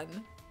first one.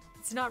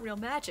 It's not real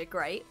magic,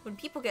 right? When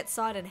people get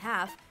sawed in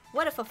half,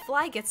 what if a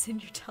fly gets in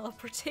your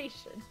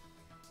teleportation?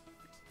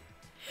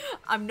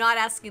 I'm not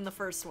asking the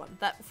first one.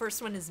 That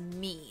first one is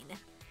mean.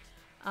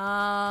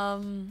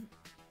 I'm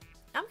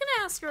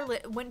gonna ask her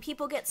when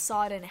people get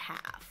sawed in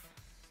half.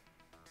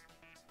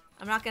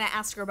 I'm not gonna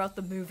ask her about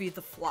the movie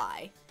The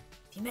Fly.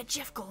 Have you met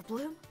Jeff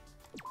Goldblum?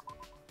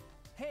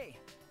 Hey!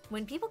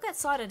 When people get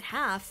sawed in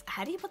half,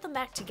 how do you put them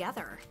back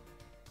together?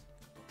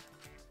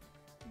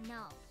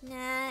 No.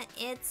 Nah,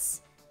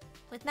 it's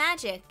with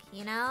magic,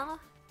 you know?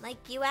 Like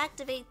you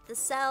activate the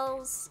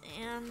cells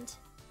and...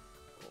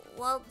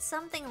 well,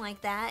 something like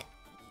that.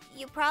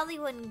 You probably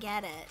wouldn't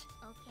get it.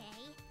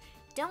 Okay.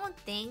 Don't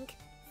think,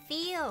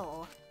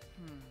 feel.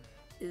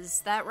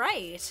 Is that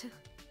right?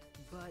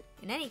 But...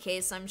 in any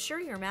case, I'm sure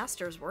your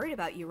master's worried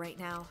about you right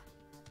now.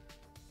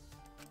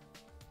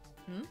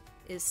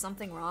 Is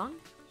something wrong?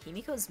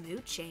 Himiko's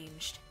mood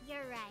changed.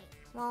 You're right.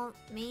 Well,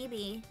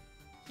 maybe.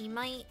 He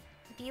might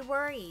be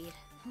worried.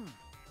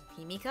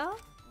 Himiko?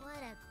 What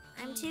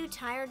a... I'm too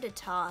tired to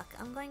talk.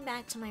 I'm going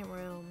back to my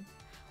room.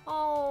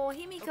 Oh,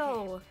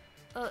 Himiko.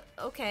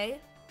 Okay.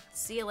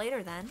 See you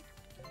later then.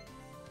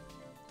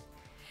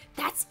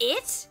 That's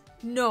it?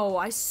 No,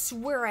 I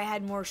swear I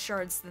had more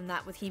shards than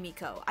that with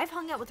Himiko. I've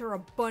hung out with her a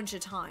bunch of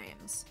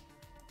times.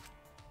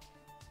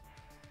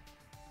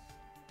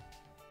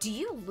 Do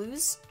you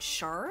lose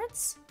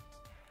shards?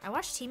 I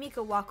watched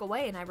Himiko walk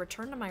away and I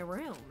returned to my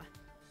room.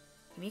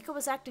 Himiko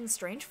was acting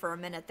strange for a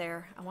minute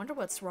there. I wonder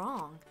what's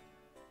wrong.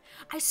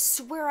 I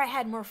swear I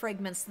had more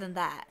fragments than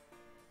that.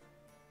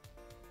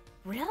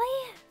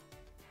 Really?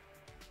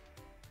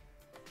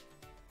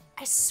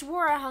 I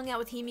swore I hung out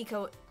with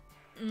Himiko.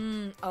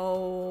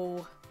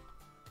 Oh.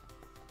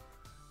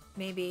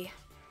 Maybe.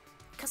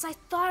 Because I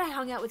thought I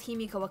hung out with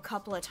Himiko a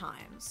couple of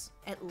times.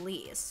 At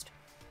least.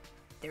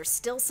 There's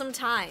still some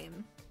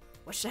time.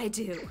 What should I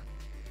do?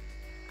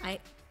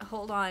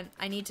 Hold on.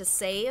 I need to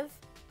save.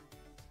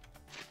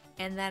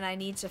 And then I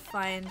need to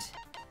find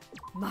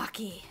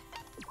Maki.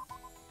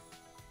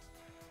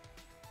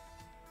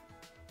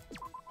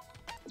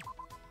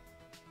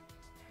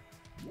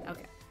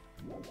 Okay.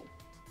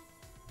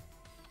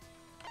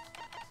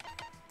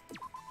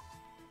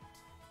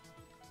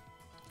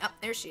 Oh,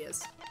 there she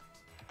is.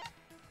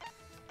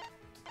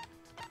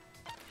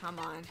 Come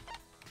on.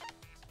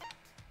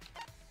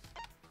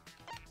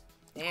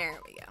 There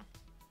we go.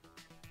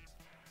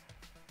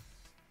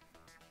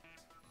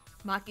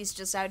 Maki's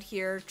just out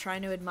here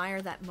trying to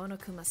admire that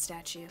Monokuma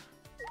statue.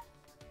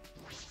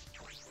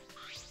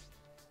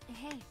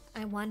 Hey.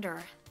 I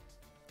wonder,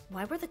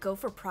 why were the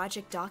Gopher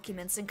Project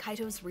documents in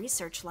Kaito's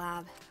research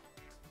lab?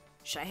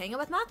 Should I hang out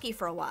with Maki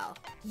for a while?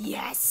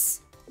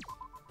 Yes!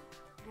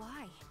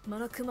 Why?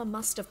 Monokuma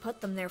must have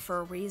put them there for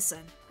a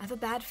reason. I have a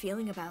bad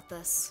feeling about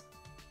this.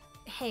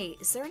 Hey,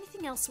 is there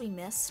anything else we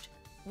missed?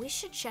 We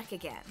should check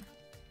again.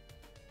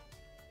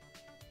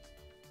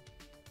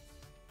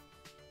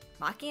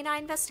 Maki and I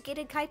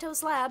investigated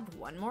Kaito's lab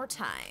one more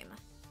time.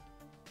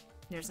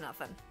 There's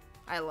nothing.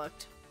 I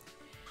looked.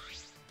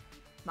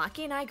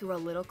 Maki and I grew a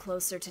little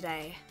closer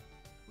today.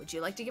 Would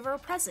you like to give her a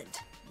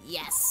present?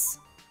 Yes!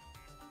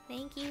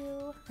 Thank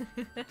you.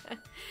 Okay,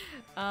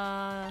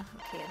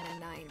 in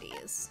the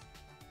 90s.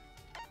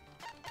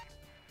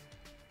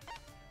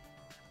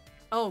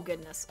 Oh,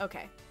 goodness.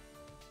 Okay.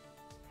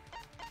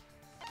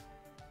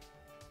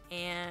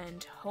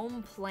 And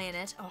home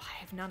planet. Oh, I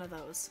have none of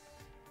those.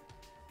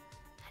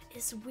 That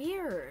is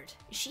weird.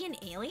 Is she an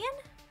alien?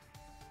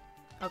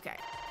 Okay.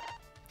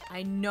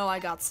 I know I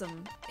got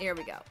some. Here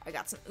we go. I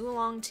got some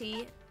oolong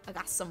tea. I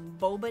got some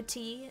boba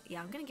tea.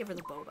 Yeah, I'm gonna give her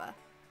the boba.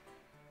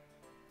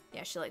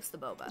 Yeah, she likes the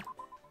boba.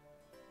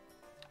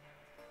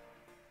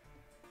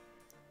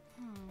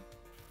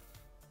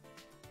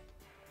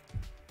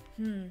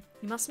 You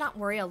must not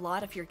worry a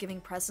lot if you're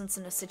giving presents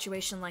in a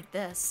situation like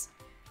this.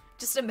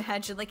 Just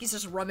imagine, like, he's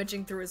just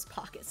rummaging through his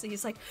pockets. And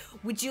he's like,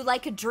 would you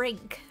like a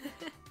drink?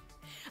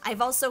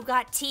 I've also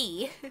got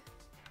tea.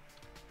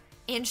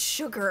 And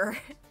sugar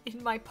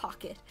in my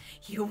pocket.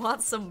 You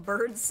want some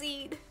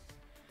birdseed?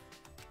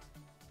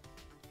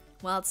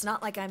 Well, it's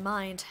not like I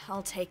mind.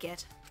 I'll take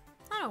it.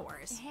 Oh, no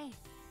worries. Hey.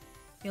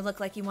 You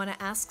look like you want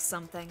to ask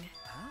something.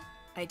 Huh?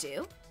 I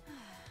do?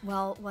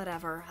 Well,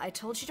 whatever. I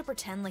told you to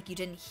pretend like you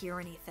didn't hear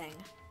anything.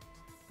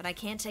 But I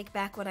can't take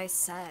back what I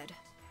said.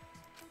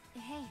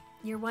 Hey.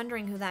 You're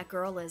wondering who that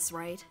girl is,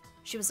 right?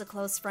 She was a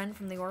close friend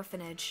from the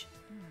orphanage.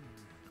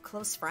 A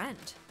close friend?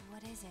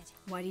 What is it?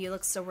 Why do you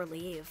look so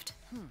relieved?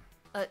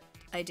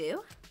 I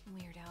do?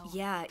 Weirdo.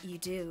 Yeah, you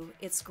do.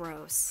 It's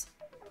gross.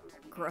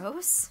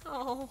 Gross?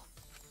 Oh.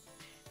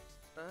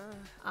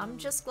 I'm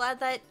just glad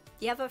that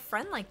you have a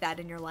friend like that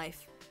in your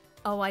life.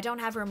 Oh, I don't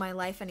have her in my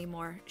life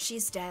anymore.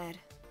 She's dead.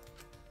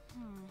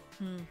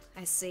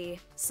 I see.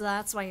 So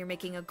that's why you're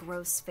making a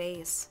gross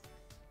face.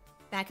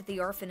 Back at the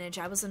orphanage,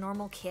 I was a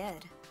normal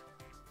kid.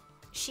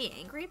 Is she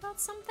angry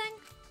about something?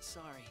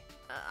 Sorry.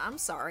 I'm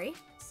sorry.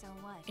 So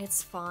what?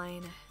 It's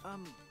fine.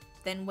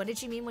 Then what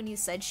did you mean when you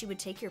said she would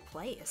take your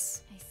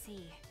place? I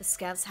see. The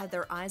scouts had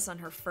their eyes on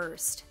her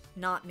first,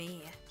 not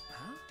me.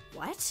 Huh?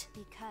 What?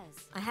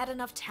 Because. I had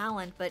enough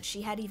talent, but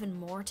she had even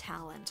more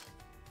talent.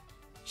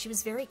 She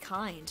was very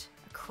kind,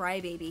 a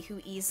crybaby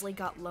who easily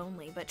got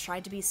lonely but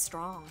tried to be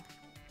strong.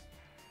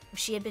 If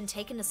she had been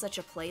taken to such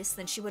a place,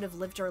 then she would have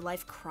lived her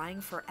life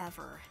crying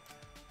forever.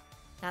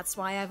 That's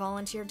why I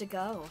volunteered to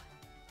go.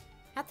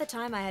 At the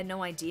time, I had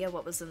no idea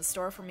what was in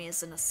store for me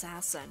as an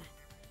assassin.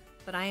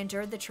 But I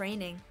endured the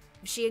training.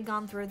 If she had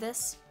gone through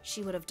this,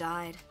 she would have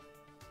died.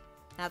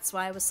 That's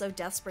why I was so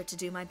desperate to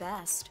do my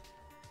best.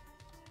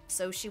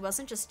 So she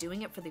wasn't just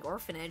doing it for the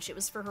orphanage, it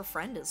was for her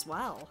friend as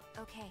well.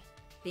 Okay.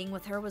 Being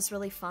with her was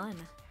really fun.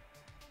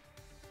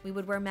 We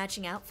would wear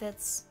matching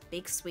outfits,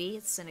 bake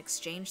sweets, and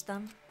exchange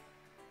them.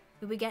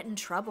 We would get in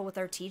trouble with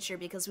our teacher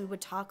because we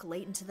would talk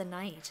late into the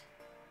night.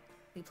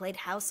 We played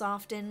house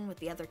often with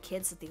the other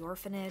kids at the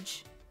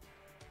orphanage.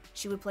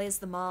 She would play as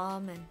the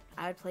mom, and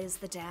I would play as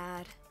the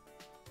dad.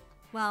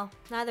 Well,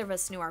 neither of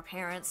us knew our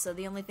parents, so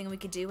the only thing we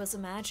could do was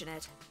imagine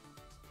it.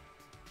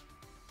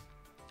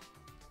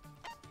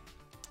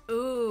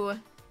 Ooh.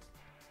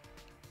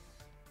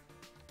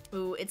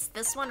 Ooh, it's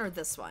this one or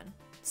this one.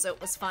 So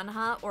it was fun,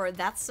 huh? Or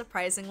that's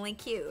surprisingly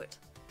cute.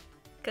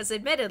 Because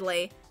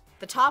admittedly,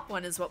 the top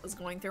one is what was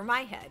going through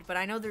my head, but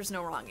I know there's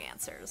no wrong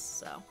answers,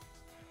 so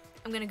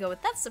I'm gonna go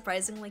with that's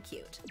surprisingly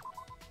cute.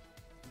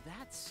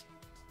 That's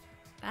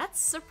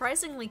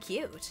surprisingly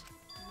cute.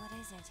 What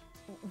is it?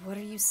 What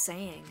are you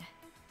saying?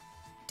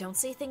 Don't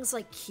say things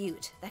like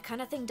cute. That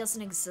kind of thing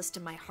doesn't exist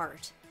in my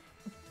heart.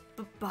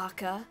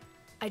 Baka,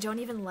 I don't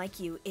even like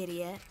you,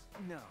 idiot.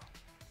 No.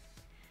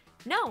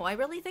 No, I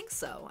really think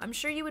so. I'm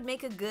sure you would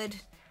make a good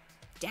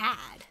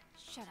dad.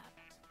 Shut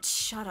up.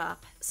 Shut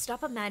up.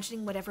 Stop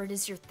imagining whatever it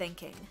is you're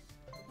thinking.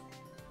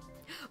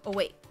 Oh,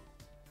 wait.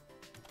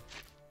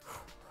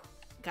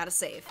 Gotta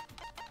save.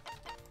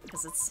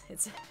 Because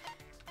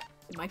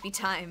it might be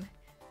time.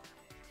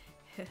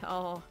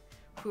 Oh,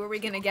 who are we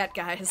gonna get,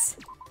 guys?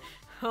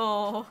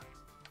 Oh.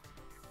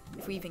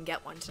 If we even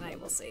get one tonight,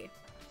 we'll see.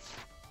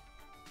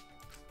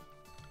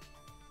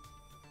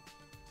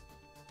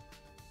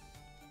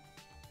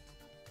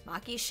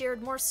 Maki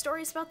shared more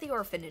stories about the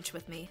orphanage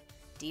with me.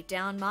 Deep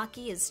down,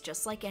 Maki is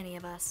just like any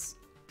of us.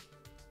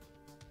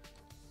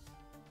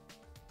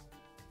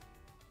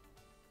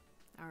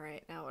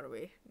 Alright, now what are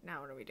we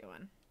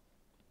doing?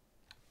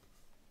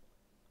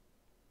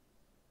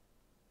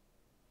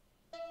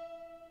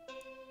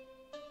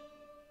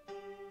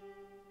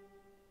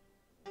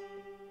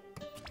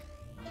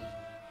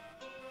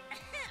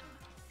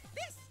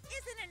 This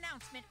is an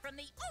announcement from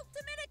the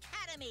Ultimate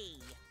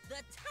Academy.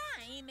 The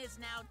time is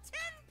now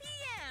 10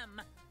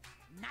 p.m.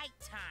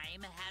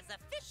 Nighttime has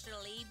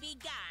officially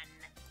begun.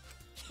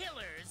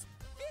 Killers,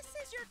 this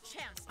is your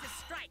chance to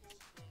strike.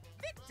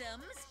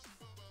 Victims,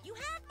 you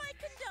have my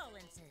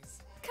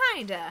condolences.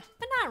 Kinda,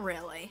 but not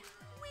really.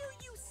 Will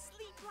you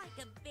sleep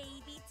like a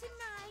baby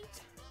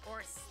tonight?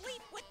 Or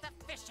sleep with the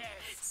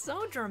fishers?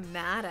 So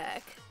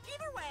dramatic.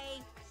 Either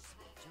way,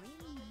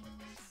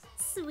 dreams.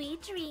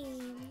 Sweet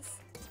dreams.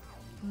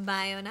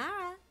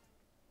 Bayonara.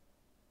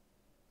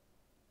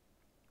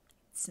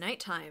 It's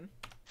nighttime.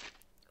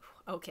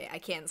 Okay, I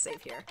can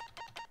save here.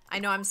 I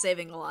know I'm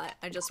saving a lot.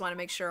 I just want to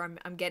make sure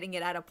I'm getting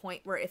it at a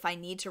point where if I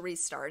need to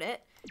restart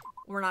it,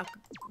 we're not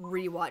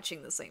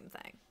rewatching the same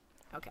thing.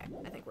 Okay,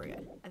 I think we're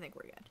good.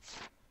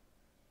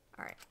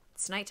 Alright,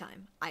 it's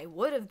nighttime. I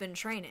would have been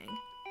training,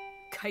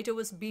 Kaito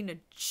was being a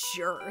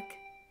jerk.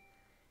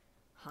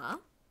 Huh?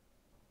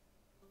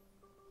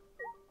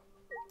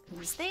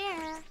 Who's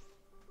there?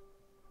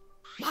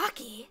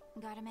 Maki!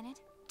 Got a minute?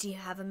 Do you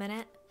have a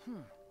minute?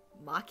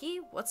 Maki,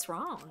 what's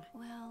wrong?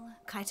 Well,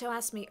 Kaito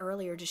asked me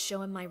earlier to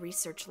show him my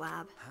research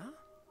lab. Huh?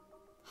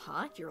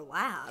 Huh? Your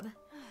lab?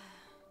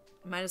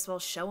 Might as well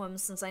show him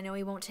since I know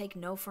he won't take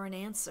no for an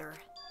answer.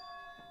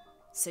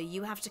 So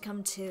you have to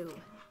come too.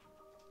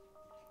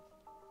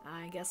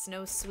 I guess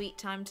no sweet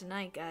time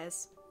tonight,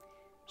 guys.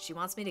 She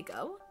wants me to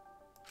go?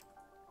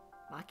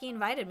 Maki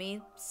invited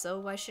me,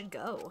 so I should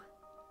go.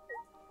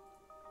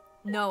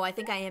 No, I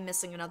think I am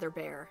missing another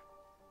bear.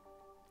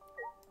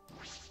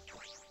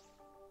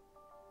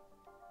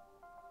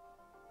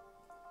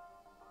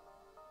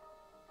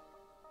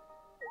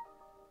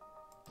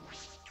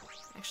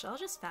 Actually, I'll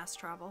just fast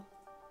travel.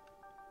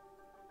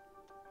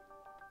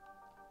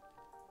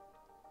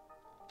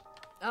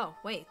 Oh,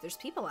 wait, there's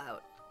people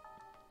out.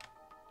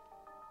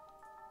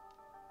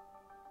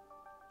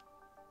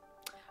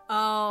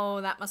 Oh,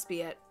 that must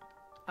be it.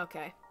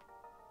 Okay.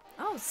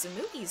 Oh,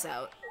 Tsumugi's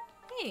out.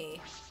 Hey.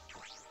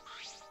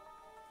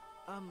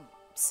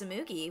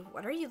 Tsumugi,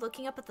 what are you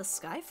looking up at the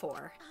sky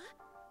for?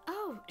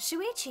 Oh,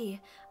 Shuichi,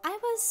 I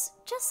was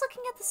just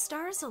looking at the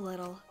stars a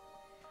little.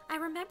 I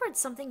remembered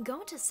something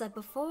Gonta said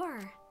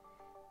before.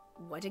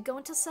 What did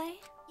Gonta say?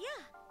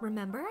 Yeah.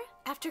 Remember?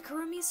 After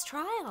Kurumi's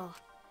trial.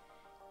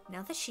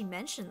 Now that she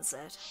mentions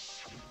it.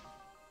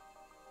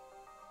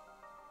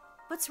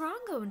 What's wrong,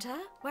 Gonta?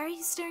 Why are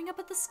you staring up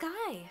at the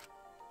sky?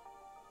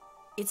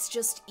 It's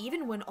just,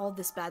 even when all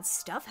this bad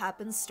stuff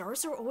happens,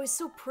 stars are always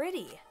so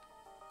pretty.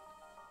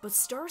 But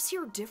stars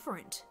here are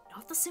different.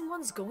 Not the same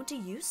ones Gonta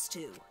used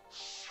to.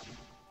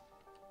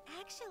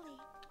 Actually,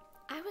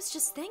 I was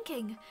just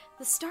thinking,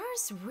 the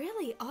stars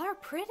really are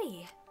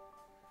pretty.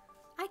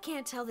 I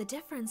can't tell the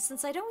difference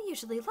since I don't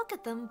usually look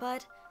at them,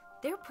 but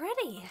they're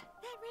pretty.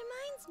 that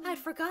reminds me. I'd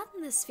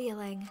forgotten this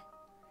feeling.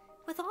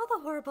 With all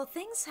the horrible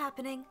things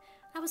happening,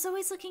 I was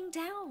always looking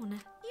down.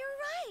 You're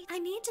right. I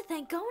need to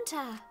thank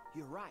Gonta.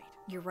 You're right.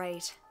 You're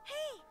right.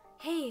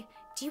 Hey,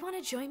 do you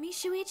want to join me,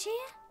 Shuichi?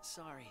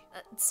 Sorry.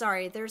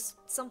 Sorry, there's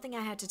something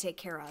I had to take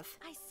care of.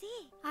 I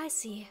see. I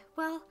see.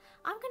 Well,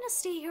 I'm gonna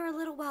stay here a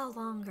little while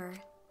longer.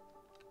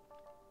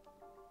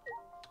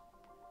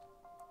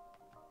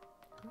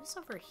 Who's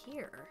over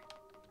here?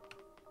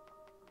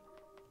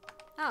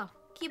 Oh,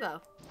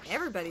 Kibo.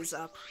 Everybody's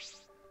up.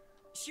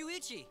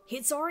 Shuichi!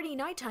 It's already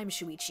nighttime,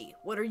 Shuichi.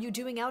 What are you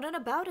doing out and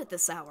about at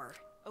this hour?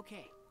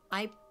 Okay,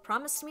 I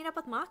promised to meet up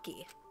with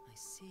Maki. I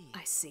see.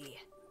 I see.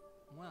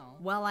 Well,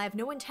 Well, I have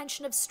no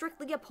intention of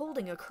strictly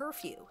upholding a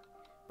curfew.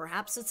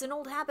 Perhaps it's an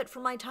old habit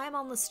from my time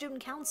on the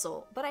student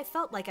council, but I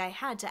felt like I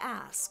had to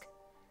ask.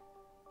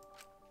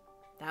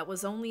 That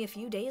was only a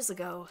few days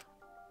ago.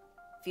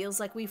 Feels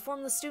like we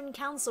formed the student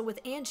council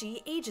with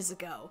Angie ages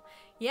ago.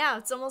 Yeah,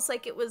 it's almost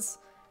like it was,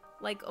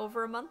 like,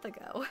 over a month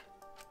ago.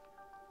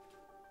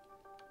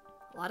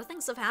 A lot of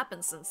things have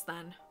happened since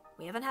then.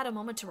 We haven't had a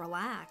moment to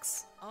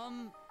relax.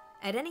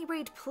 At any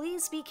rate,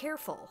 please be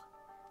careful.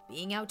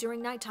 Being out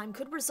during nighttime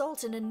could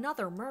result in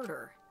another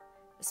murder.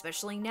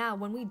 Especially now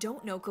when we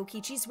don't know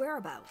Kokichi's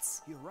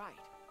whereabouts. You're right.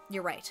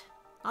 You're right.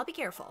 I'll be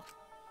careful.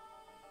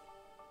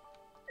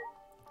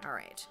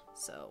 Alright,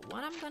 so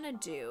what I'm gonna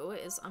do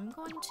is I'm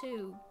going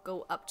to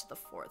go up to the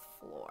 4th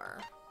floor.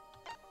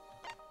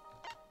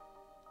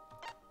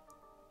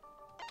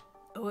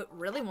 Oh, it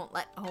really won't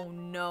let- oh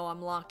no,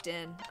 I'm locked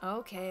in.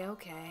 Okay,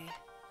 okay.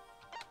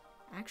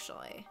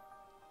 Actually.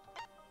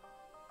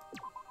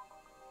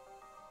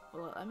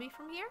 Will it let me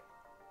from here?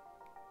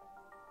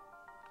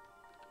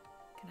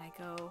 Can I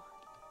go?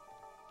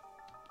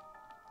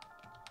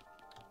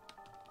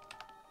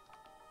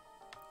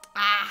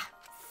 Ah!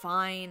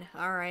 Fine,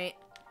 alright.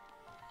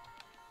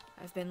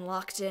 I've been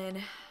locked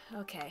in.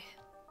 Okay.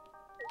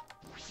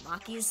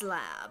 Maki's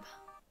lab.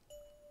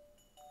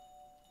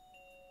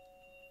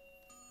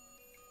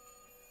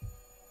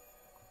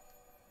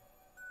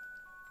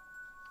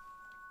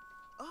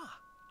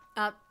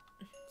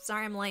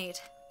 Sorry I'm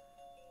late.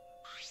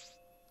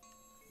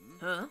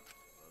 Huh?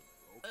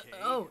 Okay.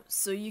 Oh,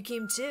 so you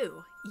came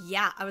too?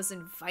 Yeah, I was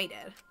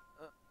invited.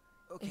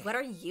 okay. What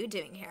are you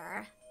doing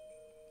here?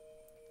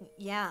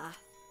 Yeah.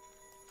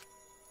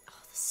 Oh,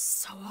 this is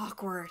so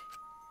awkward.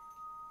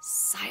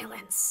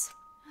 Silence.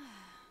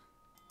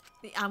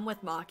 I'm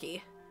with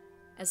Maki.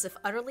 As if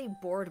utterly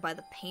bored by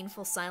the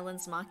painful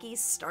silence, Maki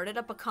started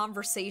up a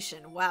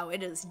conversation. Wow,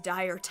 it is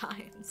dire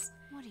times.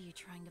 What are you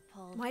trying to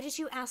pull? Why did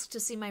you ask to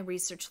see my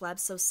research lab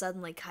so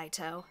suddenly,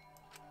 Kaito?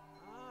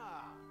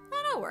 Ah,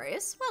 Oh, no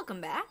worries. Welcome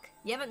back.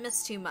 You haven't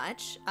missed too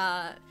much.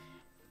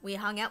 We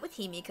hung out with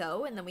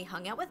Himiko, and then we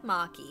hung out with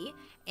Maki,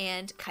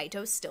 and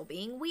Kaito's still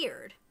being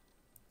weird.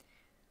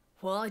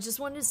 Well, I just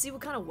wanted to see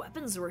what kind of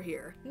weapons were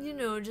here. You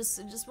know, just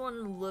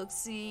wanted to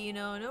look-see, you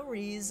know, no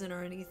reason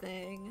or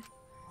anything.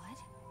 What?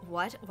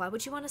 What? Why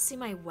would you want to see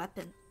my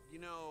weapon? you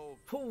know,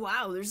 Oh,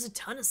 wow, there's a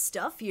ton of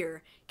stuff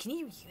here. Can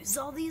you use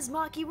all these,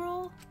 Maki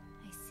roll?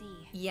 I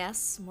see.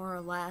 Yes, more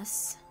or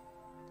less.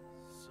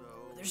 so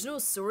there's no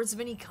swords of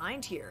any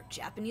kind here.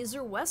 Japanese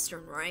or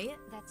Western, right?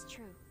 That's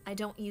true. I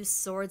don't use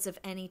swords of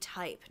any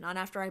type, not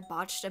after I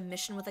botched a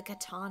mission with a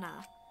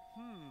katana.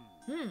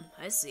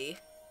 I see.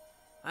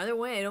 Either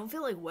way, I don't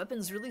feel like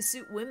weapons really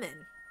suit women.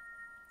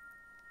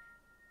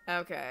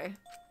 Okay.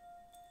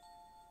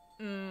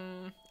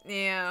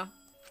 Yeah.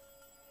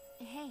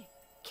 Hey,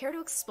 Care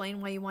to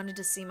explain why you wanted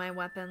to see my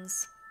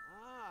weapons?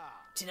 Ah.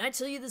 Didn't I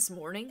tell you this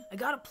morning? I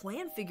got a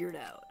plan figured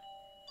out.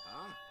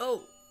 Huh?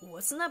 Oh,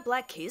 what's in that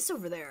black case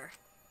over there?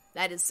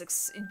 That is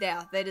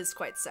that is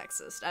quite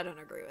sexist. I don't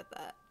agree with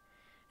that.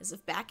 As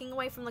if backing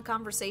away from the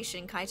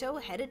conversation,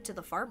 Kaito headed to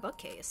the far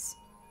bookcase.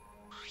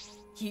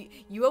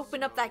 You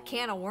open up that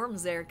can of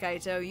worms there,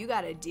 Kaito. You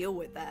gotta deal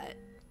with that.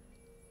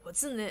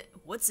 What's in it?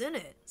 What's in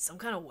it? Some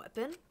kind of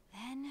weapon?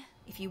 then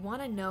If you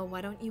want to know,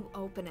 why don't you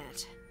open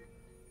it?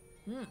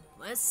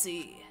 Let's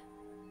see.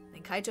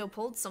 Then Kaito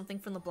pulled something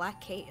from the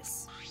black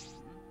case.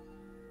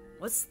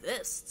 What's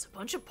this? It's a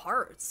bunch of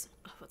parts.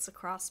 Oh, what's a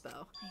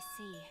crossbow? I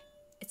see.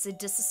 It's a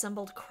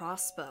disassembled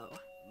crossbow.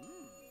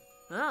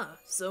 Ah,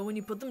 so when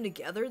you put them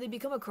together, they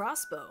become a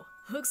crossbow.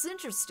 Looks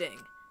interesting.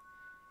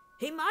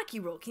 Hey,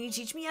 Makiro, can you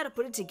teach me how to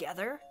put it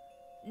together?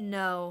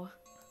 No.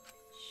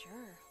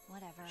 Sure,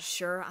 whatever.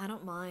 Sure, I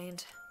don't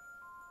mind.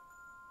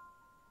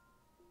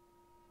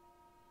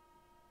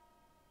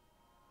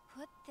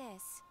 Put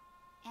this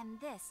and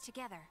this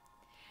together.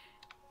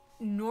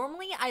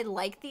 Normally, I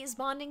like these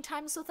bonding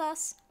times with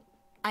us.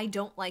 I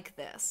don't like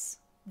this.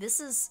 This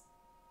is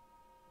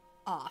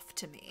off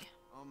to me.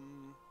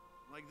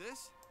 Like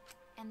this?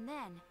 And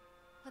then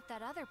put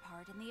that other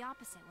part in the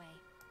opposite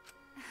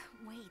way.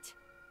 Wait,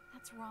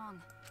 that's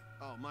wrong.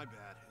 Oh, my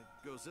bad.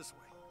 It goes this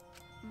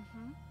way.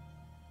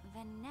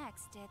 Then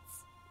next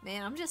it's...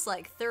 Man, I'm just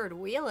like third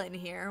wheeling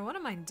here. What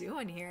am I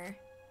doing here?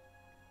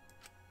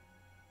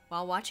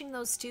 While watching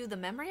those two, the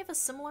memory of a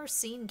similar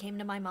scene came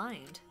to my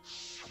mind.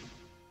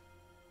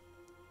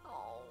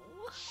 Oh.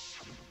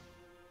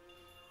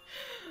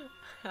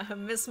 I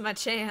missed my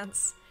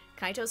chance.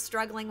 Kaito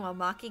struggling while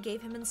Maki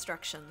gave him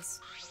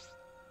instructions.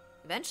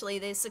 Eventually,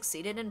 they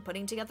succeeded in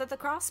putting together the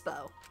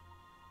crossbow.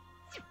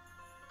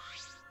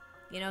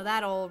 You know,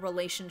 that old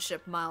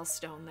relationship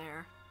milestone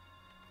there.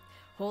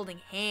 Holding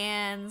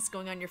hands,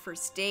 going on your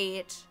first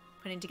date,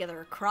 putting together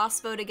a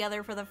crossbow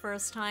together for the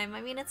first time.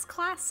 I mean, it's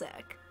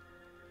classic.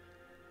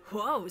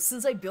 Whoa,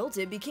 since I built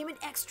it, it became an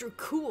extra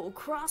cool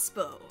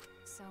crossbow.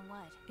 So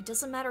what? It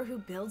doesn't matter who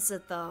builds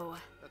it, though.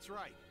 That's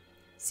right.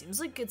 Seems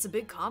like it's a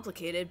bit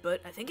complicated,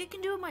 but I think I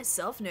can do it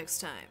myself next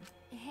time.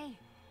 Hey,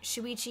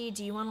 Shuichi,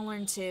 do you want to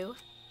learn too?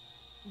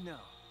 No.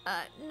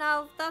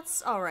 No,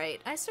 that's alright.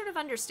 I sort of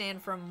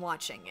understand from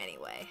watching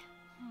anyway.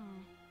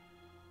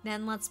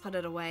 Then let's put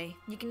it away.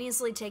 You can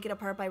easily take it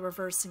apart by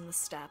reversing the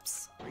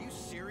steps. Are you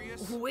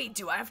serious? Wait,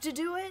 do I have to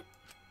do it?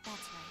 that's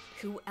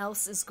right. Who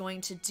else is going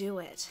to do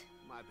it?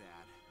 My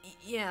bad.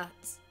 Yeah,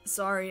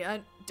 sorry,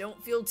 I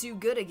don't feel too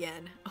good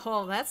again.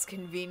 Oh, that's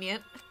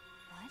convenient.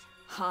 What?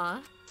 Huh?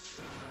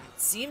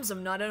 Seems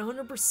I'm not at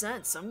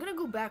 100%, so I'm gonna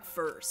go back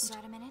first.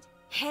 Got a minute?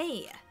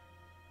 Hey!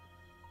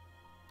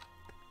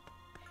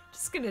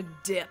 Just gonna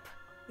dip.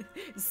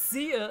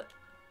 See ya!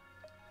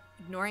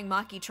 Ignoring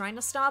Maki trying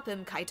to stop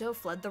him, Kaito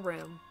fled the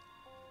room.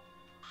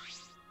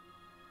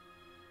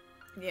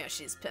 Yeah,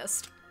 she's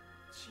pissed.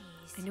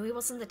 Jeez. I knew he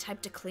wasn't the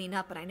type to clean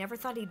up, but I never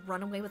thought he'd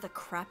run away with a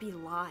crappy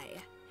lie.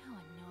 How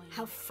annoying.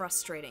 How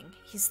frustrating.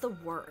 He's the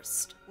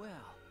worst.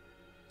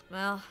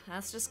 Well,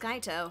 that's just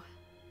Kaito.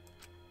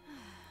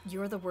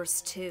 You're the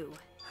worst too.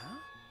 Huh?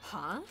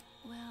 Huh?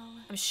 Well,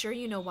 I'm sure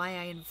you know why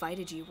I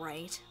invited you,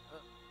 right?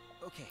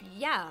 Okay.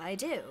 Yeah, I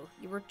do.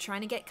 You were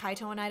trying to get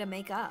Kaito and I to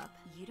make up.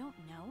 you don't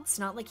know? It's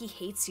not like he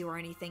hates you or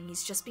anything,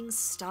 he's just being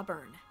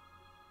stubborn.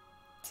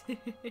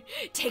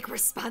 Take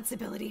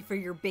responsibility for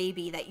your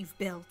baby that you've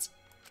built.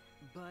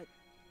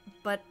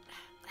 But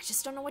I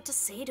just don't know what to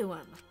say to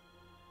him.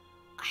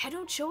 I had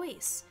no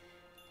choice.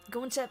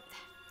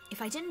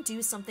 If I didn't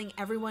do something,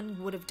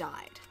 everyone would have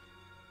died.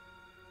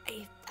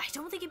 I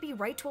don't think it'd be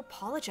right to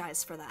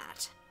apologize for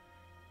that.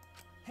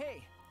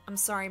 Hey! I'm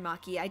sorry,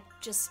 Maki, I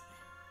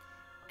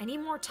need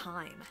more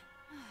time.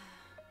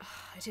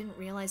 I didn't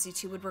realize you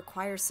two would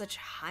require such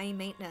high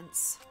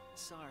maintenance.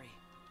 Sorry.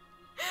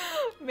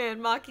 Man,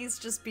 Maki's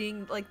just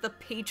being like the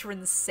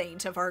patron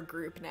saint of our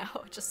group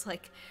now. Just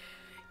like,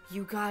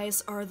 you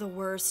guys are the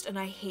worst and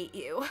I hate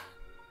you.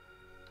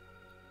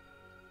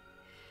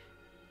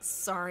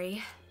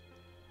 Sorry.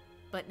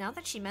 But now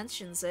that she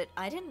mentions it,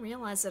 I didn't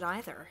realize it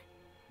either.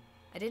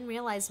 I didn't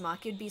realize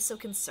Maki would be so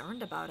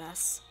concerned about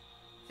us.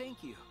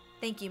 Thank you.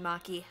 Thank you,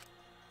 Maki.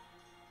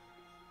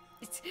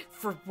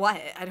 For what?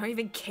 I don't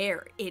even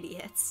care,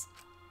 idiots.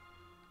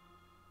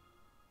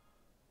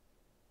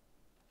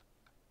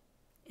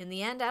 In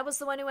the end, I was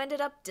the one who ended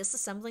up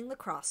disassembling the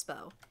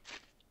crossbow.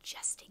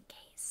 Just in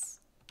case.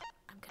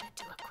 I'm gonna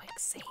do a quick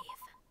save.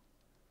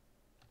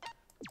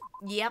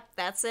 Yep,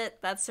 that's it.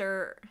 That's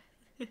her.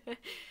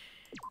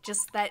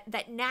 Just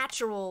that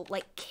natural,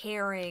 like,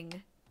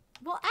 caring.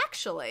 Well,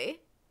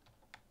 actually.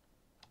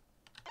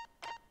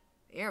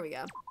 Here we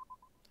go.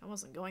 I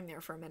wasn't going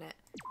there for a minute.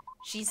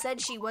 She said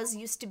she was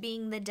used to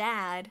being the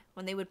dad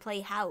when they would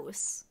play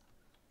house.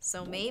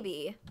 So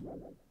maybe.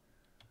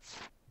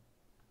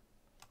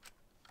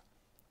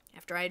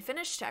 After I had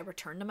finished, I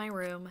returned to my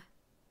room.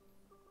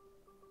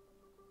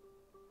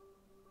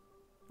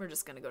 We're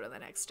just gonna go to the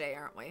next day,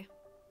 aren't we?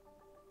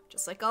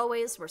 Just like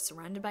always, we're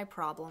surrounded by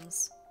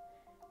problems.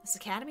 This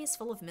academy is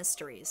full of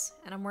mysteries,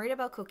 and I'm worried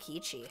about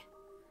Kokichi.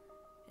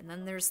 And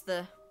then there's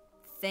the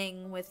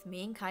thing with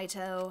me and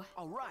Kaito.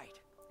 All right.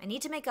 I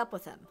need to make up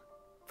with him.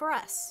 For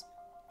us.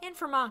 And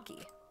for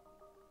Maki. I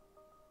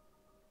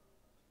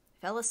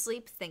fell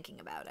asleep thinking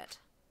about it.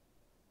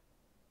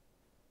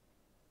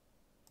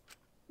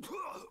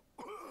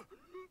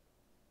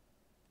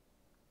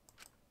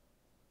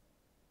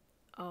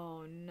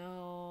 Oh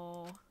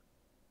no.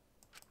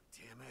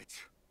 Damn it.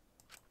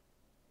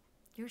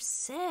 You're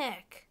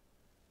sick.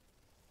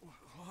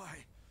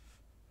 Why?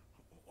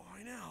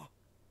 Why now?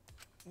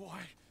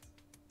 Why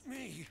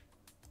me?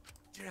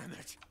 Damn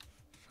it.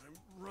 I'm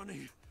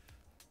running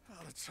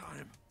out of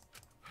time.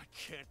 I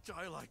can't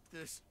die like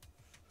this.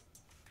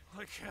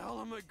 Like hell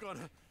am I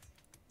gonna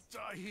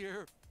die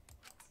here?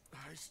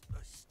 I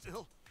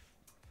still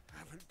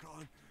haven't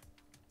gone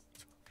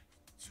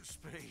to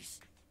space.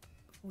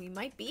 We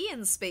might be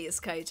in space,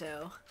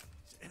 Kaito.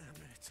 Damn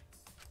it.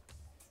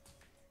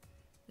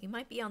 We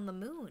might be on the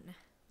moon.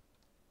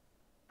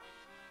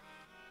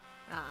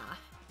 Ah,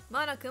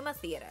 Monokuma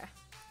Theater.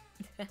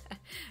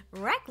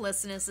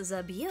 Recklessness is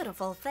a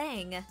beautiful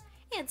thing.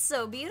 It's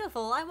so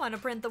beautiful, I want to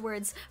print the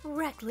words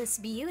Reckless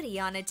Beauty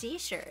on a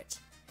t-shirt.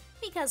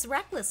 Because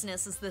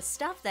recklessness is the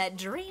stuff that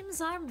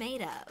dreams are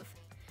made of.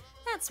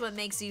 That's what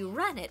makes you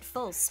run at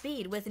full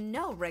speed with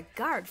no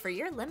regard for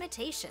your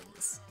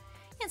limitations.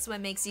 It's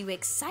what makes you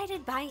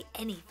excited by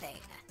anything.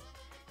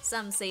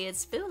 Some say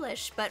it's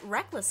foolish, but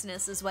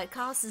recklessness is what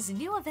causes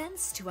new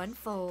events to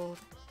unfold.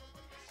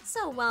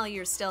 So while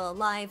you're still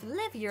alive,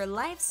 live your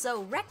life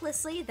so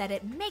recklessly that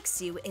it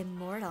makes you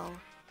immortal.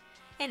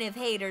 And if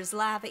haters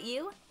laugh at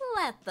you,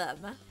 let them.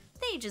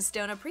 They just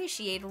don't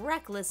appreciate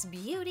reckless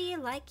beauty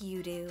like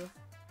you do.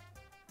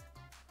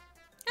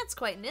 That's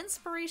quite an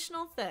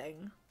inspirational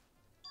thing.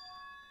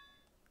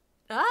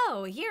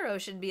 Oh, hero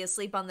should be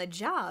asleep on the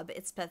job.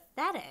 It's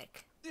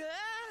pathetic.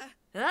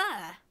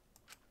 Ah!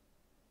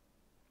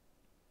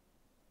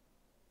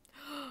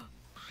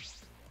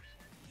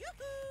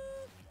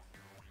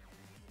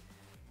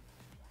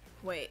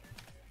 Wait.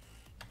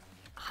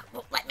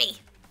 Well, let me.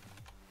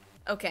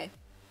 Okay.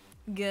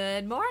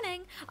 Good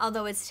morning.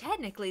 Although it's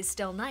technically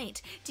still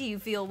night, do you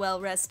feel well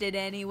rested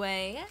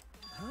anyway?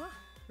 Huh?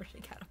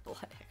 Running out of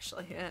blood,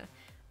 actually. Yeah.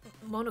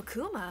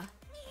 Monokuma.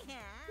 Yeah.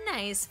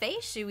 Nice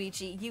face,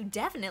 Shuichi. You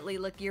definitely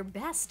look your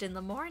best in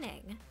the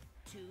morning.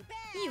 Too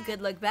bad. You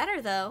could look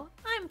better, though.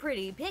 I'm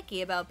pretty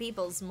picky about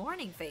people's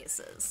morning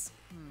faces.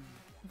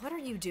 What are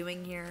you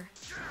doing here?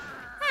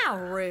 How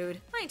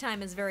rude. My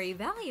time is very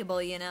valuable,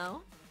 you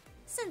know.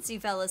 Since you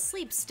fell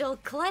asleep still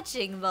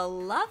clutching the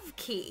love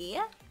key.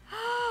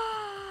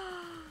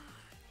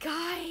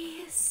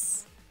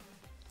 Guys.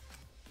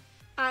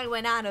 I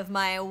went out of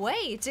my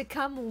way to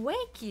come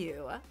wake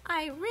you.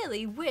 I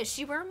really wish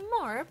you were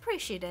more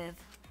appreciative.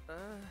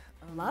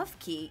 Love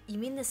key? You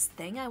mean this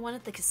thing I won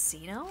at the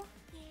casino?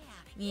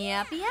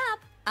 Yeah. Yep.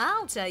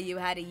 I'll tell you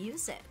how to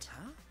use it.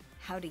 Huh?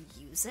 How to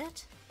use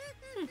it?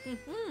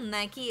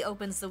 That key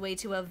opens the way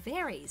to a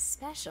very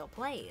special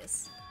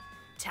place.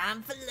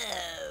 Time for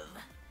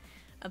love.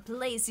 A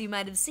place you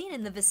might have seen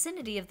in the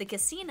vicinity of the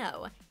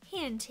casino.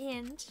 Hint,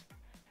 hint.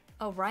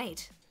 Oh,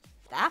 right.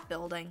 That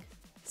building.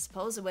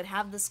 Suppose it would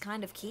have this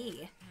kind of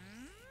key.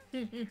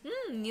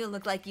 You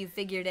look like you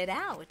figured it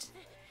out.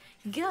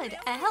 Good.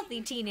 A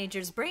healthy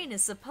teenager's brain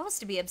is supposed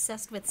to be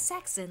obsessed with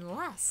sex and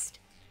lust.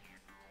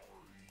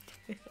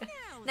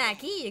 That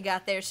key you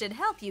got there should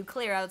help you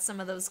clear out some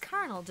of those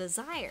carnal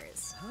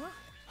desires.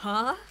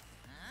 Huh?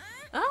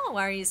 Oh,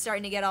 are you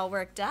starting to get all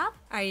worked up?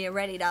 Are you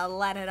ready to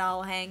let it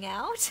all hang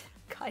out?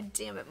 God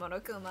damn it,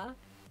 Monokuma.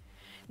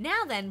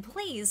 Now then,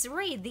 please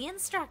read the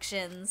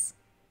instructions.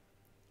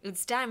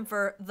 It's time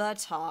for the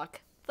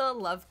talk. The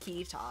love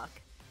key talk.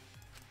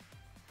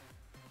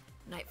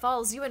 Night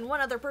falls, you and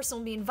one other person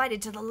will be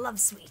invited to the love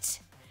suite.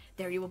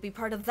 There you will be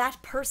part of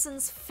that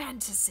person's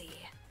fantasy.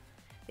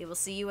 They will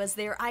see you as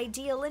their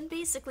ideal and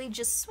basically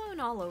just swoon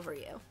all over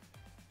you.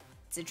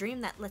 It's a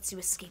dream that lets you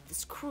escape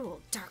this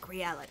cruel, dark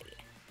reality.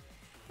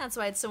 That's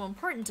why it's so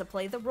important to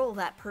play the role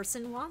that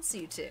person wants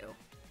you to.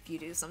 If you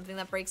do something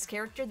that breaks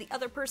character, the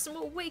other person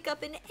will wake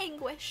up in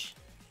anguish.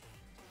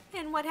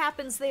 And what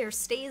happens there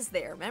stays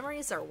there.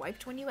 Memories are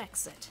wiped when you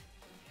exit.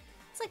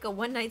 It's like a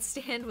one-night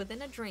stand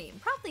within a dream.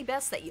 Probably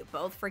best that you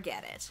both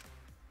forget it.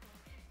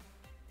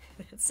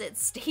 That's it.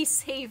 Stay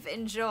safe.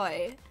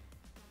 Enjoy.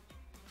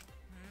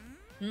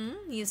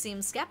 You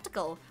seem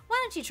skeptical. Why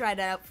don't you try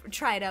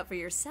it out for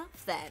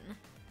yourself then?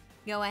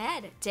 Go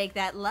ahead, take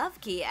that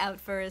love key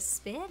out for a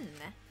spin.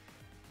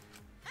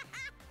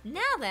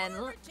 Now then,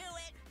 Forward to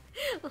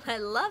it.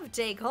 let love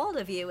take hold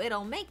of you.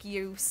 It'll make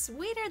you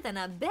sweeter than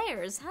a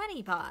bear's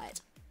honey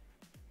pot.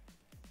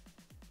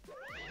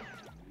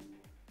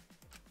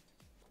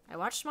 I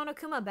watched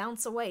Monokuma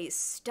bounce away,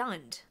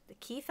 stunned. The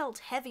key felt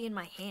heavy in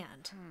my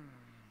hand.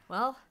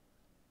 Well,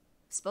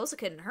 suppose it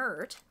couldn't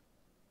hurt.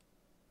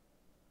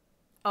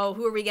 Oh,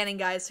 who are we getting,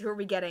 guys? Who are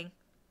we getting?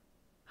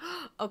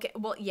 Okay,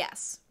 well,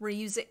 yes. We're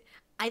using...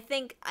 I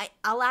think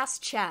I'll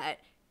ask chat.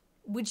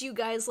 Would you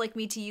guys like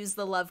me to use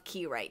the love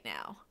key right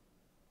now?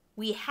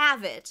 We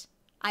have it.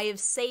 I have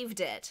saved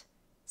it.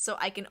 So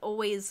I can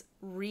always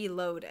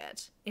reload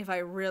it if I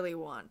really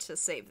want to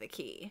save the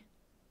key.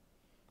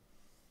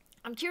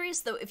 I'm curious,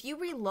 though, if you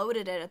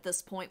reloaded it at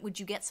this point, would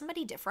you get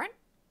somebody different?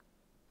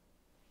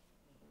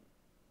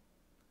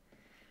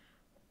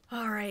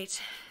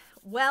 Alright.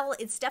 Well,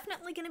 it's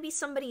definitely going to be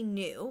somebody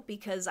new,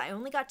 because I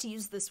only got to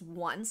use this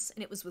once,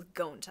 and it was with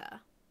Gonta.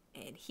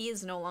 And he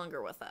is no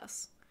longer with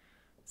us.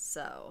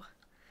 So,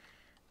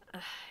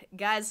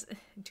 guys,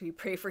 do we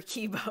pray for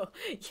Kibo?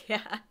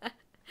 Yeah.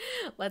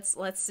 Let's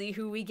see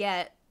who we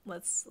get.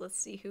 Let's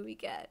see who we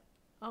get.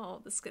 Oh,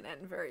 this could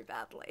end very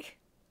badly.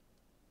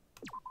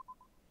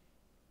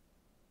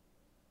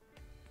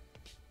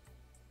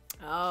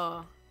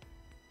 Oh.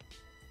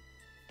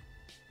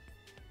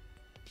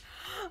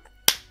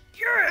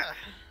 Yeah.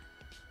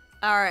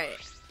 All right.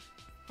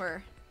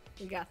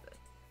 We got this.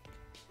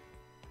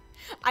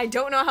 I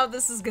don't know how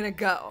this is gonna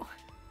go.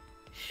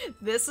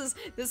 This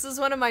is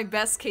one of my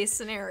best case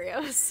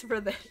scenarios for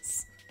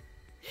this.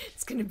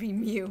 It's gonna be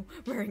Mew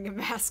wearing a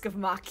mask of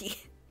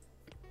Maki.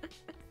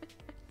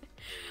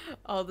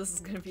 Oh, this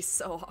is gonna be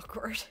so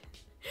awkward.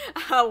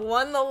 I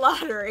won the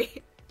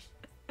lottery.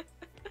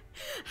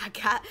 I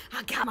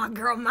got my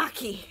girl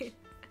Maki.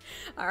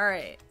 All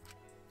right.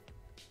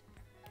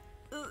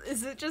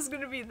 Is it just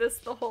gonna be this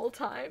the whole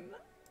time?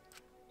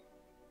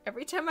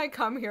 Every time I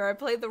come here, I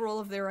play the role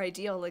of their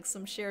ideal, like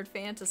some shared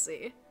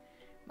fantasy.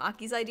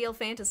 Maki's ideal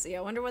fantasy.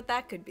 I wonder what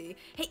that could be.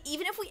 Hey,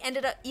 even if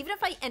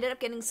I ended up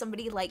getting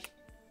somebody like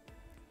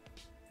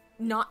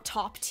not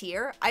top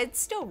tier, I'd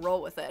still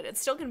roll with it. It's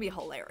still gonna be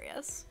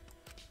hilarious.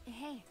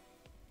 Hey.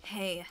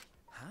 Hey.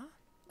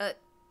 Huh?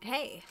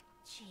 Hey.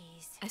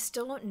 Jeez. I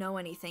still don't know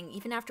anything,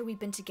 even after we've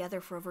been together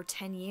for over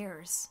 10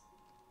 years.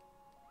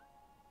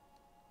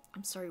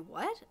 I'm sorry,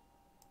 what?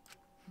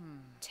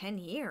 10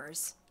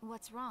 years?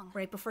 What's wrong?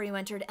 Right before you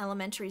entered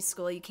elementary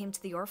school, you came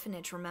to the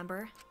orphanage,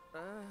 remember?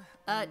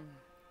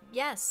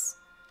 Yes.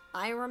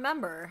 I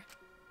remember.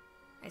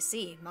 I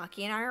see.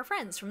 Maki and I are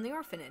friends from the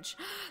orphanage.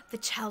 The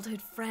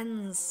childhood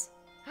friends.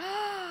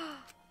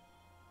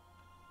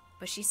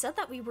 But she said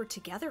that we were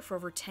together for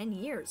over 10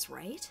 years,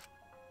 right?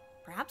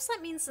 Perhaps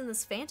that means in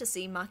this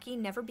fantasy, Maki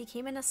never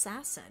became an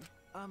assassin.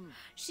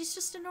 She's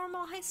just a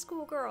normal high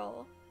school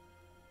girl.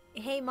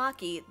 Hey,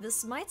 Maki,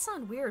 this might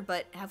sound weird,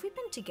 but have we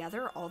been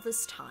together all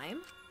this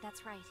time?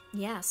 That's right.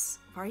 Yes.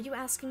 Why are you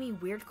asking me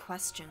weird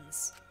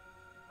questions?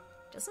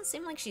 Doesn't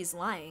seem like she's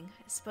lying.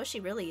 I suppose she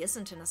really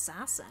isn't an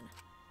assassin.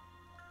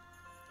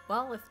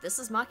 Well, if this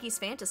is Maki's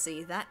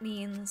fantasy, that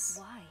means...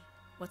 Why?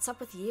 What's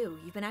up with you?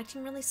 You've been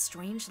acting really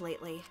strange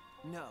lately.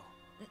 No.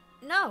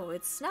 No,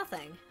 it's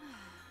nothing.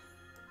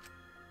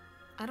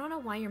 I don't know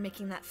why you're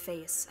making that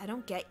face. I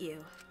don't get you.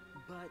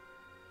 But...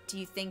 Do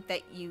you think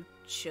that you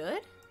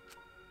should?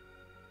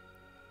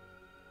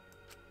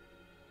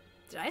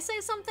 Did I say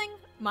something?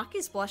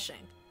 Maki's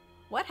blushing.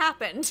 What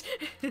happened?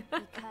 Because...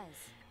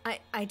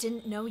 I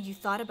didn't know you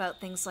thought about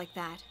things like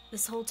that.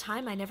 This whole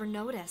time I never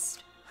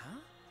noticed. Huh?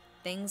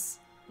 Things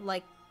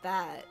like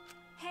that.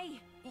 Hey!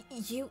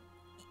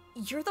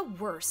 You're the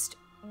worst.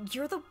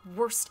 You're the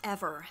worst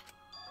ever.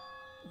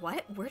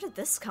 What? Where did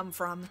this come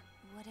from?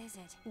 What is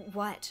it?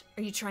 What?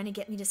 Are you trying to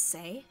get me to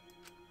say?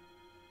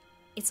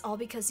 It's all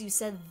because you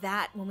said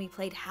that when we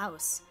played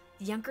house.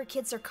 The younger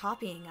kids are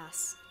copying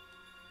us.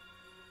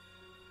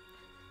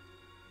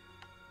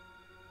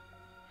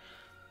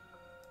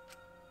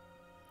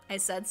 I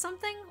said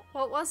something?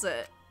 What was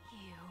it?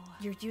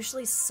 You're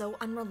usually so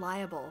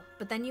unreliable,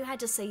 but then you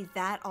had to say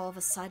that all of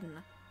a sudden.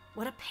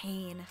 What a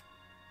pain.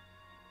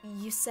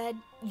 You said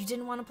you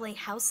didn't want to play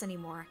house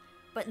anymore,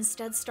 but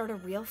instead start a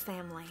real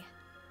family.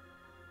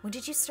 When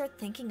did you start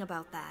thinking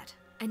about that?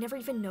 I never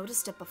even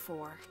noticed it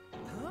before.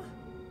 Huh?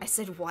 I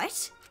said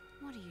what?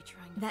 What are you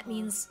trying to That pull?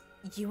 means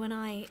you and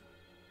I...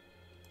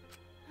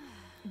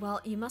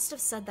 Well, you must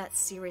have said that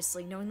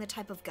seriously, knowing the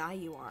type of guy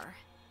you are.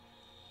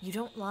 You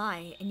don't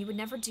lie, and you would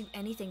never do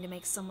anything to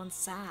make someone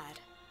sad.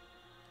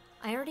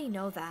 I already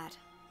know that.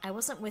 I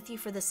wasn't with you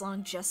for this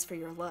long just for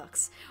your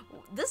looks.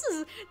 This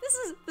is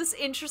this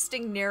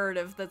interesting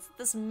narrative, that's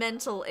this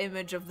mental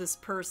image of this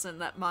person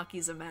that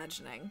Maki's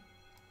imagining.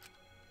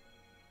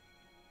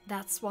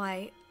 That's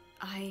why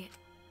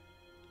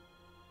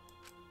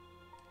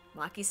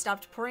Maki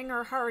stopped pouring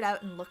her heart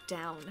out and looked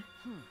down.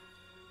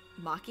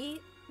 Maki,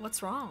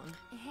 what's wrong?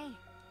 Hey.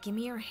 Give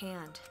me your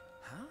hand.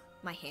 Huh?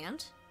 My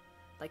hand?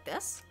 Like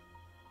this?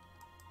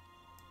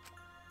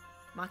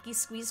 Maki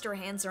squeezed her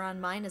hands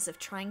around mine as if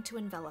trying to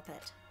envelop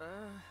it.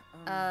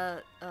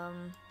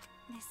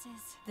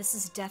 This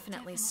is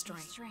definitely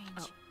strange.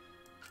 Oh.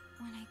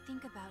 When I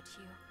think about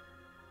you,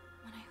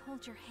 when I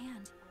hold your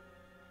hand,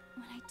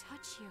 when I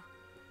touch you,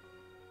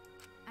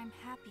 I'm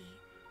happy,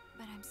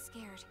 but I'm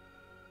scared.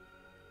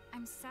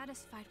 I'm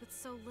satisfied with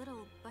so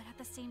little, but at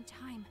the same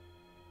time,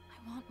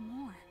 I want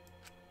more.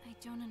 I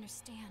don't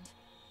understand.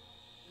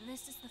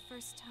 This is the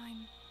first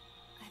time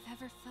I've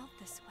ever felt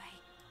this way.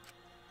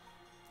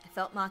 I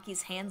felt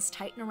Maki's hands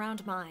tighten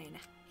around mine.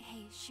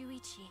 Hey,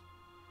 Shuichi.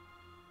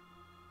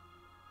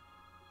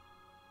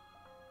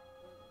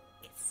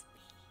 It's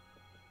me.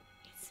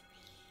 It's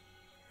me.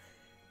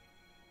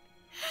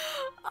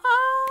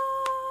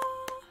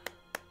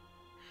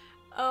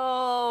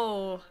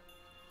 Oh.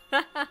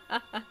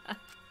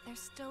 There's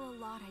still a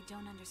lot I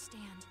don't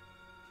understand,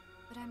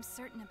 but I'm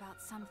certain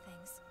about some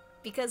things.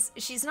 Because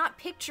she's not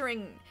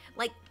picturing,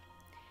 like,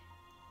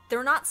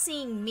 they're not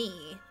seeing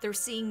me, they're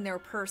seeing their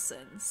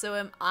person. So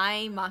am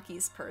I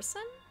Maki's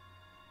person?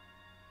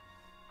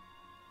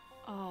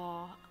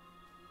 Oh.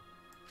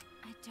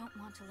 I don't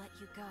want to let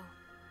you go.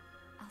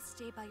 I'll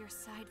stay by your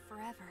side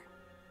forever,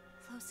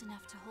 close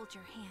enough to hold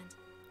your hand.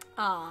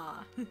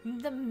 Ah,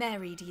 the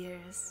married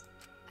years.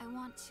 I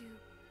want to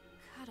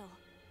cuddle,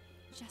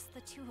 just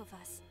the two of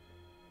us.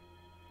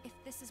 If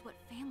this is what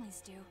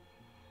families do,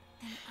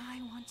 then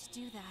I want to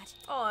do that.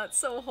 Oh, that's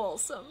so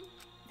wholesome.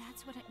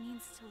 That's what it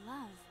means to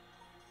love,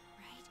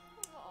 right?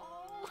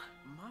 Oh.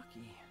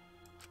 Maki.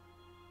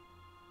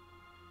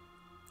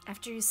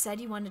 After you said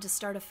you wanted to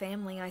start a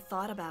family, I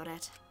thought about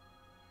it.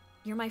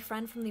 You're my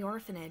friend from the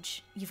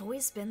orphanage. You've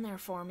always been there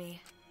for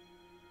me.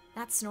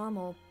 That's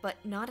normal, but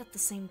not at the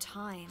same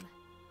time.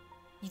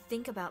 You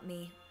think about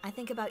me, I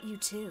think about you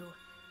too.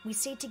 We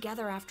stayed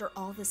together after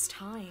all this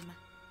time.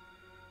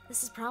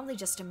 This is probably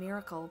just a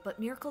miracle, but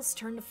miracles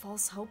turn to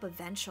false hope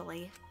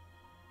eventually.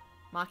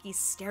 Maki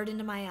stared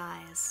into my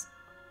eyes.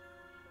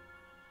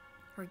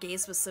 Her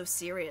gaze was so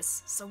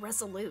serious, so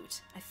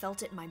resolute. I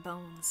felt it in my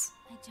bones.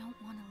 I don't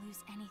want to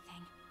lose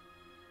anything.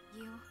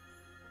 You,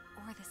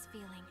 or this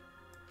feeling.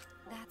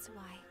 That's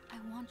why I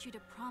want you to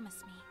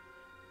promise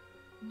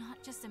me.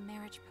 Not just a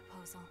marriage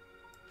proposal,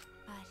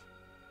 but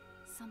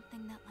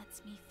something that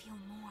lets me feel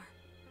more.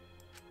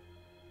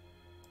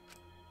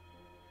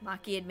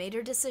 Maki had made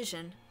her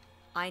decision.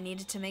 I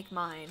needed to make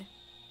mine.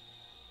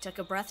 Took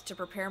a breath to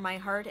prepare my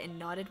heart and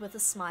nodded with a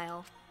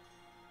smile.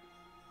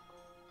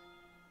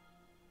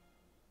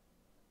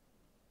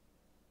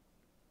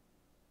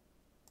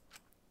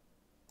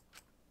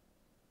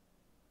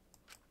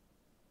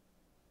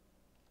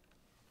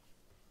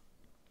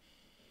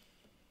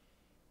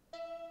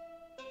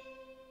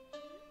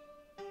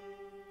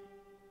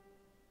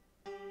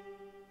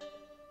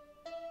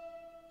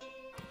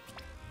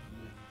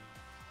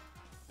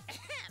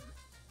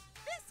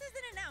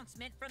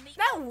 From the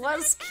That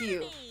was Ultimate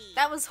cute. Academy.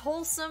 That was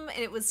wholesome and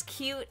it was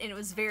cute and it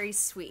was very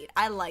sweet.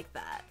 I like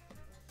that.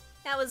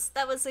 That was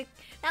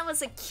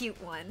a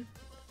cute one.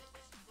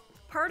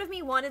 Part of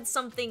me wanted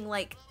something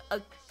like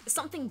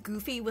something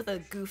goofy with a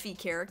goofy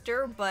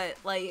character, but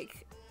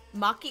like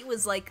Maki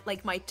was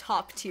like my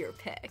top tier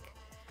pick.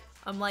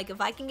 I'm like,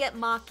 if I can get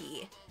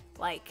Maki,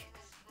 like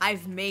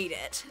I've made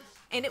it.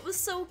 And it was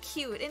so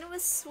cute and it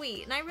was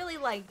sweet and I really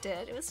liked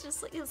it. It was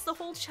just like, it was the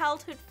whole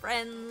childhood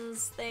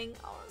friends thing.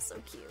 Oh, it was so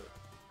cute.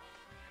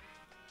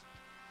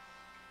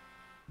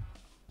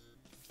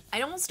 I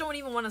almost don't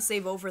even want to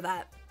save over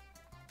that.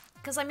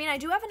 Because, I mean, I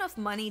do have enough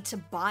money to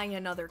buy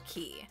another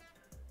key.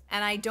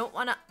 And I don't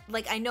want to,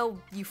 like, I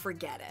know you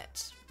forget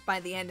it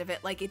by the end of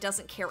it. Like, it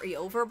doesn't carry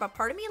over, but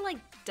part of me, like,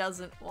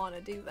 doesn't want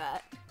to do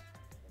that.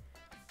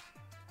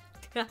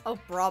 Oh,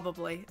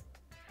 probably.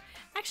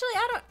 Actually,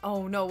 I don't,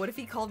 oh no, what if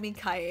he called me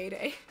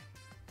Kaede?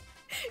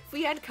 If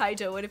we had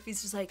Kaito, what if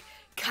he's just like,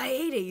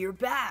 Kaede, you're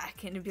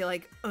back! And it'd be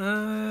like,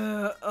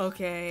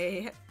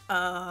 okay,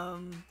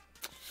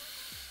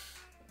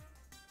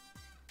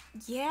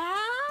 yeah?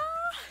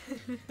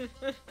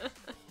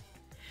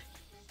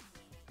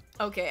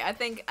 Okay, I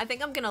think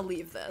I'm gonna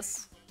leave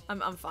this.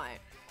 I'm fine.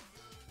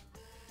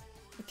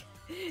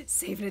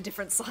 Save in a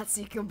different slot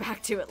so you can go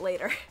back to it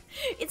later.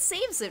 It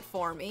saves it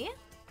for me.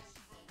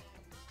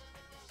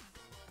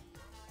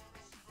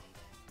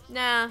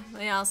 Nah,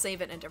 yeah, I'll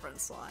save it in a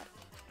different slot.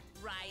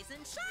 Rise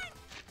and shine.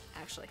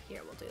 Actually,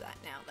 here, we'll do that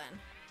now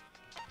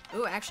then.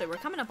 Ooh, actually, we're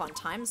coming up on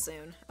time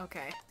soon.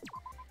 Okay.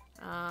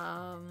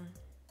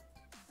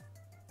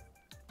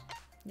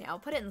 Yeah, I'll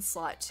put it in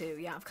slot 2.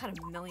 Yeah, I've got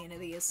a million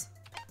of these.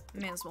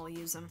 May as well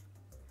use them.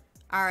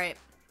 Alright,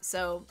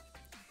 so...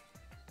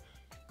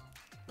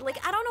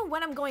 like, I don't know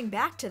when I'm going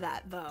back to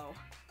that, though.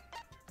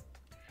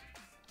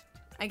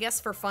 I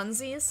guess for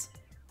funsies?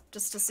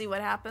 Just to see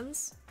what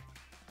happens?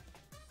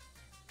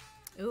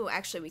 Ooh,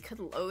 actually, we could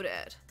load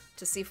it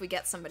to see if we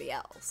get somebody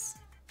else.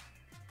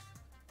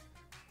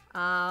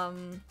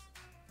 Ooh,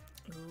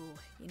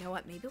 you know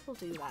what? Maybe we'll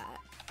do that.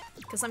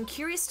 Because I'm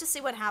curious to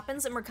see what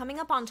happens, and we're coming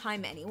up on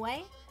time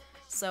anyway.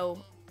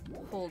 So,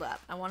 hold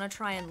up. I want to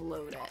try and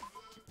load it.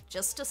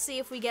 Just to see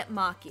if we get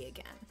Maki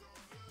again.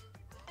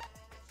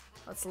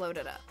 Let's load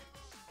it up.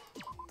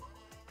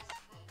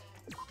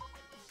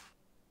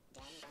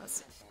 Let's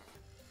see.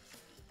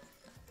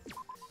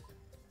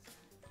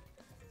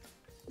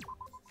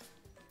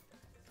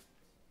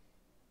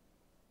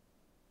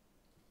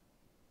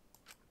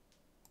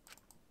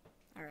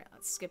 Alright,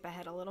 let's skip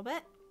ahead a little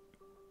bit.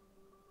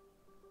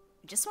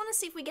 just want to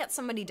see if we get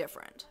somebody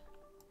different.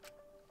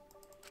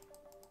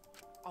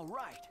 All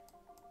right.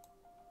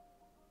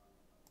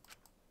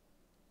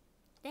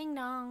 Ding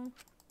dong.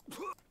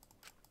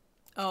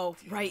 Oh,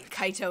 right,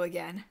 Kaito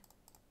again.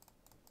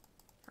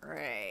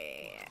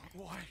 Right.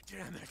 Why,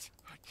 damn it.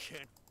 I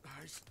can't.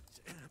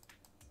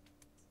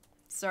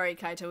 Sorry,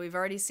 Kaito, we've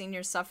already seen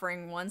your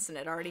suffering once and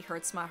it already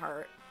hurts my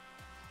heart.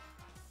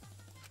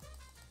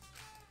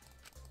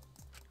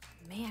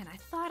 Man, I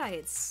thought I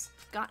had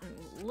gotten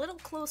a little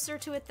closer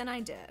to it than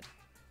I did.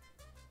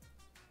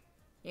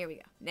 Here we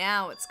go.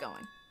 Now it's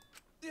going.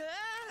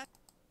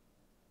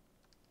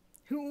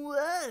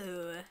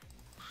 Whoa!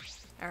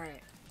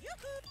 Alright.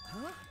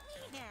 Huh?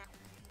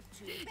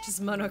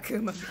 Just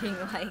Monokuma being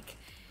like,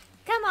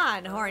 come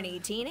on, horny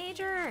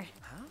teenager.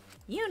 Huh?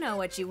 You know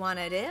what you want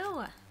to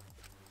do.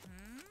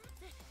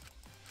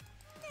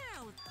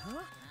 Now,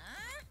 Huh?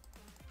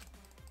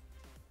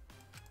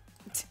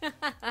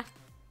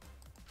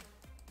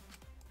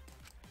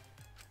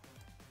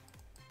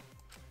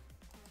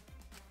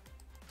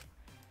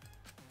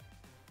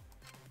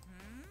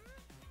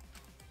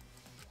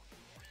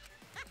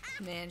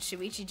 Man,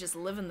 Shuichi just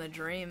living the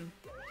dream.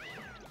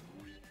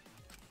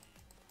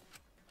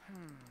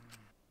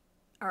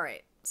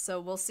 Alright, so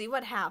we'll see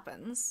what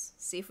happens.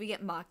 See if we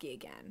get Maki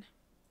again.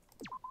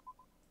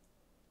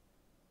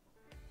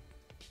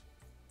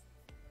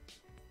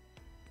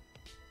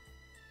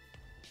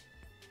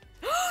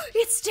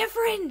 It's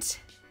different!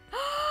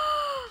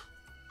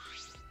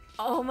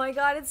 Oh my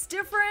god, it's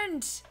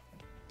different!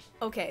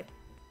 Okay.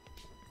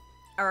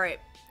 Alright,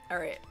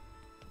 alright.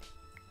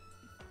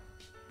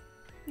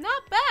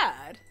 Not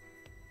bad.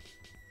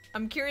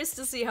 I'm curious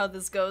to see how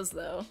this goes,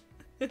 though.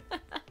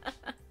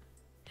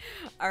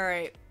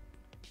 Alright.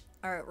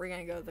 Alright, we're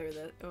gonna go through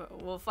this.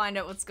 We'll find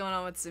out what's going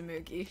on with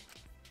Tsumugi.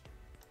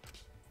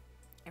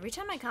 Every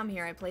time I come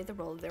here, I play the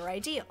role of their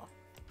ideal.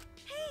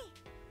 Hey!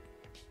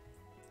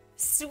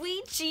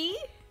 Sweetie!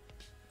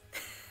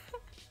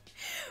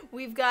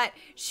 We've got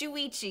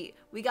Shuichi,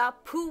 we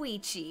got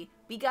Puichi,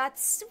 we got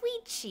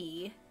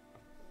Sweetie.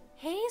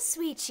 Hey,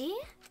 Sweetie.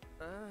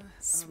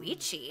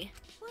 Sweetie?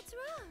 What's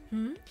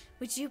wrong?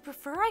 Would you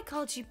prefer I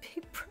called you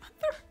Big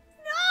Brother?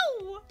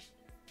 No!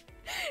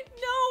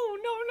 No,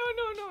 no, no,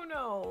 no,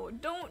 no,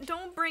 no.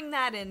 Don't bring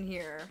that in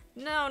here.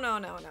 No, no,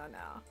 no, no,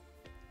 no.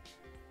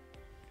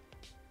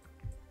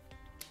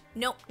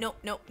 Nope, nope,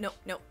 nope, nope,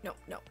 nope, nope,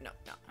 nope, nope,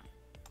 nope.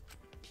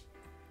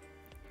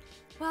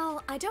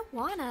 Well, I don't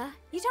wanna.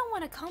 You don't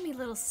wanna call me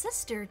little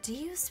sister, do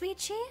you,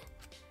 Sweetie?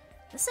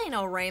 This ain't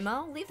no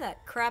Ramo. Leave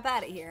that crap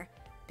out of here.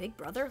 Big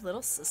brother,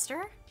 little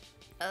sister?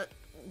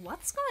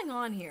 What's going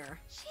on here?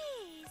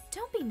 Jeez.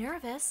 Don't be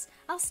nervous.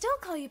 I'll still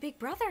call you Big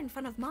Brother in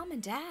front of Mom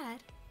and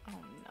Dad.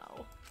 Oh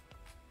no.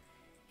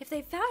 If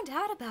they found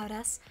out about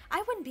us,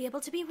 I wouldn't be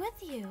able to be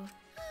with you.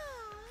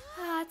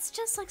 It's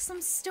just like some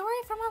story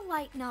from a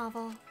light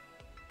novel.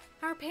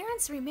 Our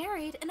parents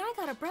remarried, and I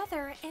got a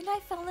brother, and I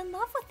fell in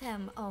love with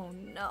him. Oh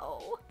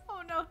no.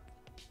 Oh no.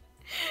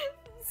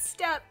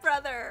 Step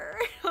brother.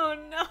 Oh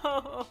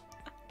no.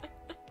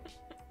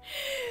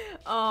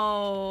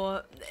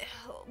 Oh,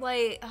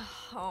 like,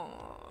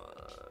 oh.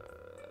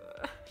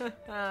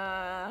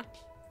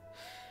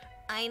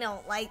 I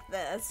don't like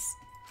this.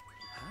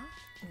 Huh?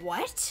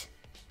 What?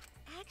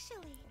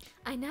 Actually,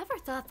 I never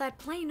thought that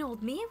plain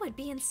old me would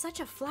be in such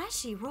a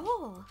flashy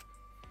role.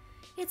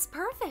 It's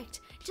perfect,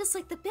 just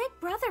like the Big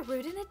Brother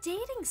route in a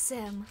dating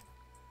sim.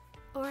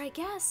 Or I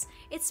guess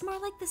it's more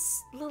like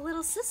the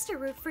little sister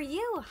route for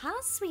you,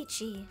 huh,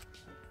 Sweetie?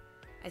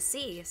 I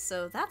see,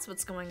 so that's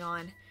what's going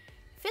on.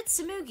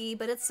 Fits Tsumugi,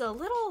 but it's a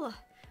little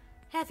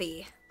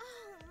heavy.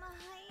 Oh my.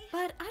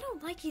 But I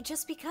don't like you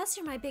just because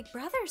you're my big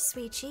brother,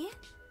 Sweetie.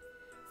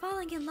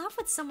 Falling in love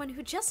with someone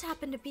who just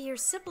happened to be your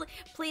sibling.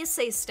 Please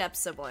say step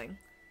sibling.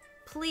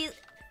 Please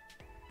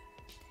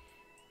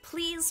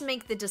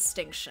make the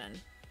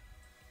distinction.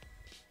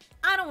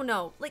 I don't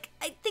know. Like,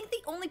 I think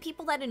the only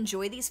people that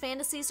enjoy these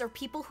fantasies are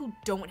people who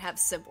don't have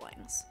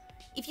siblings.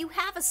 If you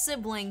have a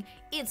sibling,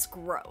 it's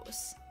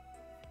gross.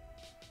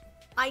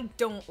 I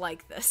don't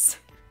like this.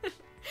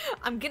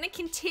 I'm gonna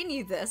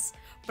continue this,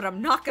 but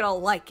I'm not gonna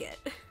like it.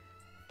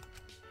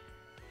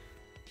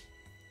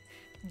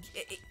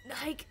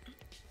 Like,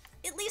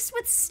 at least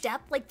with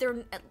Step, like,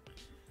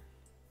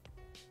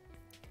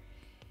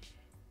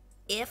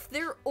 if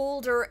they're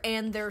older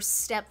and they're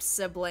step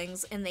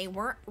siblings and they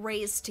weren't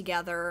raised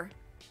together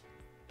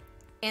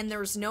and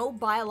there's no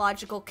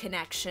biological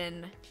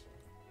connection,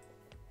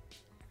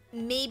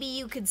 maybe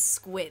you could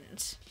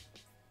squint.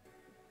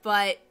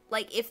 But,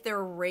 like, if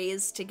they're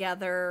raised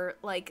together,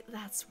 like,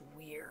 that's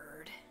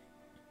weird.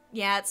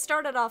 Yeah, it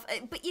started off,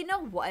 but you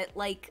know what?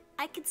 Like,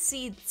 I could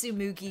see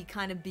Tsumugi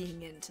kind of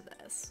being into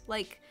this.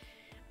 Like,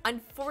 I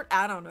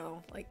don't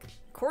know. Like,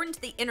 according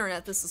to the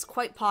internet, this is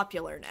quite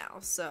popular now,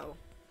 so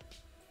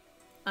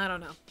I don't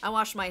know. I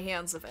wash my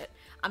hands of it.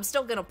 I'm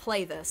still gonna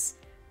play this,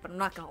 but I'm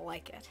not gonna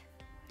like it.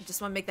 I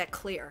just want to make that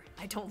clear.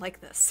 I don't like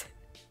this.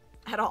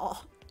 At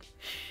all.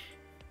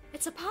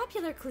 It's a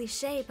popular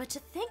cliche, but to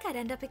think I'd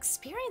end up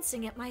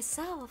experiencing it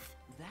myself.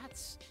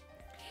 That's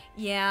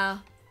Yeah.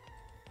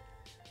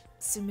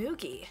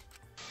 Tsumugi.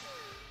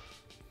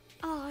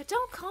 Oh,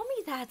 don't call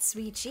me that,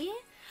 Suichi.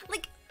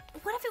 Like,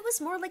 what if it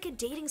was more like a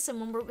dating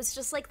someone where it was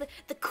just like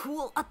the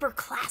cool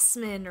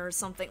upperclassman or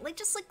something? Like,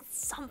 just like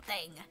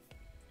something.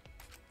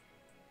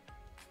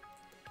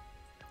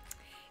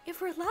 If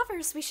we're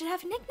lovers, we should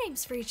have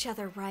nicknames for each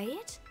other,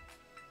 right?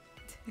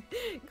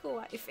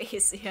 Kawaii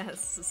face,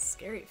 yes. A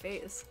scary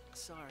face.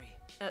 Sorry.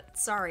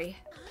 Sorry.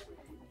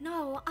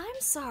 No, I'm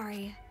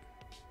sorry.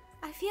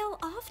 I feel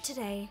off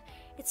today.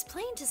 It's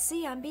plain to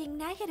see I'm being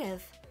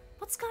negative.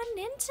 What's gotten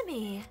into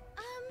me?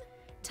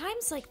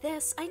 Times like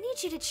this, I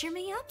need you to cheer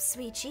me up,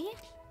 Suichi.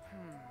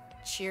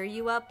 Cheer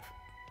you up?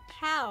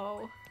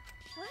 How?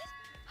 What?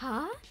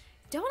 Huh?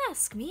 Don't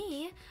ask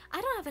me. I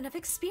don't have enough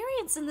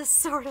experience in this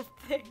sort of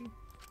thing.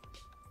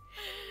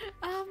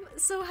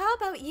 So how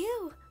about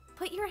you?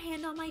 Put your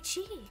hand on my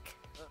cheek.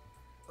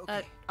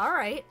 Okay.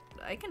 Alright.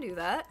 I can do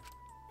that.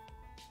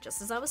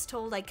 Just as I was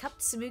told, I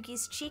cupped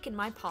Tsumugi's cheek in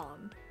my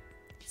palm.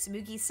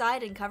 Tsumugi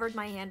sighed and covered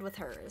my hand with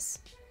hers.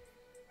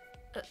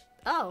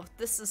 Oh,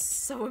 this is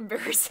so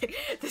embarrassing.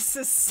 This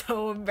is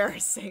so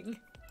embarrassing.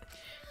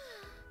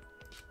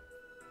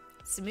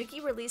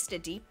 Tsumugi released a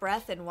deep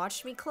breath and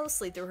watched me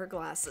closely through her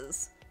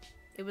glasses.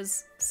 It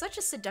was such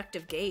a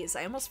seductive gaze,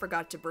 I almost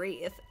forgot to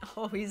breathe.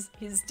 Oh, he's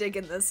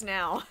digging this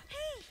now.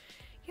 Hey,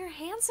 your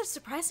hands are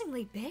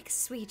surprisingly big,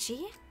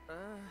 Suichi.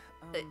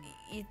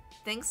 You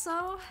think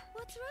so?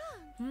 What's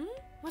wrong?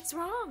 What's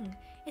wrong?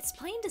 It's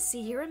plain to see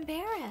you're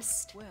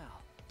embarrassed. Well...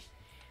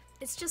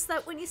 It's just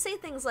that when you say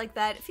things like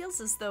that, it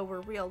feels as though we're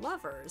real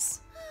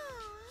lovers.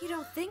 You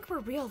don't think we're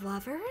real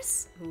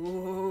lovers?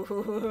 Ooh,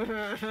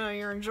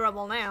 you're in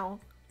trouble now.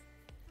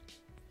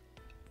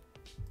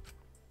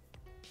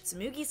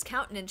 Tsumugi's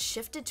countenance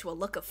shifted to a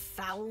look of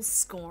foul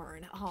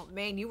scorn. Oh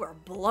man, you are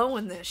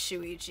blowing this,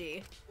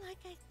 Shuichi. Like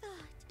I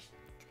thought.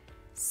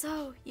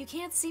 So, you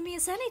can't see me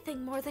as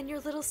anything more than your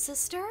little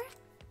sister?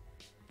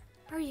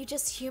 Are you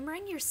just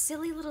humoring your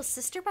silly little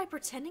sister by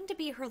pretending to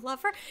be her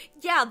lover?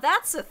 Yeah,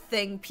 that's a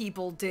thing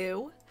people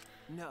do.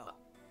 No.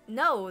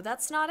 No,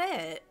 that's not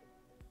it.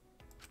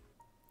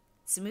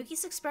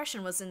 Tsumugi's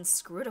expression was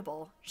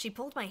inscrutable. She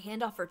pulled my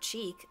hand off her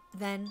cheek,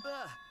 then...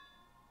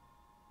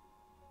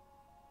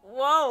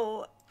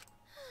 Whoa!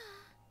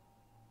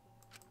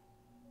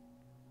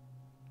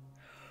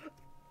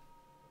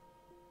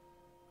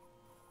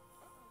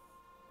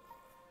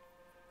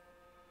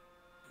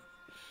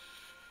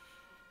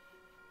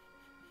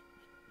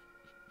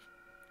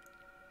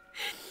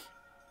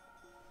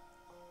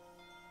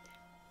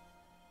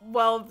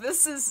 Well,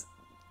 this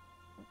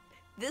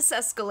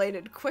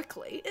escalated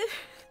quickly.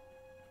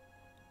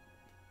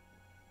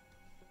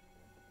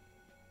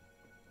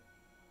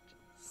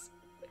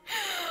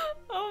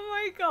 Oh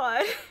my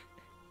god.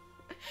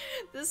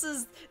 This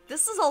is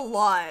a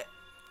lot.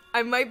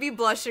 I might be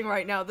blushing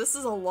right now. This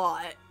is a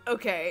lot.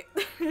 Okay.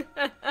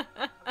 God.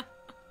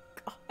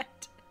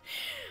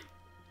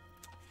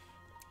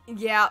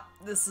 Yeah,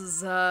 this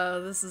is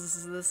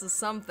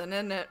something,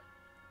 isn't it?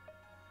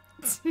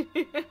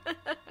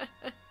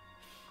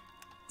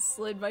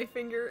 Slid my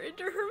finger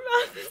into her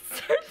mouth and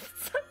started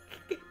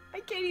sucking. I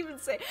can't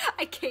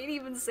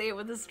even say it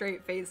with a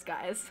straight face,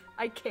 guys.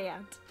 I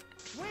can't.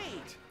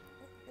 Wait!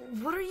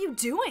 What are you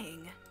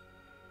doing?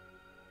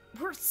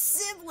 We're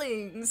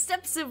siblings,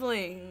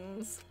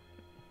 step-siblings.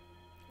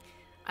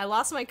 I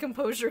lost my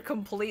composure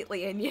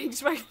completely and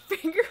yanked my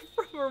finger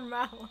from her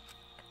mouth.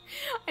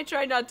 I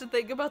tried not to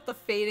think about the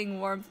fading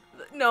warmth.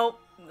 Nope,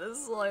 this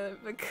is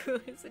like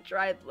a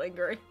tried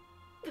lingering.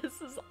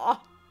 This is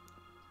awful.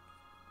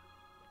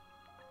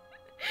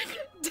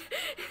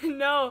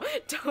 No,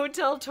 don't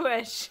tell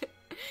Twitch.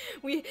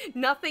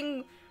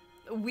 Nothing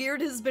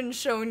weird has been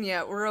shown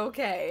yet. We're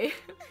okay.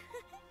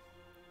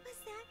 Was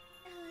that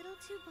a little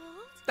too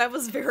bold? That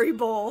was very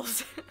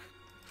bold.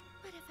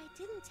 But if I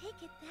didn't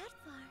take it that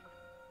far,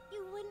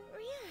 you wouldn't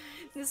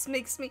realize. This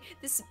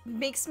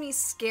makes me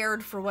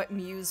scared for what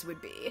Muse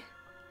would be.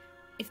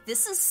 If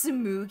this is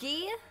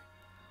Tsumugi,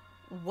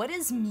 what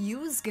is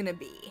Muse gonna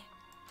be?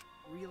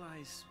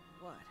 Realize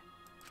what?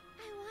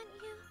 I want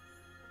you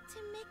to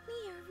make me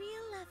your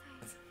real lover.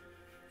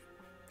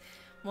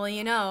 Well,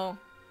 you know,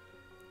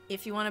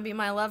 if you want to be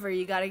my lover,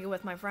 you gotta get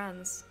with my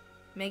friends.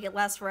 Make it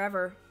last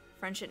forever.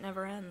 Friendship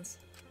never ends.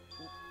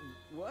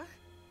 What?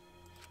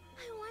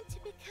 I want to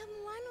become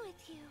one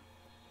with you.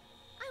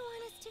 I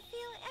want us to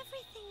feel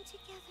everything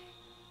together.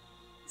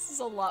 This is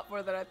a lot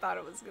more than I thought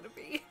it was gonna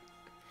be.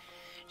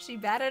 She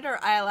batted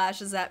her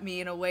eyelashes at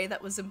me in a way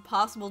that was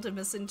impossible to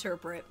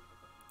misinterpret.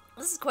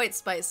 This is quite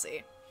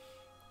spicy.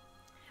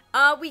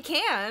 We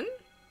can.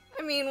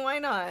 I mean, why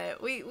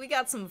not? We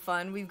got some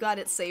fun. We've got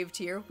it saved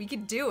here. We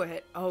could do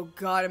it. Oh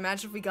god,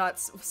 imagine if we got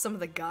some of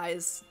the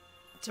guys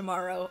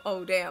tomorrow.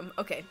 Oh damn.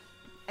 Okay.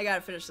 I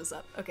gotta finish this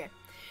up. Okay.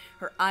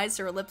 Her eyes,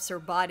 her lips, her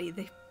body,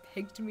 they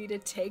begged me to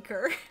take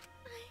her. I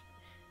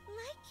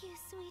like you,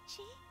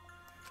 Suichi.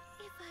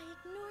 If I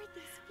ignored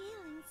these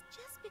feelings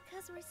just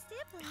because we're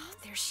siblings... Oh,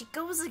 there she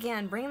goes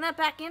again, bringing that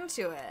back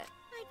into it.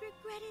 I'd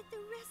regret it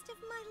the rest of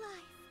my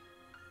life.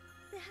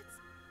 That's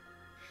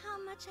how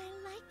much I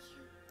like you.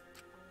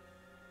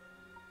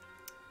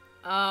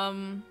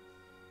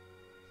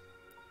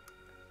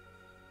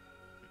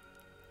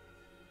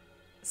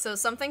 So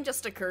something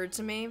just occurred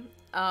to me.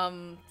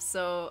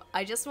 So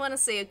I just want to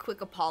say a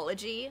quick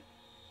apology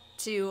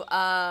to,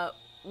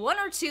 one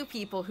or two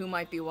people who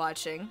might be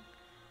watching.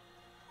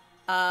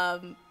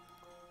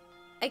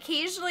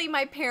 Occasionally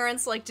my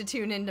parents like to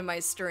tune into my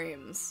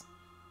streams.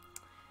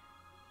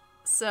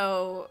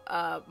 So,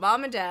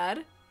 Mom and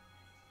Dad,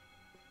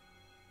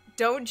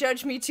 don't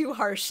judge me too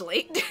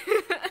harshly.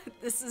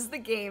 This is the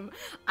game.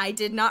 I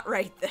did not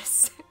write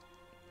this.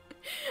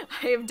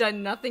 I have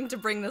done nothing to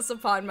bring this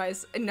upon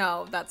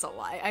No, that's a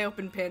lie. I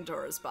opened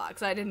Pandora's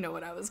box. I didn't know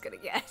what I was gonna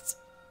get.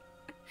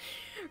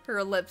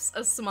 Her lips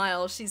a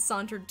smile, she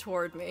sauntered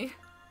toward me.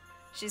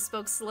 She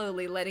spoke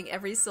slowly, letting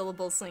every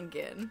syllable sink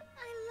in. I love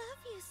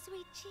you,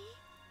 sweet Chi.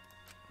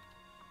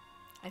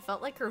 I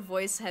felt like her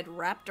voice had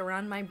wrapped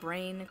around my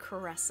brain,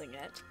 caressing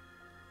it.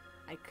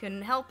 I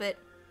couldn't help it.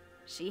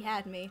 She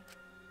had me.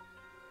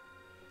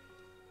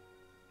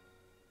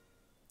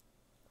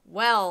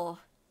 Well,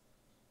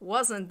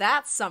 wasn't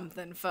that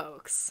something,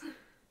 folks?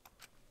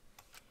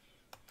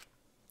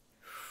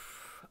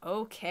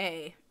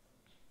 Okay.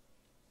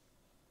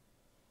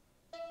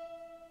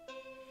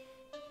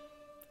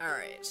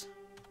 Alright.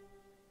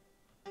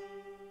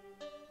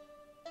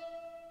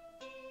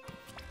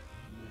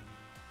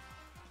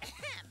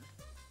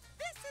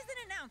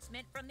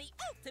 Announcement from the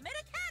Ultimate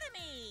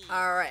Academy!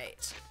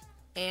 Alright.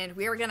 And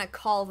we are gonna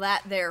call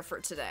that there for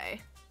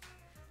today.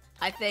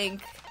 I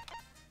think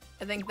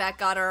that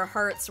got our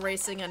hearts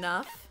racing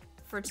enough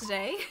for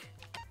today.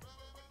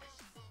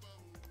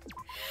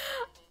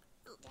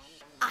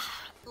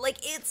 Like,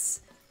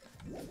 it's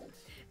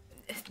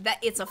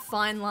a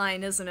fine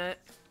line, isn't it?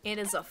 It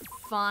is a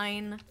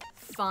fine,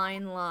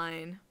 fine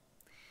line.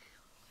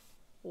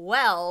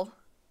 Well,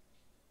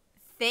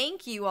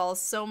 thank you all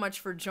so much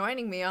for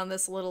joining me on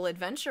this little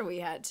adventure we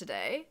had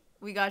today.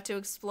 We got to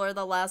explore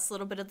the last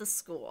little bit of the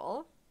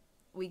school.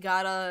 We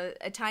got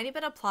a tiny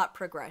bit of plot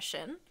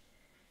progression.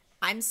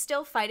 I'm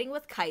still fighting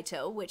with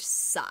Kaito, which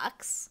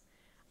sucks.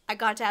 I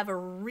got to have a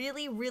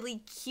really, really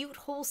cute,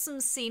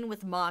 wholesome scene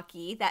with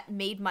Maki that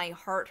made my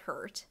heart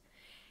hurt.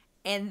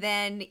 And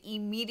then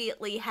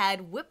immediately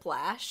had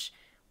whiplash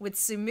with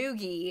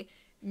Tsumugi,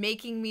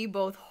 making me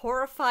both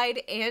horrified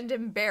and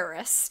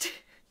embarrassed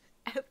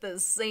at the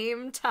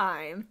same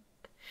time.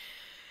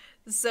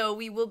 So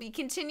we will be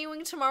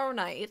continuing tomorrow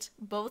night,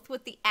 both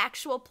with the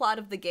actual plot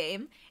of the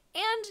game,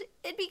 and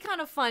it'd be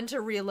kind of fun to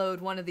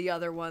reload one of the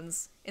other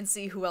ones and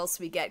see who else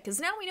we get, because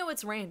now we know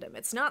it's random.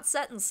 It's not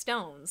set in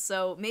stone,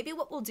 so maybe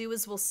what we'll do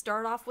is we'll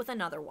start off with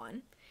another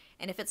one,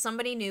 and if it's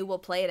somebody new, we'll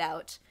play it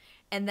out,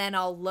 and then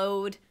I'll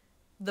load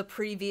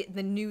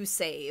the new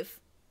save,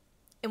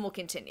 and we'll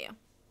continue.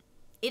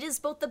 It is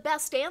both the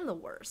best and the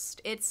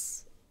worst.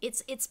 It's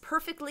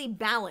perfectly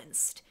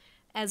balanced,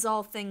 as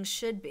all things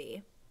should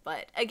be.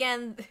 But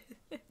again,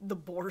 the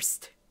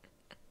borst.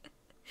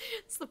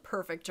 It's the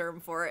perfect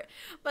term for it.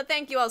 But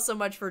thank you all so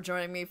much for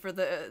joining me for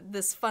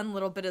this fun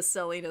little bit of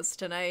silliness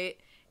tonight.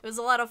 It was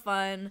a lot of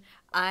fun.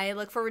 I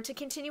look forward to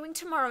continuing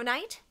tomorrow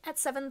night at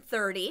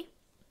 7:30.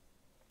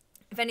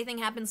 If anything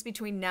happens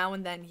between now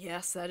and then,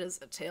 yes, that is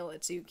a tale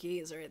of two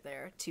keys right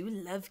there. Two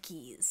love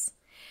keys.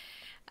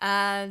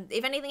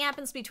 If anything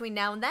happens between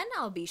now and then,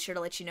 I'll be sure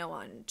to let you know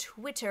on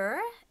Twitter.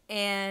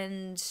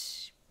 And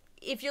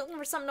if you're looking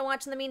for something to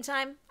watch in the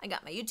meantime, I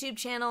got my YouTube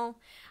channel.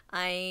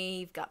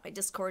 I've got my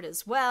Discord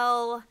as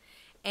well.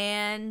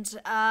 And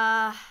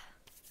I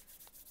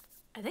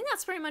think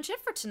that's pretty much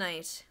it for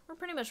tonight. We're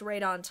pretty much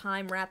right on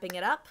time wrapping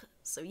it up.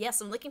 So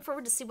yes, I'm looking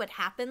forward to see what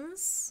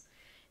happens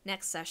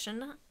next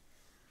session.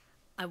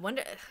 I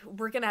wonder,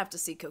 we're gonna have to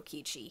see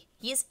Kokichi.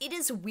 It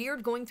is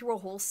weird going through a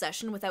whole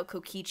session without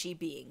Kokichi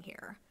being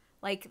here.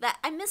 Like, that,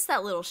 I miss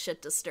that little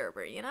shit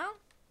disturber, you know?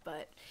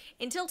 But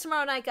until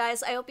tomorrow night,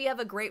 guys, I hope you have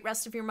a great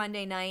rest of your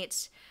Monday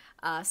night.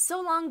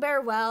 So long,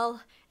 bear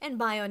well, and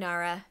bye,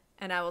 Onara,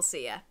 and I will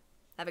see ya.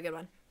 Have a good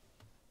one.